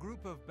 A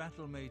group of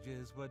battle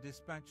mages were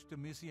dispatched to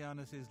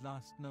Mucianus's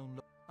last known...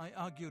 I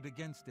argued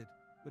against it,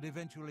 but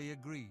eventually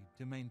agreed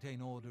to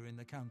maintain order in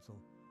the council.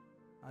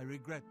 I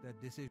regret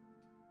that decision.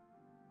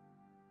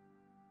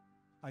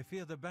 I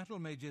fear the battle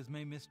mages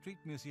may mistreat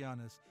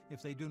Mucianus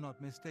if they do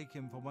not mistake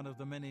him for one of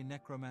the many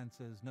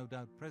necromancers no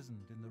doubt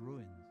present in the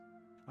ruins.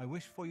 I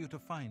wish for you to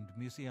find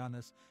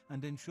Mucianus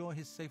and ensure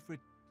his safe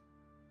return.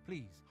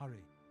 Please,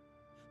 hurry.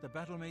 The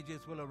battle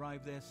mages will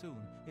arrive there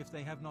soon, if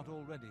they have not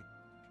already.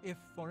 If,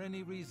 for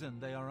any reason,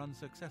 they are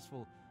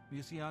unsuccessful,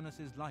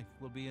 Mucianus's life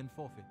will be in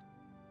forfeit.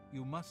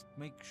 You must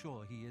make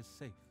sure he is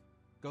safe.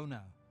 Go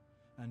now,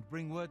 and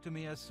bring word to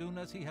me as soon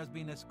as he has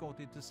been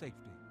escorted to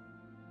safety.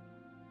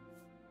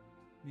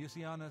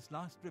 Mucianus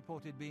last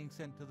reported being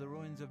sent to the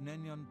ruins of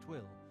Nenyon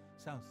Twill,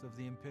 south of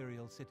the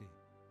Imperial City.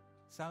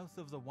 South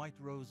of the White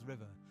Rose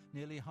River,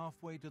 nearly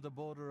halfway to the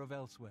border of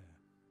elsewhere.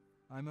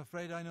 I'm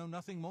afraid I know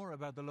nothing more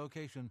about the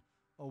location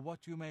or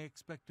what you may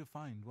expect to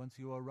find once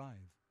you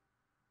arrive.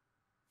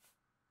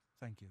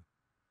 Thank you.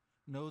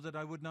 Know that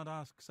I would not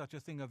ask such a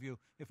thing of you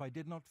if I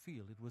did not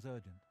feel it was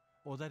urgent,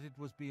 or that it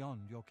was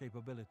beyond your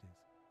capabilities.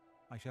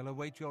 I shall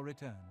await your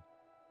return.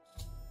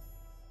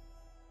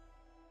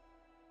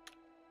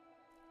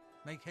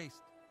 Make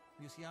haste.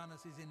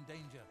 Mucianus is in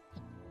danger.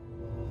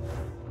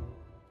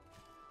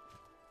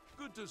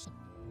 Good to see.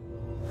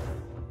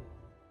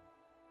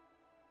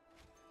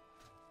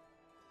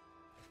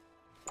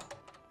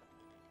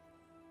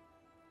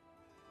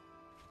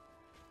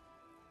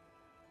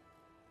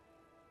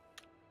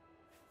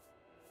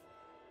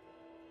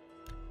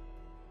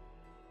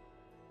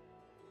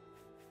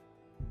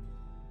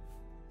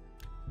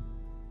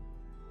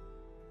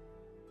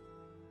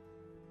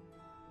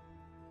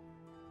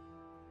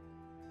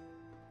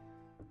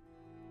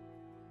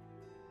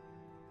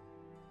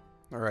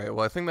 Alright,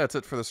 well I think that's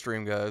it for the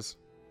stream, guys.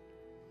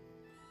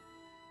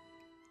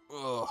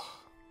 Ugh.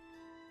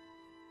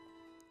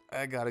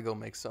 I gotta go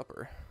make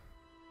supper.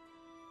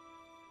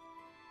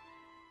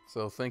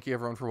 So thank you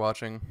everyone for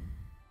watching.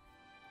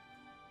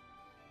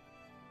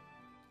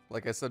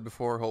 Like I said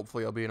before,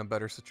 hopefully I'll be in a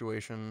better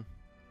situation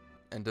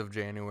end of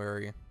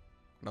January,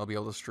 and I'll be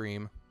able to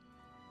stream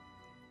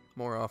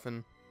more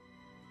often.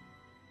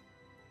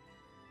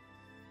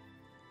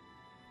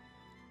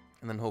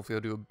 And then hopefully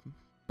I'll do a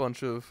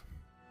bunch of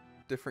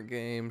different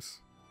games.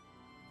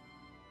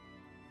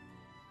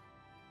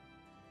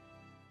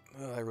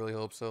 I really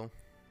hope so.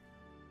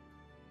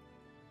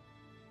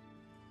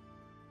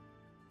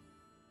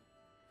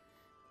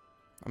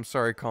 I'm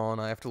sorry, Colin,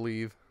 I have to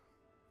leave.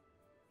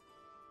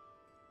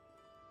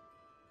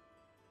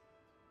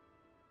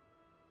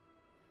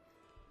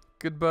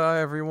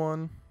 Goodbye,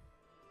 everyone.